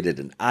incarcerated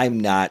and I'm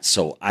not,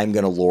 so I'm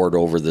going to lord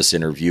over this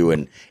interview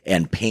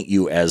and paint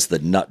you as the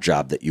nut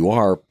job that you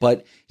are.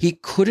 But he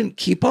couldn't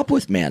keep up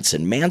with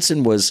Manson.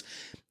 Manson was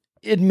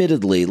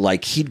admittedly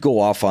like he'd go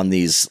off on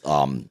these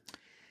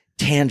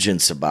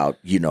tangents about,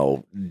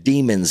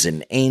 demons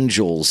and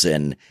angels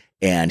and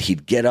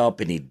he'd get up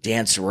and he'd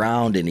dance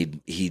around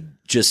and he'd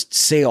just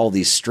say all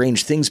these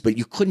strange things, but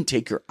you couldn't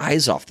take your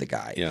eyes off the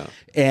guy. Yeah.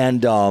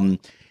 And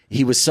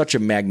he was such a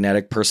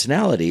magnetic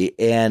personality,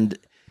 and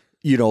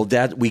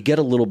that we get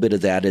a little bit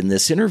of that in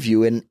this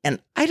interview. And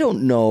I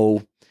don't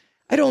know.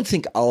 I don't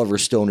think Oliver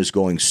Stone is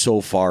going so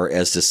far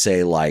as to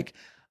say, like,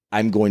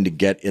 I'm going to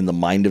get in the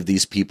mind of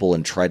these people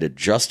and try to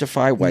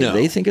justify why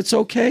they think it's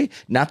okay.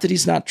 Not that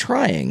he's not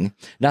trying.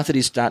 Not that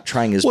he's not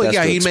trying his best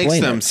to he explain makes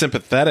them it.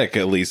 Sympathetic,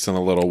 at least in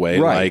a little way.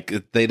 Right.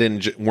 Like they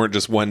weren't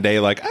just one day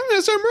like, I'm going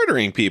to start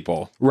murdering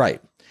people.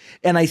 Right.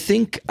 And I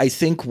think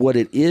what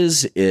it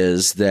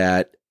is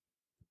that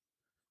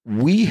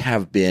we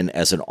have been,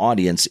 as an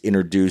audience,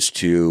 introduced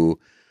to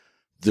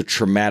the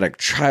traumatic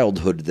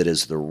childhood that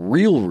is the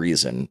real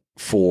reason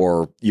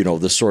for,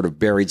 the sort of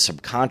buried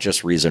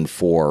subconscious reason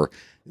for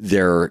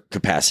their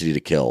capacity to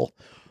kill.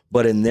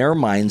 But in their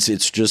minds,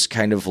 it's just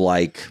kind of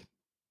like,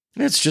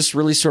 it's just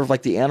really sort of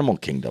like the animal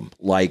kingdom.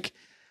 Like,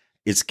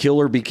 it's kill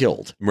or be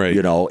killed. Right.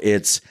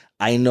 It's,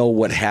 I know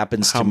what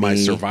happens to me. How my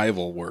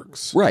survival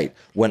works. Right.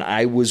 When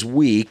I was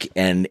weak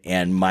and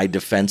my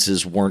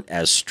defenses weren't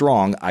as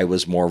strong, I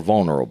was more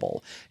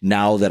vulnerable.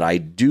 Now that I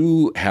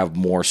do have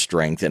more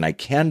strength and I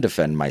can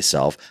defend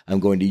myself, I'm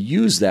going to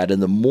use that.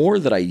 And the more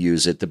that I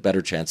use it, the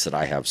better chance that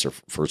I have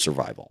for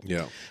survival.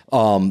 Yeah.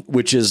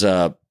 Which is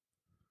it's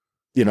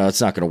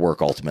not going to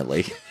work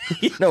ultimately,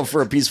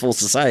 for a peaceful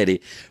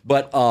society.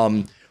 But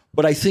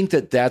I think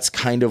that that's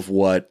kind of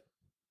what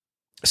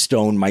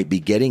Stone might be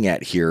getting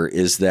at here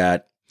is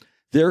that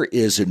there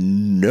is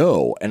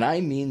no, and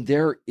I mean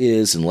there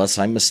is, unless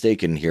I'm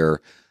mistaken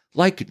here,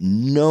 like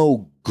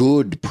no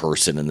good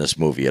person in this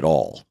movie at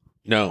all.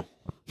 No.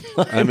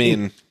 I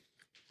mean,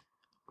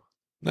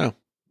 no.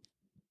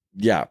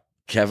 Yeah.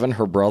 Kevin,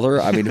 her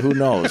brother. I mean, who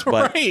knows?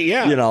 But, right,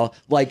 yeah. you know,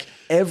 like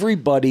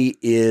everybody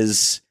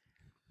is,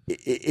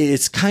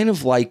 it's kind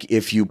of like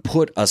if you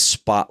put a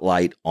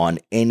spotlight on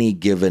any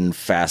given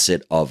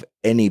facet of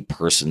any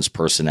person's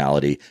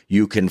personality,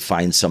 you can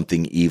find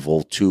something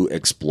evil to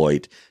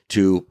exploit,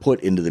 to put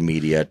into the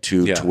media,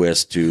 to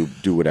twist, to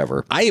do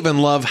whatever. I even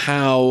love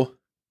how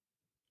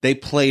they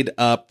played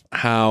up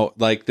how,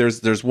 like,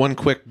 there's one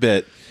quick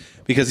bit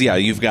because,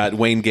 you've got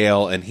Wayne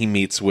Gale and he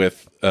meets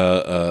with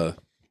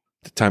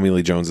Tommy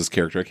Lee Jones's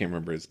character. I can't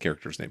remember his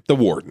character's name. The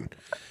Warden,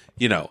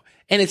 you know.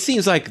 And it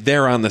seems like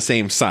they're on the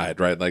same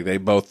side, right? Like they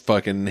both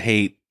fucking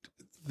hate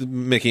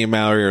Mickey and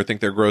Mallory or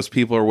think they're gross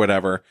people or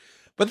whatever.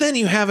 But then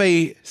you have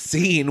a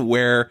scene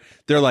where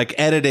they're like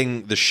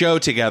editing the show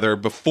together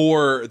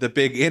before the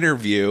big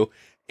interview,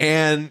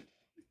 and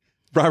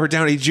Robert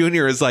Downey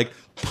Jr. is like,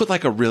 put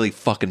like a really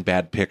fucking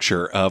bad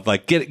picture of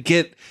like,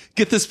 get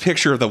this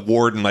picture of the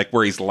Warden, like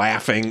where he's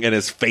laughing and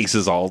his face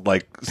is all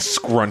like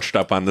scrunched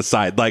up on the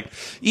side. Like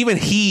even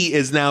he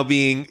is now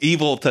being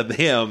evil to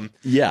him.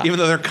 Yeah. Even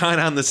though they're kind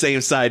of on the same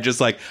side, just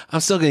like,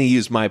 I'm still going to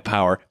use my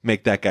power,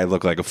 make that guy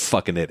look like a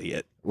fucking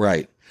idiot.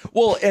 Right.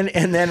 Well, and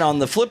then on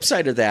the flip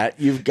side of that,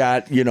 you've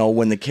got, you know,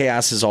 when the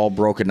chaos is all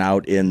broken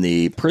out in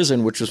the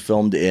prison, which was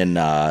filmed in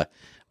the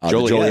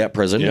Joliet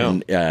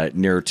prison, and,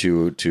 near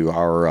to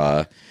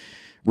our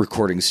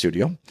recording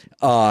studio.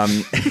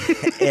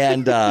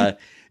 And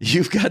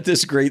you've got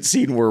this great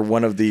scene where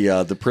one of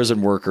the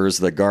prison workers,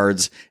 the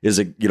guards,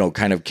 is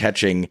kind of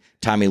catching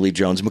Tommy Lee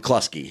Jones,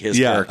 McCluskey, his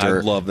character.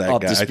 I love that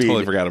guy. I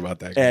totally forgot about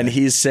that guy. And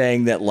he's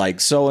saying that like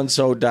so and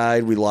so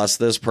died, we lost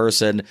this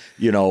person,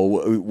 you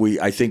know,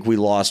 I think we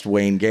lost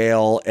Wayne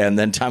Gale, and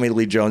then Tommy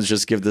Lee Jones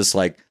just give this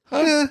like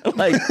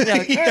it's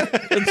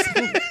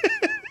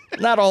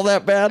not all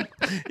that bad,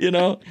 you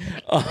know.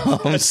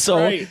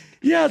 Right.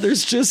 Yeah,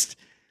 there's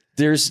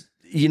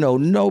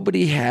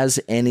nobody has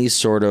any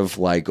sort of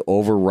like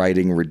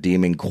overriding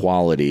redeeming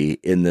quality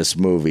in this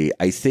movie.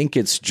 I think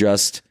it's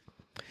just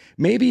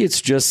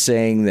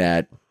saying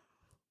that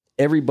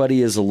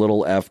everybody is a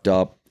little effed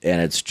up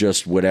and it's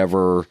just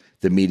whatever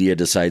the media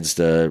decides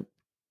to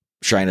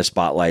shine a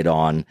spotlight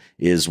on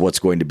is what's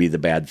going to be the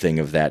bad thing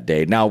of that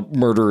day. Now,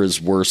 murder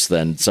is worse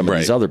than some of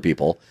these other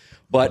people,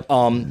 but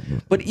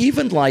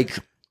even like,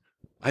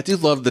 I do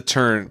love the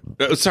turn.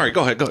 Sorry,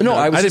 go ahead. No,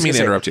 I didn't mean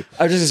to interrupt you.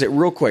 I was just going to say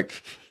real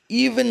quick,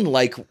 even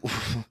like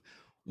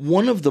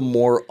one of the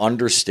more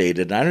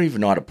understated, and I don't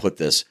even know how to put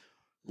this,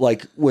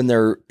 like when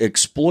they're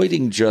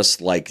exploiting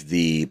just like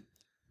the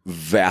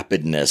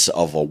vapidness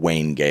of a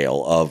Wayne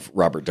Gale, of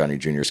Robert Downey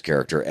Jr.'s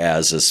character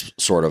as a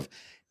sort of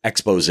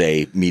expose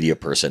media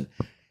person.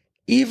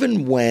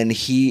 Even when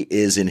he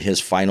is in his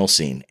final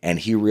scene and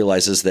he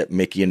realizes that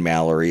Mickey and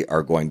Mallory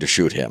are going to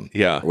shoot him,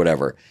 or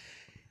whatever,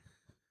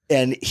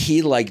 and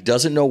he like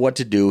doesn't know what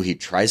to do. He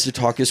tries to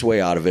talk his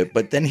way out of it,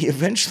 but then he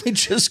eventually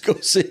just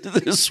goes into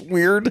this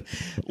weird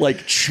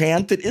like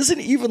chant that isn't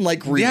even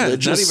like religious. Yeah,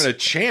 it's not even a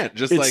chant.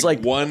 Just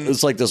like one.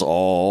 It's like this.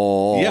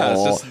 Oh, yeah,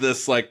 it's just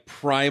this like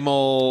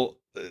primal.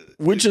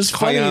 Which is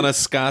funny. Kayana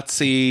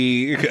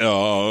Scotzi.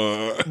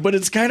 But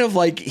it's kind of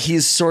like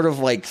he's sort of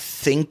like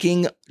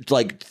thinking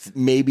like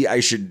maybe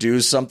I should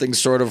do something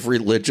sort of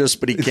religious,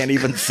 but he can't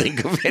even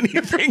think of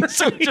anything.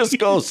 So he just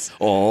goes,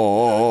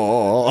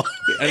 oh.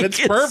 And it's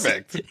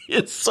perfect.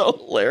 It's so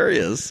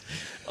hilarious.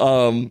 I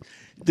don't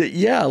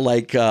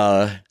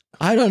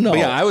know. But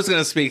yeah, I was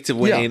going to speak to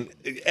Wayne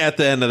at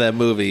the end of that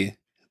movie,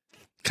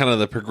 kind of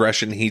the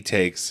progression he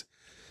takes.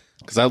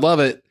 Because I love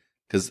it.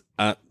 Because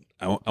I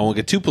won't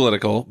get too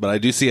political, but I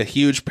do see a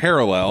huge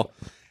parallel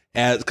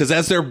because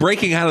as they're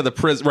breaking out of the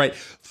prison, right?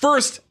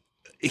 First,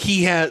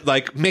 he had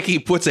like Mickey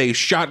puts a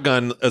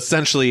shotgun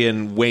essentially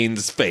in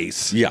Wayne's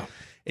face,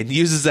 and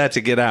uses that to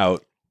get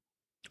out.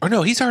 Or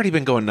no, he's already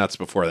been going nuts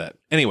before that.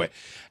 Anyway,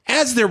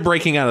 as they're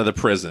breaking out of the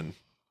prison,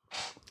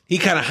 he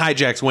kind of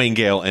hijacks Wayne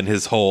Gale and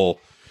his whole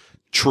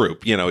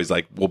troop. You know, he's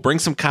like, we'll bring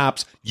some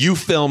cops, you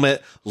film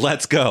it,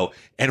 let's go.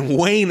 And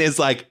Wayne is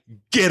like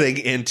getting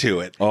into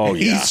it. Oh,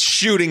 yeah. He's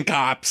shooting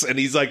cops and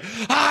he's like,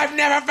 I've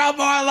never felt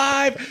more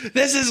alive.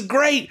 This is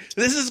great.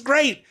 This is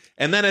great.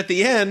 And then at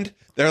the end,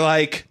 they're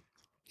like,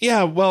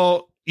 yeah,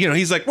 well, you know,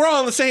 he's like, we're all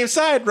on the same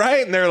side,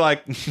 right? And they're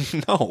like,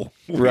 no,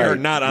 we're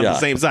not on the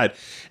same side.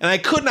 And I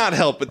could not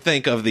help but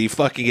think of the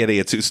fucking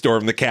idiots who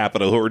stormed the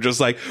Capitol who were just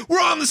like, we're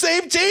on the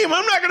same team.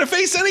 I'm not going to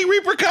face any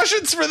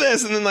repercussions for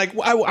this. And then like,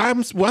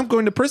 I'm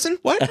going to prison?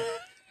 What?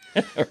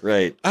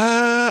 Right.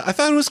 I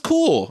thought it was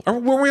cool.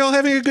 Were we all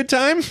having a good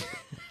time?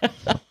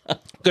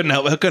 Couldn't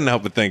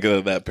help but think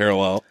of that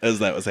parallel as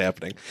that was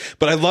happening.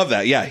 But I love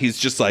that. Yeah, he's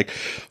just like,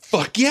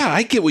 fuck yeah,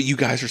 I get what you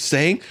guys are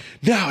saying.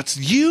 Now it's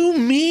you,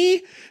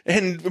 me,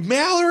 and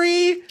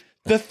Mallory,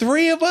 the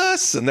three of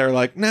us. And they're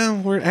like, no,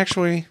 we're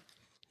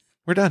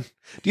done.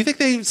 Do you think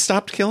they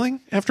stopped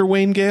killing after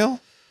Wayne Gale?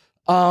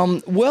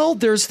 Well,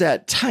 there's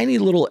that tiny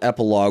little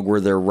epilogue where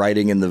they're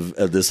riding in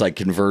this like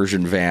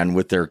conversion van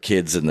with their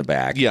kids in the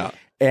back. Yeah.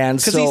 And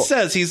Because so he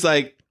says, he's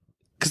like,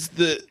 because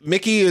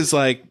Mickey is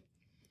like,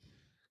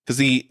 because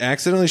he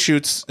accidentally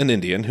shoots an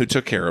Indian who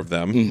took care of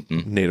them,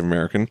 Native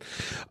American,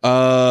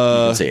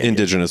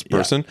 indigenous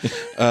person.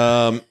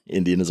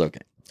 Indian is okay.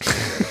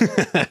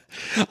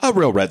 A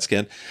real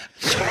redskin.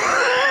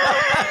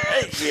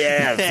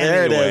 Yeah,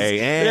 there it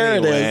is.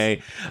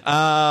 Anyway.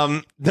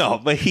 No,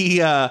 but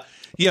he,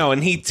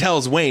 and he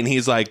tells Wayne,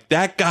 he's like,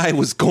 that guy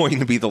was going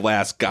to be the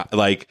last guy.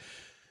 Like,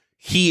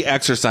 he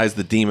exorcised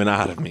the demon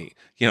out of me.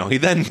 He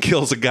then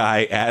kills a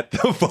guy at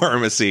the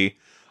pharmacy.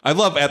 I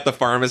love at the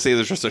pharmacy,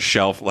 there's just a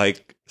shelf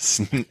like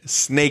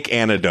snake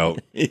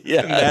antidote.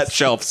 Yeah, that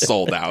shelf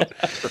sold out.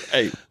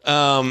 Right.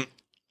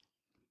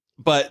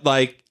 But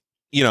like,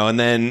 and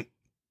then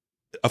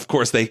of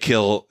course they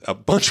kill a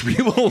bunch of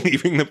people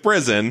leaving the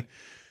prison.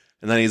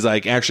 And then he's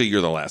like, actually,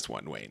 you're the last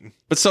one, Wayne.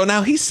 But so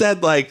now he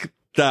said like,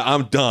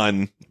 I'm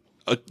done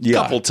a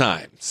couple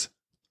times.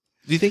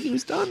 Do you think he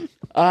was done?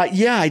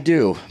 Yeah, I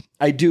do.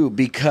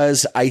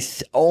 Because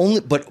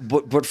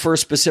but for a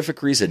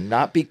specific reason,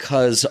 not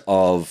because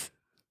of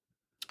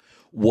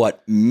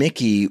what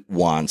Mickey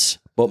wants,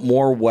 but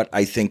more what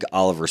I think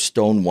Oliver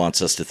Stone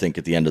wants us to think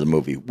at the end of the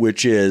movie,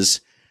 which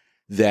is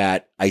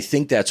that I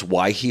think that's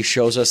why he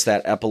shows us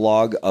that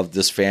epilogue of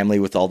this family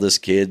with all this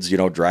kids,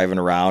 driving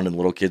around and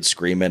little kids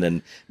screaming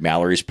and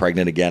Mallory's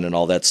pregnant again and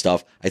all that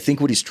stuff. I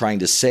think what he's trying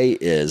to say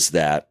is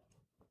that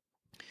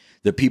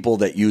the people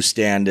that you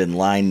stand in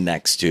line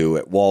next to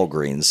at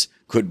Walgreens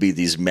could be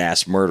these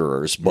mass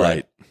murderers,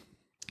 but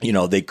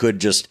they could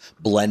just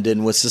blend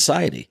in with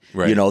society.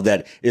 Right.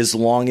 That as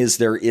long as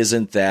there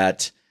isn't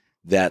that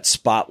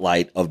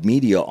spotlight of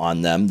media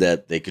on them,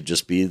 that they could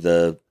just be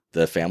the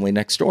family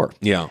next door.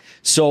 Yeah.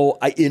 So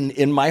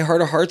in my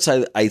heart of hearts,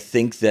 I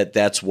think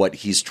that's what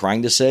he's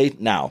trying to say.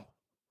 Now,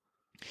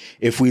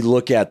 if we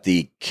look at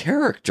the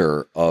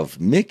character of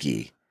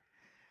Mickey,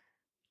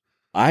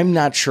 I'm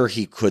not sure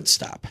he could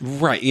stop.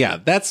 Right. Yeah.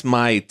 That's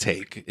my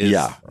take. He's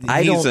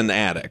an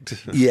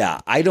addict.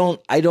 Yeah. I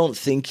don't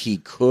think he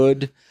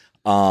could.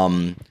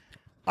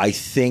 I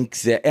think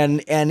that,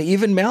 and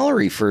even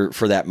Mallory for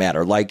that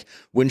matter, like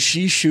when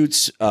she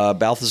shoots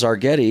Balthazar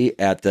Getty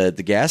at the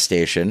gas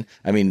station,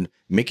 I mean,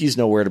 Mickey's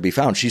nowhere to be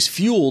found. She's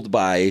fueled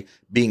by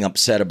being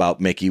upset about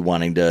Mickey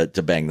wanting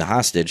to bang the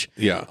hostage.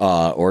 Yeah.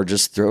 Or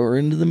just throw her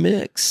into the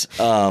mix.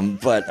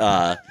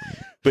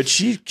 But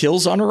she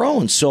kills on her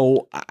own.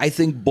 So I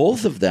think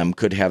both of them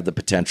could have the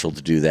potential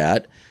to do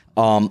that.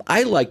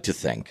 I like to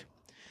think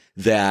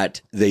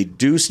that they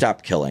do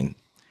stop killing.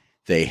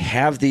 They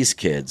have these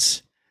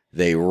kids.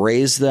 They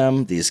raise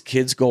them. These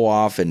kids go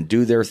off and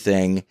do their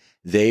thing.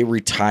 They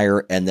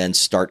retire and then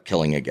start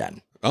killing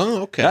again.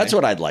 Oh, okay. That's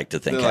what I'd like to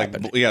think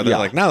happened. They're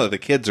like, now that the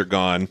kids are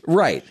gone.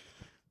 Right.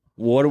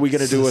 What are we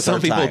going to do with our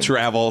time? Some people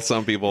travel.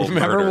 Some people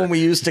Remember when we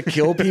used to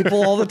kill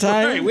people all the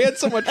time? Right. We had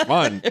so much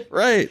fun.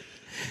 Right.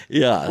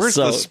 Yeah. Where's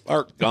the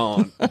spark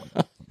gone?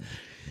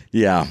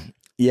 Yeah.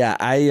 Yeah.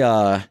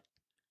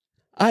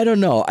 I don't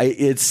know.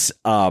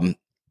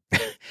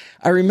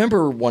 I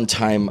remember one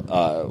time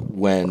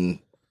when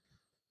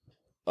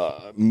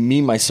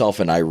Me, Myself,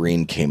 and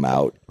Irene came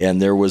out,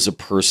 and there was a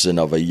person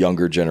of a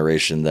younger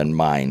generation than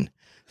mine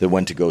that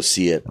went to go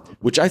see it,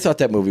 which I thought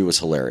that movie was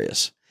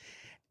hilarious.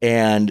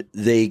 And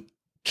they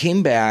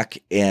came back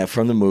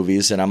from the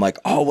movies, and I'm like,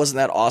 oh, wasn't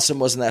that awesome?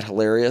 Wasn't that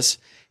hilarious?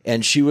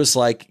 And she was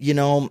like,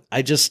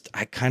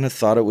 I kind of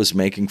thought it was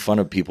making fun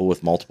of people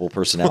with multiple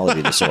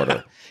personality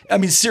disorder. I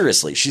mean,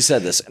 seriously, she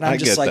said this. And I'm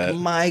just like, that.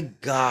 My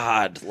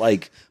God,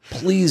 like,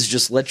 please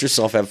just let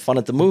yourself have fun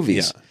at the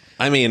movies. Yeah.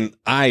 I mean,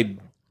 I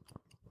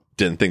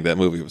didn't think that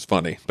movie was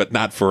funny, but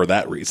not for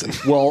that reason.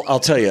 Well, I'll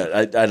tell you,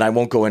 and I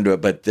won't go into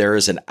it, but there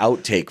is an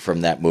outtake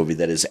from that movie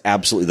that is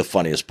absolutely the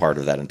funniest part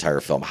of that entire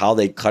film. How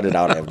they cut it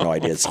out, I have no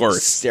idea. It's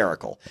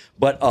hysterical.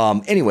 But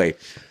anyway,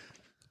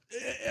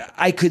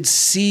 I could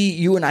see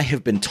you and I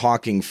have been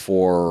talking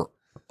for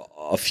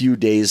a few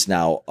days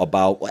now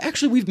about. Well,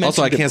 actually, we've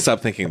mentioned. Also, I can't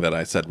stop thinking that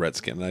I said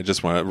redskin. I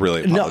just want to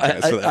really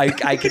apologize for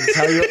that. I can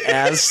tell you,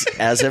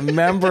 as a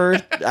member,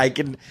 I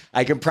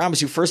can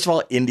promise you. First of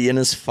all, Indian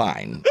is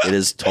fine. It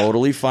is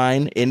totally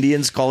fine.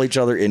 Indians call each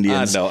other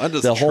Indians. No, I'm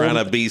just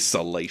trying to be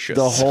salacious.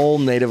 The whole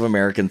Native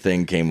American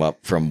thing came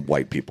up from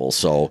white people,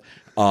 so.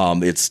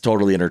 It's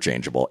totally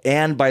interchangeable.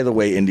 And by the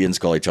way, Indians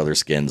call each other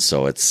skins,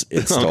 so it's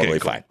totally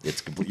fine.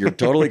 You're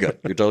totally good.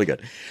 You're totally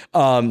good.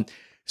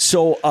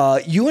 So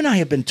you and I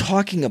have been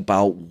talking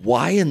about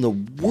why in the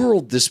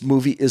world this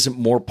movie isn't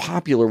more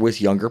popular with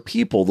younger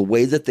people, the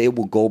way that they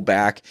will go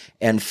back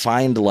and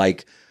find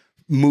like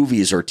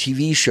movies or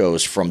TV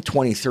shows from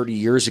 20, 30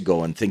 years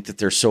ago and think that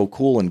they're so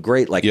cool and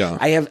great. Like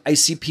I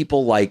see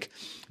people like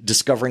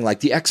discovering like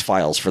the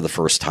X-Files for the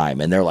first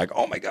time, and they're like,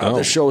 oh my God,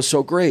 this show is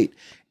so great.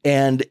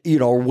 And,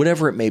 or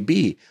whatever it may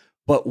be.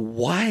 But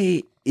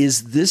why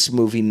is this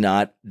movie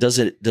does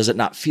it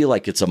not feel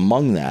like it's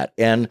among that?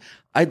 And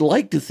I'd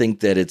like to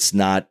think that it's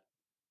not.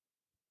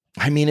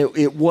 I mean,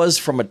 it was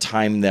from a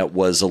time that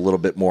was a little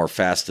bit more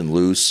fast and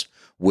loose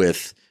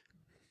with,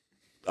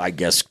 I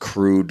guess,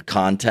 crude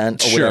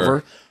content or Sure.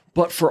 whatever.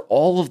 But for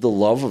all of the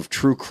love of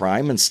true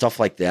crime and stuff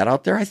like that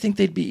out there, I think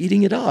they'd be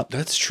eating it up.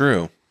 That's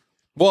true.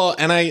 Well,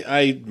 and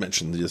I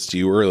mentioned this to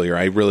you earlier.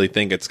 I really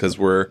think it's because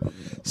we're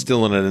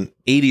still in an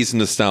 80s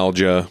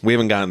nostalgia. We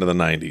haven't gotten to the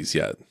 90s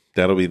yet.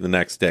 That'll be the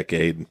next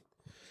decade.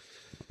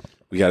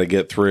 We got to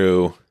get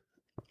through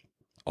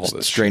all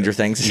this Stranger shit.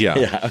 Things. Yeah.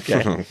 Yeah.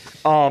 Okay.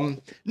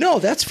 No,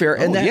 that's fair.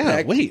 And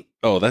Wait.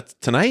 Oh, that's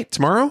tonight?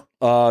 Tomorrow?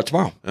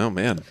 tomorrow. Oh,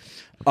 man.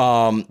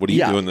 What What are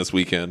you doing this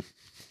weekend?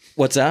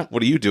 What's that?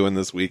 What are you doing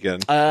this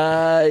weekend?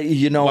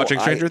 Watching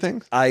Stranger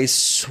Things? I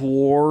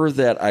swore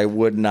that I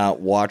would not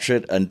watch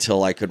it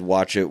until I could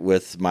watch it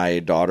with my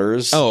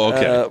daughters. Oh,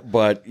 okay.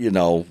 But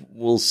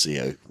we'll see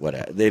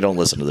they don't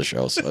listen to the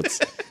show, so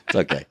it's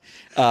okay.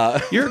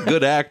 You're a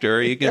good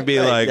actor. You can be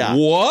like, Yeah.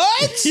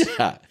 what?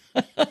 Yeah.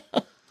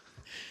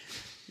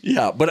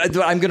 Yeah, but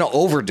I'm going to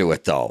overdo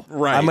it, though.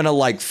 Right. I'm going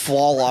to,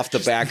 fall off the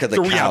back of the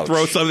couch.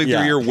 Throw something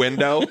through your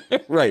window.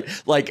 Right.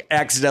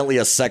 Accidentally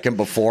a second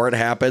before it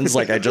happens.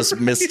 I just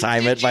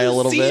mistime it by a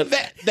little bit.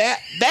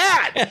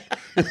 That.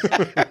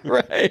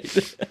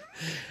 Right.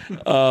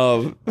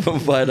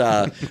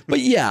 But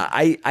yeah,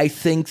 I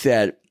think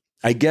that,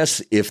 I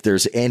guess if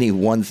there's any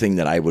one thing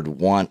that I would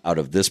want out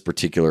of this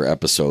particular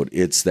episode,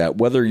 it's that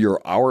whether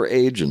you're our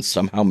age and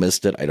somehow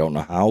missed it, I don't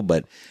know how,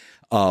 but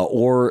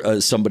or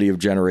somebody of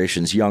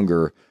generations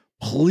younger,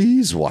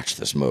 please watch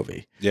this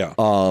movie. Yeah.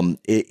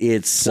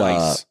 It's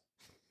Twice.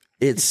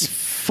 it's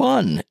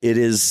fun. It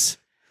is,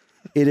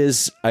 and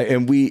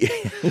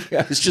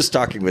I was just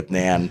talking with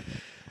Nan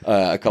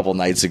a couple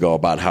nights ago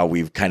about how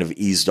we've kind of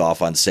eased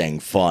off on saying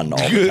fun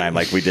all the time,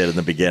 like we did in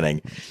the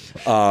beginning.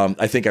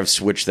 I think I've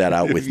switched that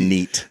out with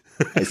neat.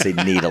 I say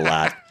neat a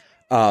lot.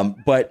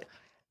 But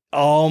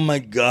oh my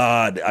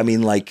God. I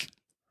mean,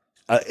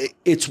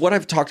 it's what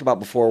I've talked about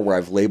before, where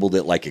I've labeled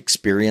it like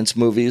experience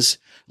movies,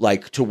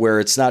 to where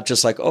it's not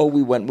just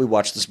we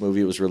watched this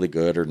movie, it was really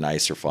good or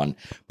nice or fun,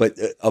 but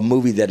a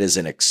movie that is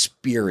an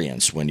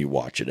experience when you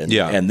watch it.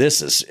 And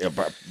this is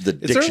the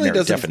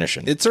dictionary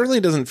definition. It certainly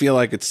doesn't feel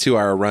like it's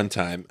 2-hour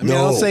runtime. I mean,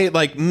 I'll say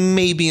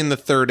maybe in the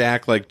third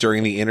act,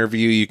 during the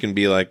interview, you can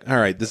be like, all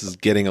right, this is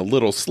getting a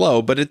little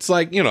slow, but it's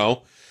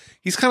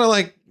he's kind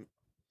of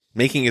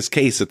making his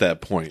case at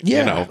that point.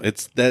 Yeah.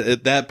 It's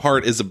that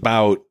part is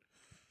about,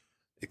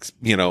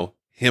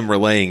 him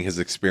relaying his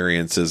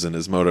experiences and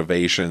his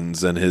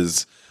motivations and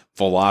his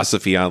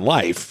philosophy on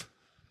life.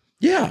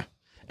 Yeah.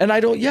 And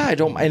and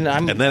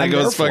then it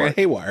goes fucking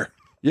haywire.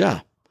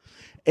 Yeah.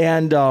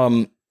 And,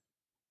 I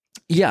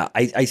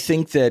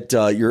think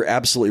that you're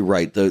absolutely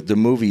right. The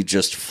movie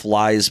just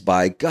flies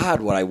by.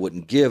 God, what I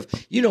wouldn't give.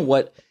 You know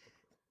what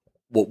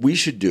we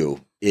should do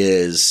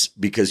is,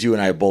 because you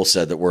and I have both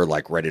said that we're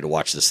ready to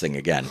watch this thing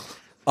again.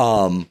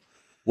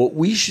 What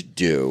we should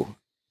do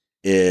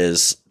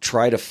is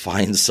try to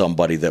find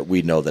somebody that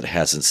we know that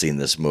hasn't seen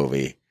this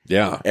movie.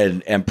 Yeah.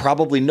 And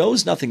probably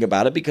knows nothing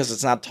about it because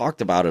it's not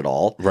talked about at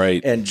all.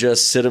 Right. And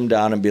just sit them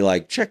down and be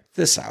like, check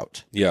this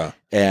out. Yeah.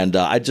 And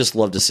I'd just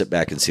love to sit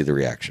back and see the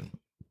reaction.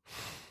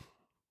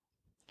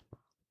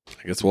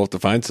 I guess we'll have to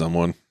find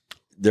someone.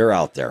 They're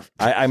out there.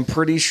 I'm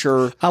pretty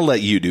sure. I'll let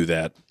you do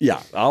that.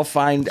 Yeah. I'll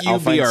find Our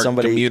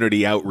somebody.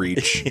 community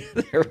outreach.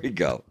 There we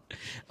go.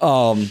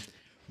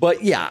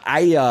 But yeah,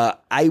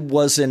 I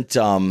wasn't,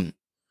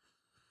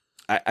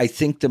 I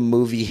think the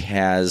movie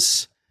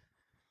has,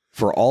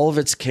 for all of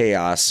its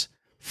chaos,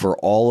 for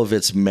all of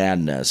its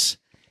madness,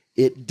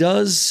 it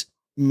does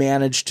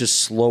manage to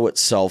slow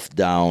itself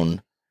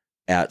down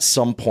at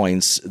some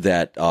points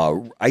that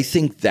I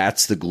think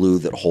that's the glue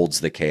that holds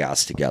the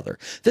chaos together.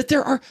 That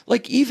there are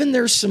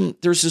there's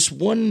this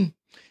one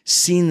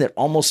scene that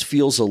almost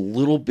feels a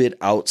little bit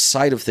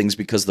outside of things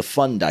because the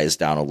fun dies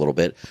down a little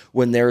bit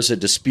when there's a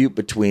dispute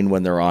between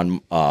when they're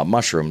on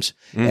mushrooms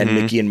and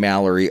Mickey and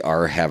Mallory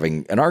are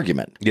having an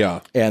argument. Yeah.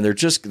 And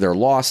they're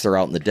lost. They're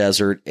out in the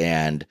desert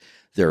and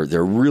they're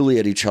really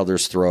at each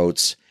other's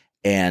throats.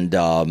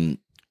 And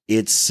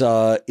it's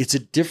a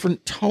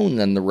different tone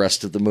than the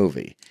rest of the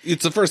movie.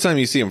 It's the first time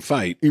you see him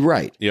fight.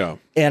 Right. Yeah.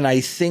 And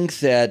I think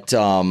that,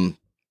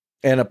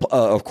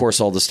 of course,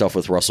 all the stuff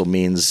with Russell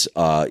Means,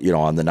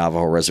 on the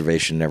Navajo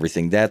reservation and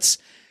everything, that's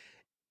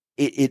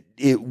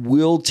it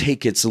will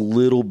take its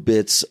little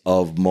bits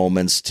of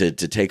moments to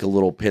take a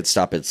little pit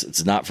stop.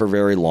 It's not for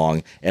very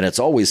long, and it's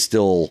always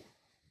still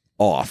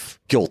off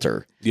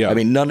kilter. Yeah. I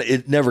mean,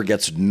 it never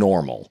gets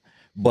normal.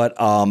 But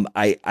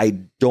I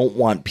don't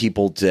want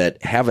people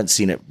that haven't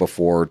seen it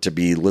before to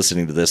be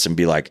listening to this and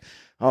be like,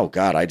 oh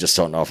God, I just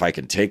don't know if I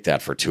can take that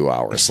for 2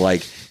 hours.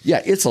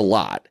 Yeah, it's a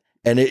lot.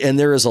 And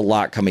there is a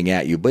lot coming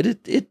at you, but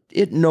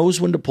it knows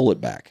when to pull it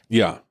back.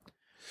 Yeah.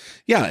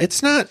 Yeah,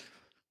 it's not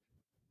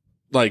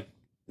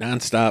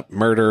nonstop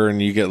murder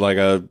and you get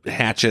a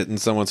hatchet in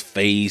someone's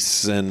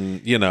face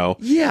and,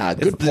 Yeah,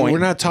 good point. We're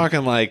not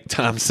talking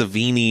Tom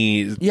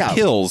Savini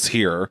kills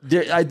here.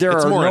 There it's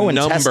are more no a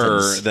number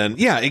intestines. than,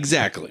 yeah,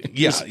 exactly.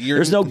 Yeah.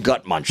 There's no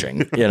gut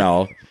munching,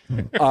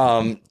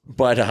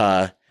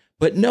 But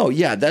But no,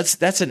 yeah,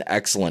 that's an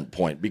excellent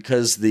point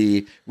because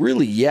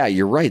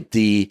you're right.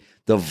 The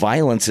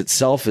violence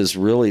itself is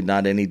really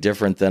not any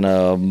different than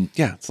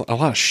Yeah, it's a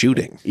lot of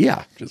shooting.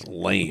 Yeah. Just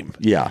lame.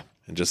 Yeah.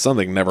 And just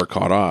something never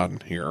caught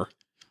on here.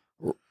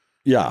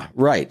 Yeah,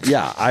 right.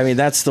 Yeah. I mean,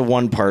 that's the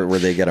one part where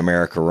they get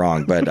America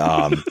wrong, but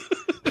other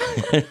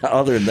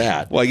than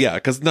that. Well, yeah,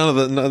 because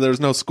there's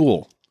no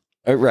school.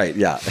 Right,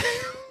 yeah.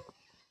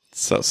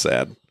 So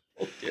sad.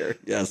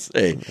 Yes.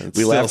 Hey, It's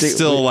not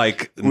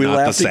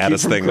the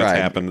saddest thing that's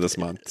happened this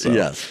month. So.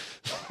 Yes.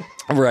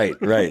 Right.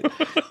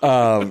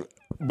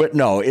 But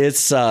no,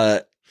 it's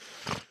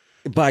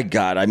by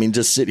God. I mean,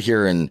 just sit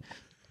here and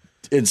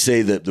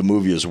say that the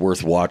movie is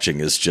worth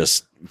watching is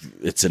just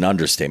it's an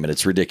understatement.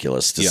 It's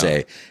ridiculous to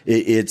say.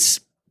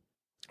 It's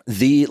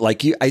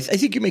I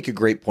think you make a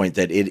great point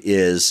that it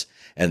is,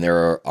 and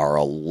there are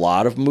a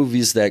lot of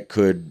movies that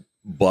could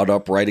butt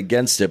up right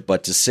against it,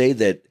 but to say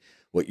that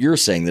what you're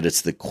saying, that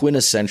it's the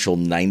quintessential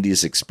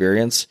 90s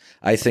experience,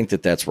 I think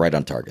that that's right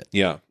on target.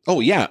 Yeah.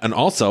 Oh, yeah. And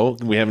also,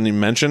 we haven't even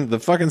mentioned the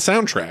fucking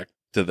soundtrack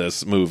to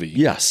this movie.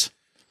 Yes.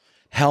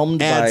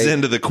 Adds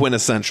into the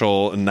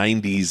quintessential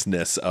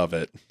 90s-ness of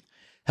it.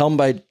 Helmed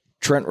by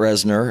Trent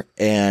Reznor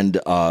and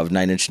of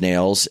Nine Inch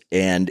Nails.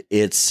 And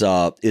it's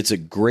a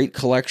great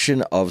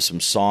collection of some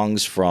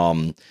songs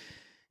from...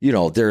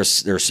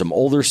 there's some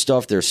older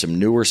stuff. There's some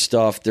newer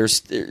stuff.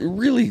 There's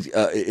really,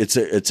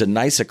 it's a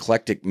nice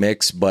eclectic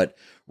mix, but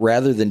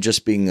rather than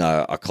just being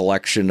a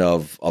collection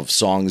of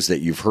songs that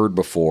you've heard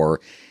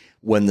before,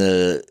 when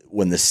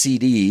the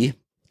CD,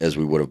 as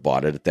we would have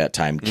bought it at that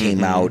time,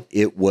 came out,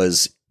 it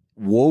was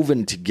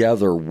woven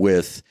together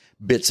with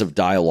bits of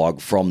dialogue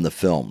from the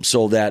film,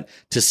 so that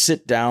to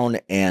sit down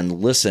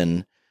and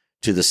listen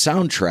to the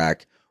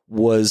soundtrack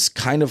was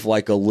kind of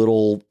like a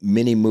little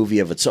mini movie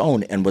of its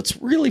own. And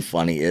what's really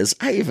funny is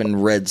I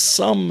even read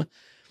some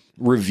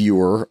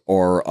reviewer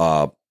or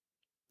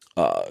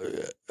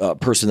a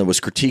person that was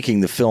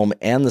critiquing the film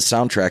and the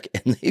soundtrack,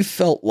 and they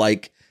felt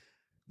like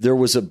there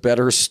was a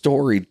better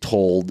story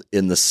told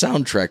in the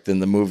soundtrack than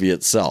the movie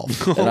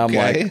itself. And I'm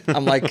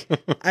like,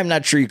 I'm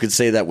not sure you could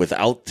say that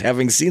without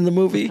having seen the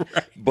movie,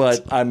 right.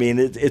 But I mean,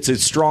 it's a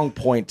strong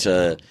point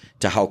to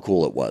how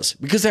cool it was,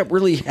 because that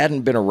really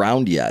hadn't been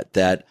around yet,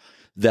 that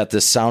the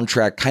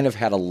soundtrack kind of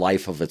had a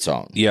life of its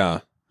own.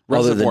 Yeah.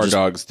 Reservoir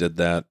Dogs did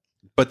that.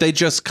 But they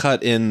just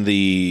cut in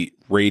the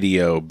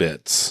radio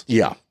bits.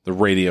 Yeah. The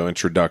radio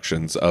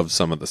introductions of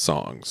some of the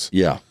songs.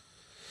 Yeah.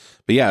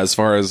 But yeah, as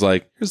far as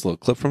like, here's a little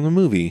clip from the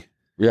movie.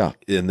 Yeah.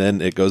 And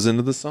then it goes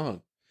into the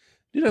song.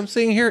 Dude, I'm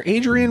saying here,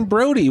 Adrian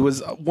Brody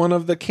was one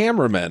of the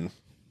cameramen.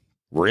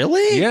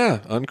 Really? Yeah,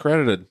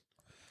 uncredited.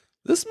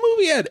 This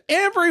movie had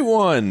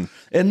everyone.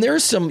 And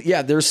there's some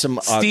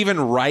Stephen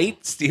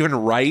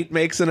Wright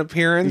makes an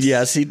appearance.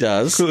 Yes, he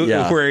does.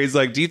 Yeah. Where he's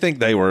like, do you think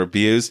they were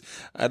abused?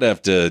 I'd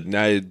have to,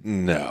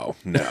 no.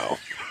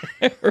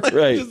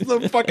 Right. Just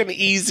the fucking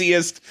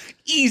easiest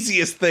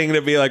thing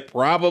to be like,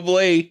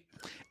 probably.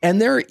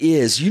 And there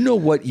is,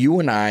 what you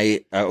and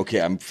I, okay,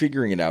 I'm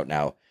figuring it out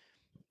now.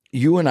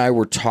 You and I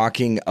were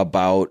talking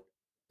about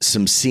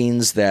some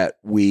scenes that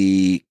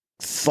we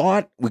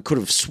thought we could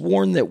have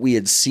sworn that we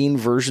had seen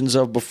versions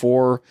of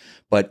before,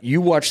 but you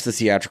watched the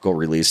theatrical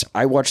release.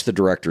 I watched the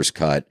director's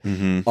cut.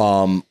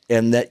 Mm-hmm.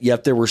 And that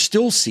yet there were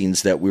still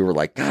scenes that we were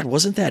like, God,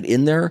 wasn't that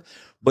in there?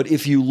 But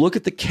if you look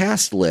at the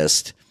cast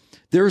list,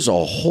 there's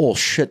a whole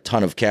shit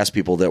ton of cast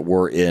people that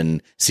were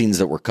in scenes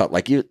that were cut.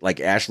 Like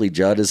Ashley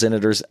Judd is in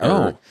it,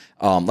 yeah.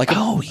 Like,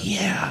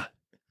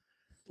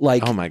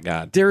 oh my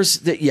God.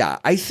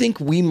 I think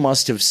we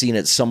must have seen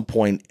at some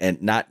point, and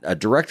not a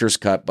director's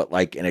cut, but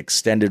like an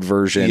extended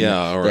version.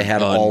 Yeah. Or they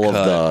had all of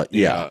the,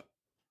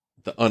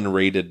 the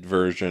unrated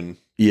version.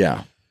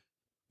 Yeah.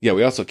 Yeah.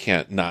 We also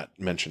can't not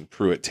mention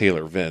Pruitt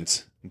Taylor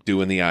Vince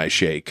doing the eye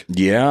shake.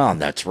 Yeah,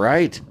 that's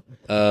right.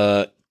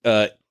 Edie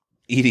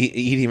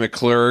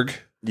McClurg.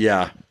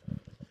 Yeah.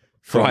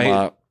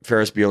 From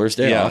Ferris Bueller's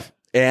Day Off.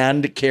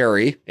 And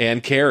Carrie.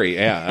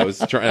 Yeah. I was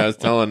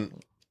telling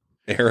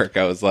Eric,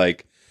 I was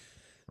like,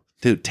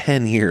 dude,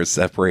 10 years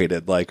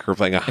separated, like her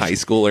playing a high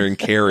schooler in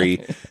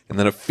Carrie and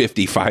then a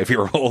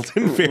 55-year-old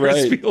in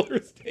Ferris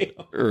Bueller's Day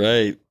Off.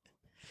 Right.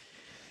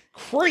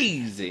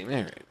 Crazy. All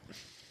right.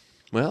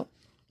 Well,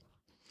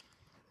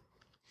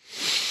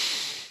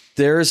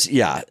 here's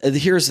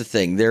the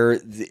thing.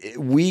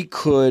 We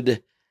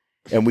could,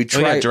 and we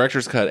tried.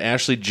 Director's cut.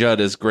 Ashley Judd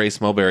is Grace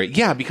Mulberry.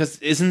 Yeah, because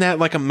isn't that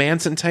like a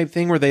Manson type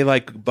thing where they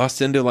like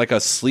bust into like a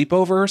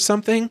sleepover or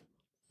something?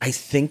 I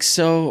think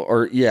so,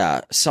 or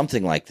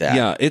something like that.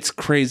 Yeah, it's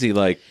crazy.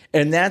 Like,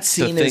 and that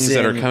scene the things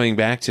that are coming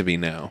back to me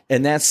now.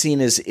 And that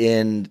scene is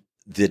in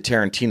the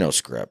Tarantino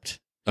script.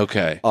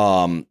 Okay.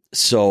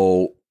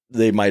 So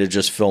they might have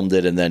just filmed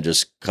it and then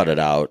just cut it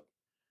out.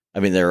 I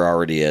mean, they're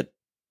already at,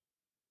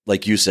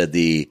 like you said,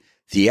 the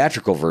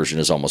theatrical version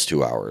is almost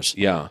 2 hours.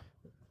 Yeah.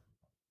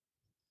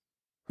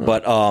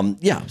 But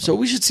so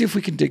we should see if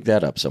we can dig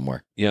that up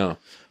somewhere. Yeah.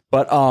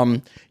 But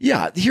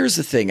here's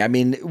the thing. I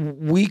mean,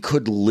 we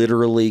could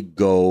literally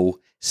go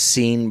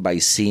scene by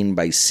scene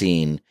by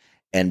scene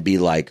and be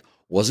like,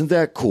 Wasn't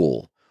that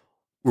cool?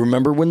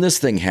 Remember when this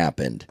thing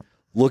happened?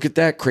 Look at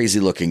that crazy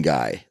looking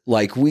guy.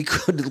 Like, we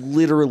could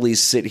literally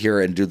sit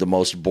here and do the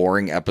most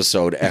boring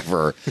episode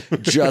ever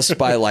just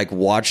by like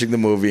watching the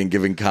movie and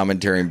giving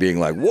commentary and being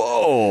like,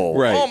 whoa,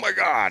 Right. oh my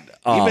God.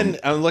 Even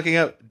I'm looking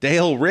up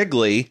Dale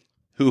Wrigley,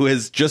 who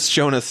has just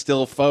shown a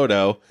still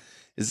photo.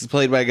 This is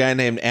played by a guy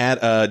named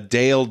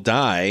Dale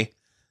Dye,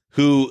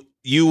 who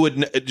you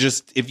would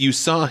just, if you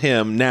saw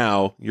him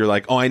now, you're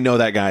like, oh, I know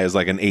that guy is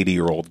like an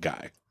 80-year-old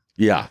guy.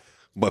 Yeah.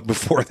 But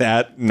before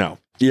that, no.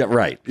 Yeah,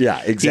 right. Yeah,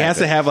 exactly. He has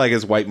to have like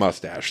his white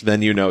mustache.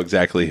 Then you know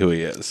exactly who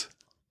he is.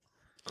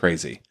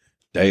 Crazy.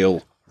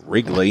 Dale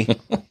Wrigley.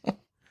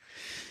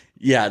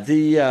 Yeah,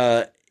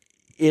 it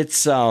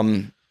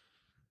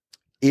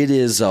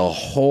is a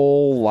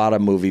whole lot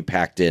of movie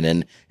packed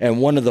in, and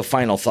one of the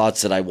final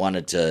thoughts that I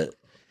wanted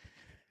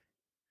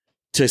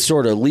to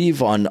sort of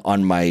leave on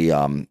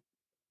my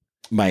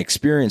my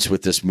experience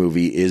with this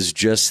movie is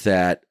just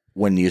that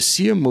when you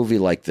see a movie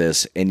like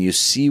this and you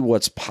see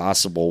what's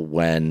possible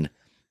when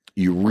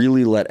you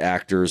really let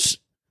actors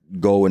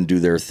go and do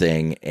their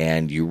thing,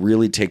 and you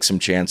really take some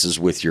chances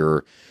with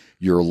your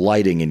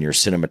lighting and your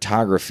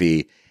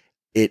cinematography,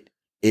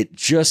 it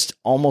just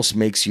almost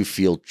makes you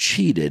feel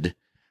cheated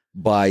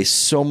by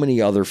so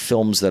many other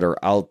films that are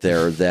out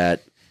there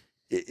that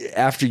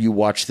after you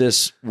watch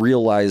this,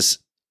 realize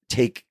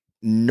take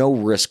no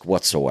risk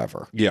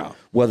whatsoever. Yeah.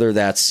 Whether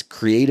that's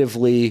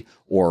creatively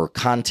or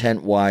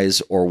content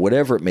wise or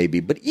whatever it may be,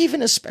 but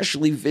even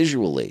especially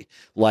visually,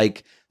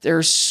 like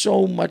there's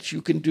so much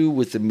you can do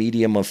with the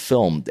medium of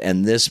film.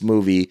 And this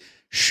movie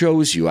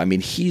shows you, I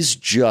mean, he's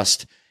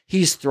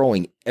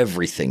throwing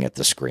everything at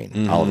the screen.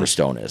 Mm-hmm. Oliver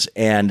Stone is.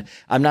 And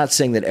I'm not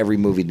saying that every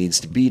movie needs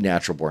to be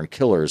Natural Born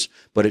Killers,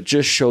 but it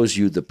just shows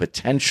you the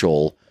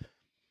potential.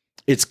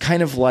 It's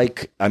kind of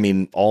like, I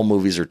mean, all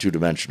movies are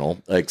two-dimensional,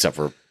 except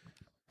for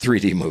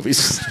 3D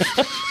movies,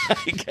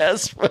 I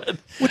guess. But,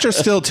 which are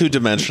still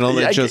two-dimensional.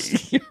 They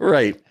just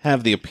right.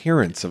 have the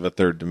appearance of a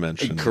third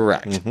dimension.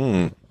 Correct.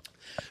 Mm-hmm.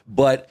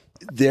 But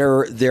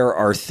there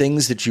are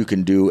things that you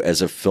can do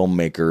as a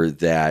filmmaker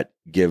that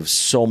give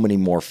so many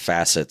more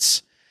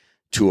facets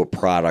to a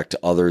product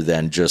other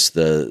than just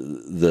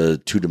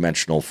the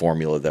two-dimensional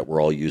formula that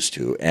we're all used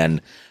to.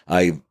 And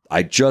I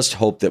just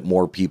hope that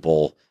more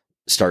people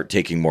start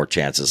taking more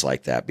chances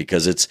like that,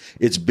 because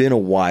it's been a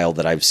while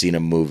that I've seen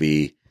a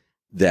movie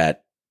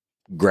that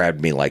grabbed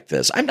me like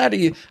this. I'm not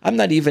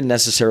even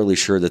necessarily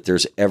sure that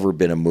there's ever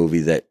been a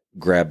movie that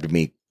grabbed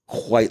me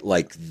quite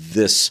like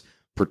this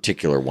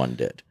particular one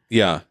did.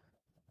 Yeah.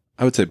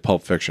 I would say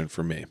Pulp Fiction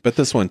for me, but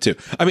this one too.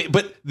 I mean,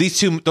 but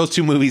those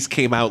two movies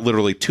came out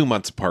literally 2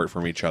 months apart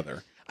from each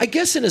other. I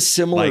guess in a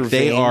similar like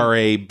they vein, are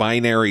a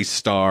binary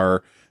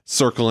star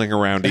circling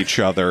around each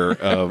other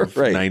of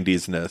right.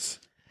 90s-ness.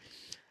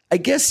 I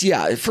guess,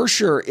 yeah, for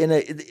sure.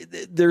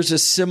 There's a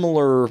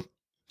similar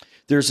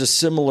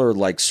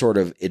like sort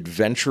of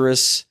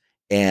adventurous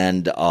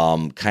and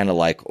kind of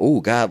like,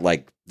 oh God,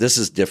 like this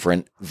is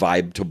different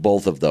vibe to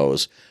both of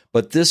those.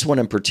 But this one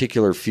in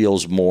particular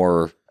feels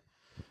more,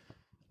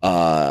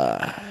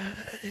 I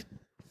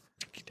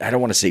don't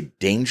want to say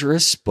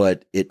dangerous,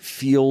 but it's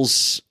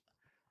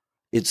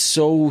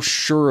so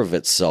sure of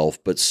itself,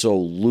 but so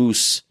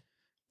loose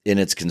in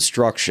its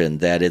construction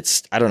that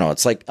it's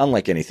like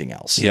unlike anything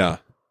else. Yeah.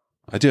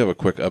 I do have a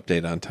quick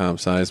update on Tom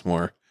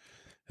Sizemore.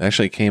 It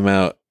actually came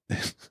out.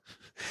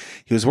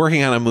 He was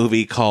working on a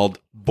movie called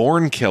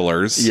Born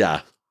Killers.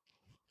 Yeah.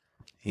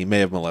 He may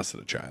have molested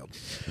a child.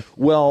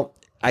 Well,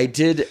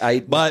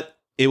 but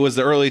it was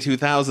the early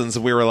 2000s,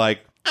 and we were like,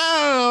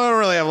 oh, I don't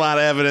really have a lot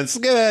of evidence.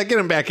 Get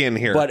him back in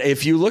here. But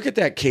if you look at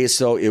that case,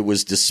 though, it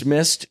was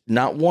dismissed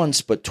not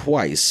once, but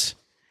twice.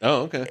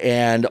 Oh, okay.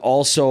 And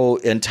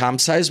Tom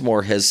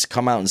Sizemore has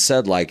come out and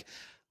said, like,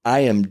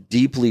 I am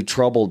deeply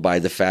troubled by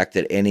the fact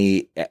that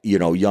any,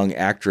 young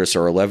actress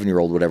or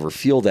 11-year-old would ever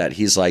feel that.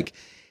 He's like,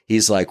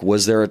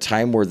 was there a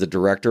time where the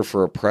director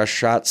for a press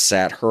shot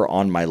sat her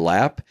on my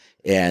lap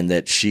and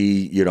that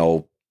she,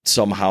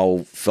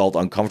 somehow felt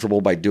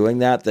uncomfortable by doing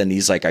that? Then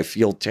he's like, I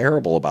feel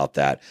terrible about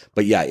that.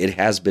 But yeah, it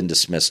has been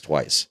dismissed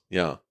twice.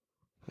 Yeah. All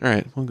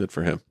right. Well, good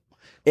for him.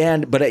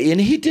 But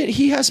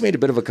he has made a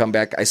bit of a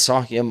comeback. I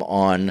saw him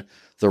on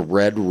The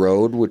Red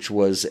Road, which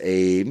was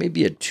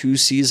maybe a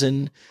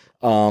 2-season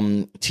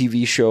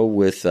TV show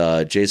with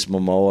Jason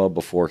Momoa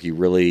before he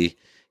really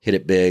hit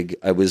it big.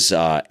 I was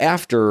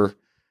after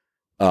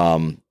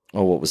what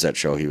was that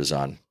show he was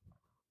on?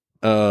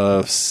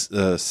 C,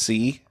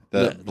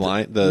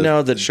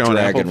 the show on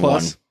Dragon Apple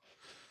Plus. one.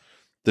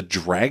 The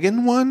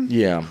Dragon one?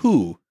 Yeah.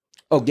 Who?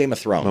 Oh, Game of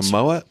Thrones.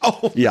 Momoa?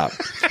 Oh, yeah.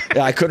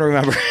 I couldn't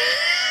remember.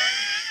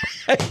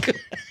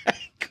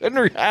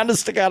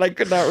 Honest to God, I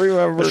could not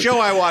remember. The show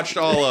I watched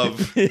all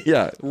of.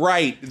 Yeah.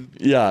 Right.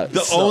 Yeah.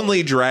 The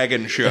only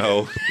dragon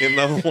show in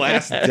the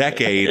last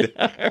decade.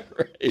 Right.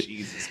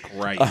 Jesus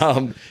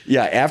Christ.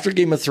 Yeah, after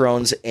Game of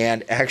Thrones,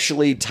 and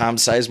actually Tom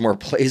Sizemore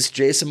plays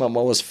Jason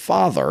Momoa's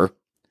father.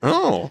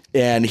 Oh.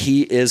 And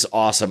he is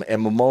awesome.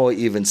 And Momoa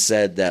even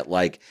said that,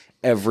 like,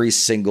 every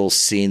single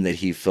scene that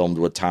he filmed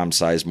with Tom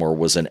Sizemore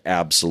was an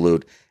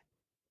absolute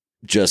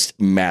just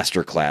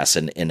masterclass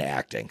in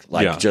acting,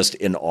 like just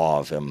in awe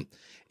of him.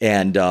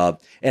 And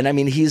I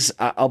mean,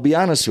 I'll be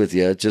honest with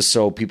you, just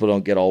so people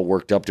don't get all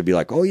worked up to be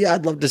like, oh yeah,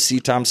 I'd love to see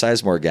Tom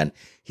Sizemore again.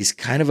 He's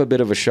kind of a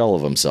bit of a shell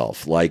of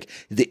himself. Like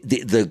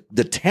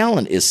the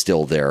talent is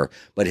still there,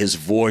 but his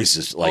voice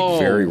is like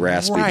very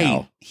raspy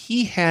now.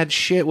 He had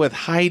shit with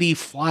Heidi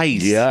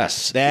Fleiss.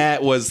 Yes.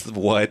 That was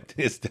what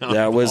his downfall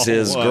That was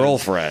his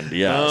girlfriend.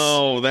 Yes.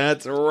 Oh,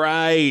 that's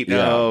right.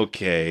 Yeah.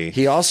 Okay.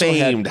 He also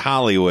famed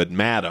Hollywood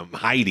madam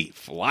Heidi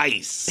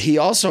Fleiss. He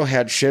also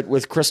had shit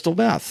with crystal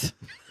meth.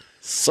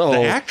 So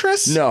the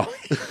actress? No.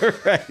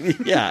 Right.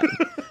 Yeah.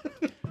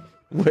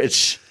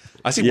 Which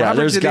I see Robert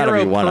there's De gotta be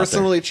Niro one out there.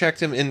 personally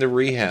checked him into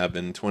rehab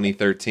in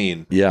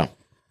 2013. Yeah.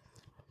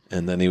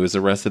 And then he was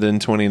arrested in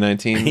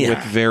 2019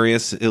 with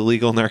various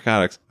illegal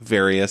narcotics.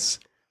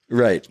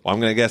 Right. Well, I'm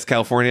going to guess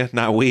California,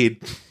 not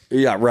weed.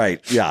 Yeah, right.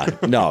 Yeah.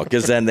 No,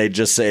 because then they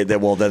just say that,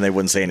 well, then they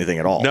wouldn't say anything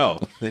at all. No.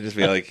 They'd just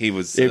be like, he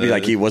was... It'd be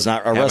like he was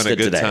not arrested having a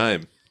good today.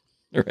 time.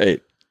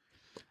 Right.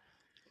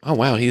 Oh,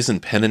 wow. He's in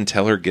Penn and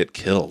Teller Get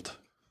Killed.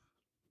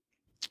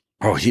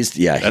 Oh,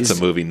 That's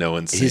a movie no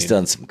one's seen. He's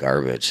done some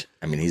garbage.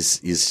 I mean, he's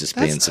just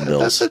paying some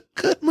bills. That's a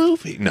good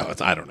movie. No,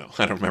 I don't know.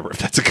 I don't remember if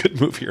that's a good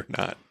movie or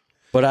not.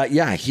 But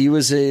he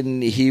was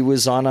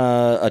on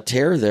a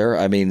tear there.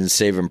 I mean,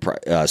 Saving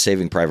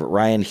Private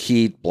Ryan,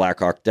 Heat, Black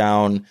Hawk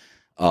Down,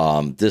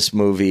 this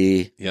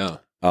movie. Yeah.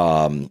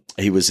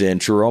 He was in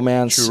True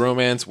Romance. True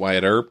Romance,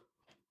 Wyatt Earp.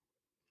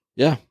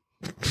 Yeah.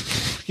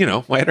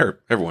 Wyatt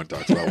Earp. Everyone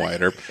talks about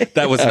Wyatt Earp.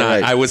 That was not.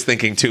 Right. I was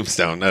thinking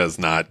Tombstone. That is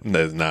not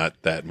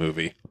that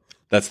movie.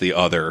 That's the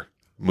other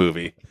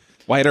movie.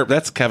 Wyatt Earp.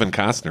 That's Kevin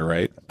Costner,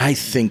 right? I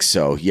think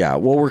so. Yeah.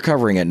 Well, we're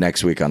covering it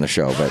next week on the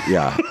show, but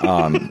yeah.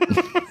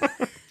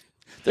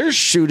 There's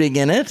shooting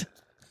in it.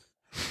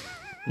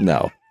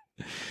 No.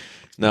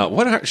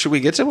 Should we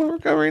get to what we're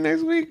covering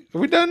next week?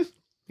 Are we done?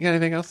 You got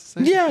anything else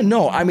to say? Yeah,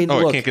 no. I mean,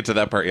 look, I can't get to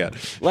that part yet.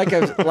 like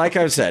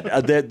I've said,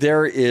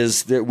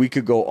 that we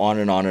could go on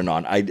and on and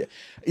on.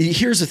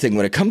 Here's the thing: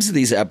 when it comes to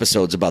these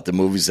episodes about the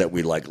movies that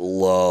we like,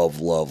 love,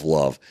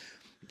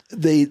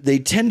 they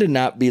tend to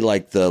not be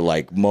like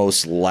the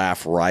most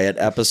laugh riot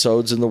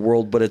episodes in the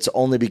world, but it's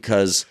only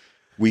because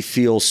we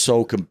feel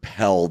so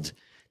compelled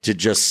to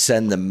just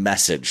send the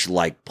message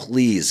like,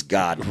 please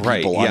God,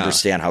 people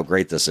understand how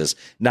great this is.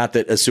 Not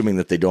that assuming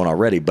that they don't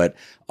already, but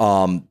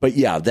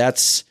yeah,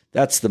 that's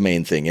the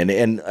main thing.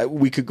 And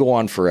we could go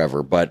on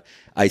forever, but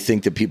I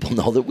think that people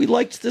know that we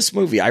liked this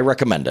movie. I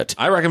recommend it.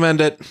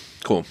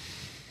 Cool.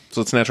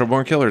 So it's Natural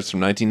Born Killers from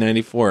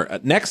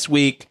 1994. Next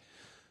week,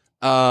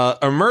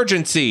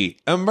 emergency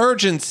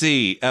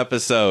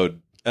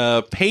episode.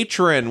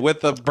 Patron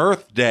with a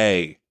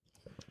birthday.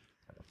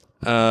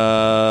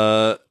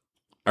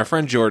 Our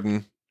friend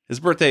Jordan, his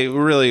birthday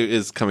really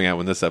is coming out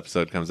when this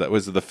episode comes out.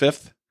 Was it the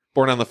 5th?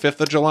 Born on the 5th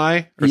of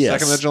July or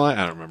 2nd of July?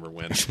 I don't remember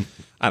when.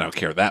 I don't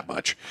care that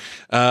much.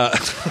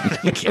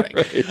 Kidding.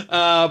 Right.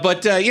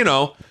 But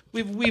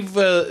we've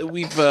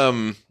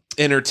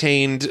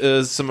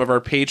entertained some of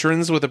our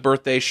patrons with a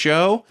birthday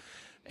show,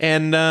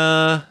 and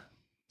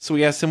so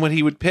we asked him what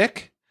he would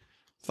pick.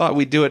 Thought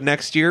we'd do it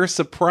next year.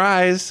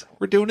 Surprise!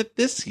 We're doing it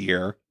this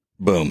year.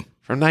 Boom.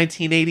 From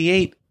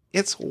 1988.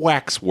 It's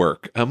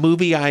Waxwork, a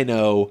movie I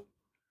know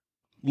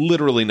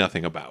literally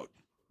nothing about.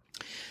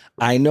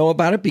 I know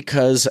about it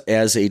because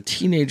as a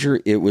teenager,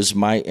 it was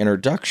my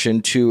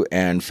introduction to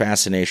and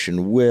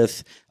fascination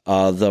with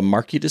the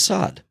Marquis de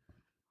Sade.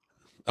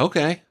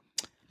 Okay.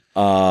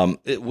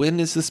 When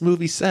is this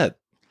movie set?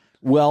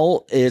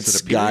 Well,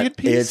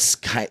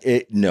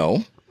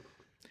 no,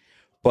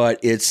 but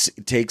it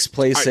takes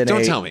place in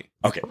Don't tell me.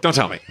 Okay. Don't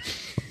tell me.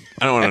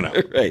 I don't want to know.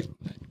 Right.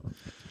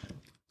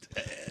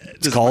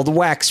 It's called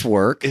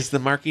Waxwork. Is the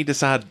Marquis de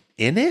Sade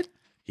in it?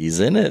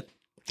 He's in it.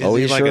 Is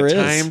he like sure a is.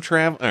 time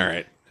travel? All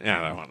right.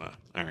 Yeah, I don't want to.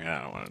 All right,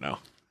 I don't want to know.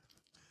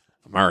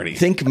 I'm already.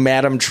 Think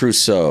Madame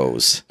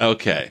Trousseau's.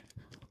 Okay.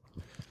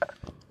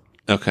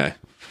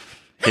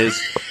 His.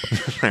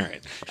 All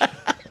right.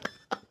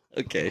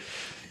 Okay.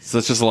 So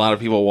it's just a lot of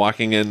people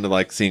walking in to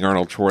like seeing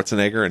Arnold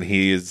Schwarzenegger, and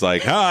he's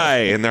like, "Hi,"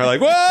 and they're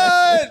like,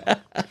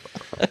 "What?"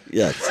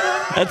 Yes,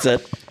 that's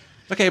it.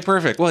 Okay,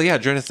 perfect. Well, yeah,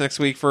 join us next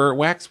week for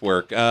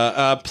Waxwork.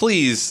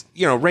 Please,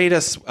 rate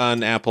us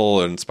on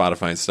Apple and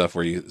Spotify and stuff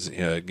where you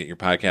get your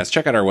podcast.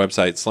 Check out our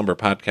website,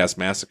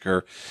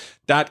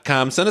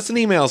 slumberpodcastmassacre.com. Send us an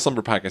email,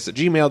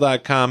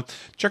 slumberpodcast@gmail.com.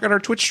 Check out our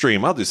Twitch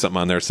stream. I'll do something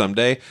on there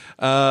someday.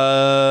 We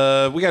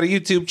got a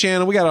YouTube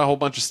channel. We got a whole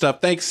bunch of stuff.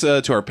 Thanks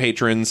to our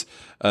patrons.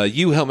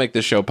 You help make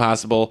this show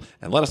possible,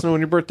 and let us know when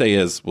your birthday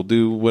is. We'll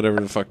do whatever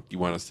the fuck you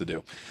want us to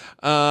do.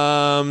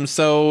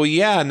 So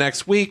yeah,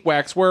 next week,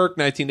 Waxwork,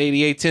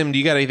 1988. Tim, do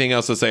you got anything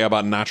else to say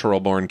about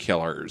Natural Born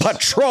Killers?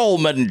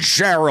 Patrolman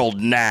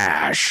Gerald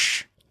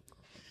Nash.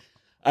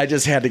 I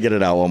just had to get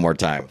it out one more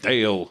time.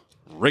 Dale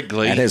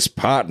Wrigley. And his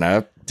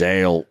partner,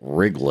 Dale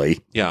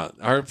Wrigley. Yeah,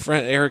 our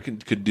friend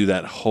Eric could do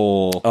that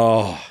whole...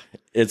 Oh,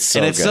 it's so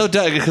and it's good. so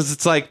good because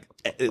it's like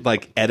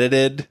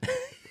edited.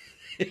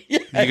 You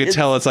could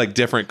tell it's like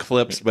different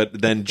clips, but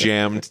then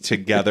jammed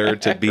together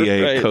to be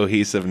a Right.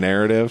 cohesive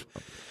narrative.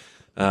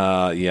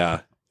 Yeah.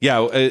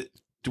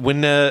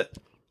 When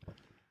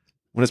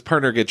his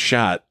partner gets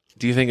shot,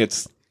 do you think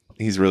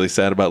he's really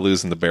sad about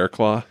losing the bear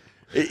claw?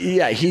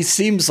 Yeah, he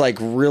seems like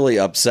really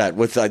upset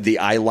with the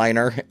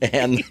eyeliner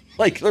and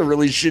like the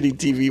really shitty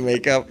TV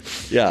makeup.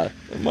 Yeah,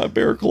 my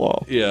bear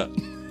claw. Yeah.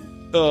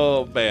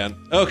 Oh man.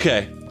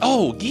 Okay.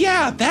 Oh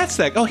yeah, that's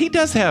that. Oh, he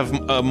does have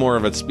more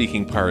of a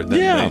speaking part than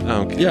Yeah. me.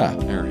 Okay. Yeah.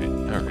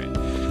 All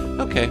right.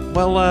 Okay.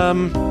 Well,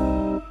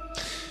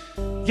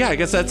 yeah, I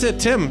guess that's it,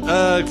 Tim.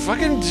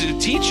 Fucking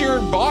teach your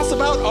boss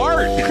about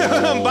art.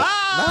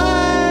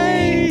 Bye.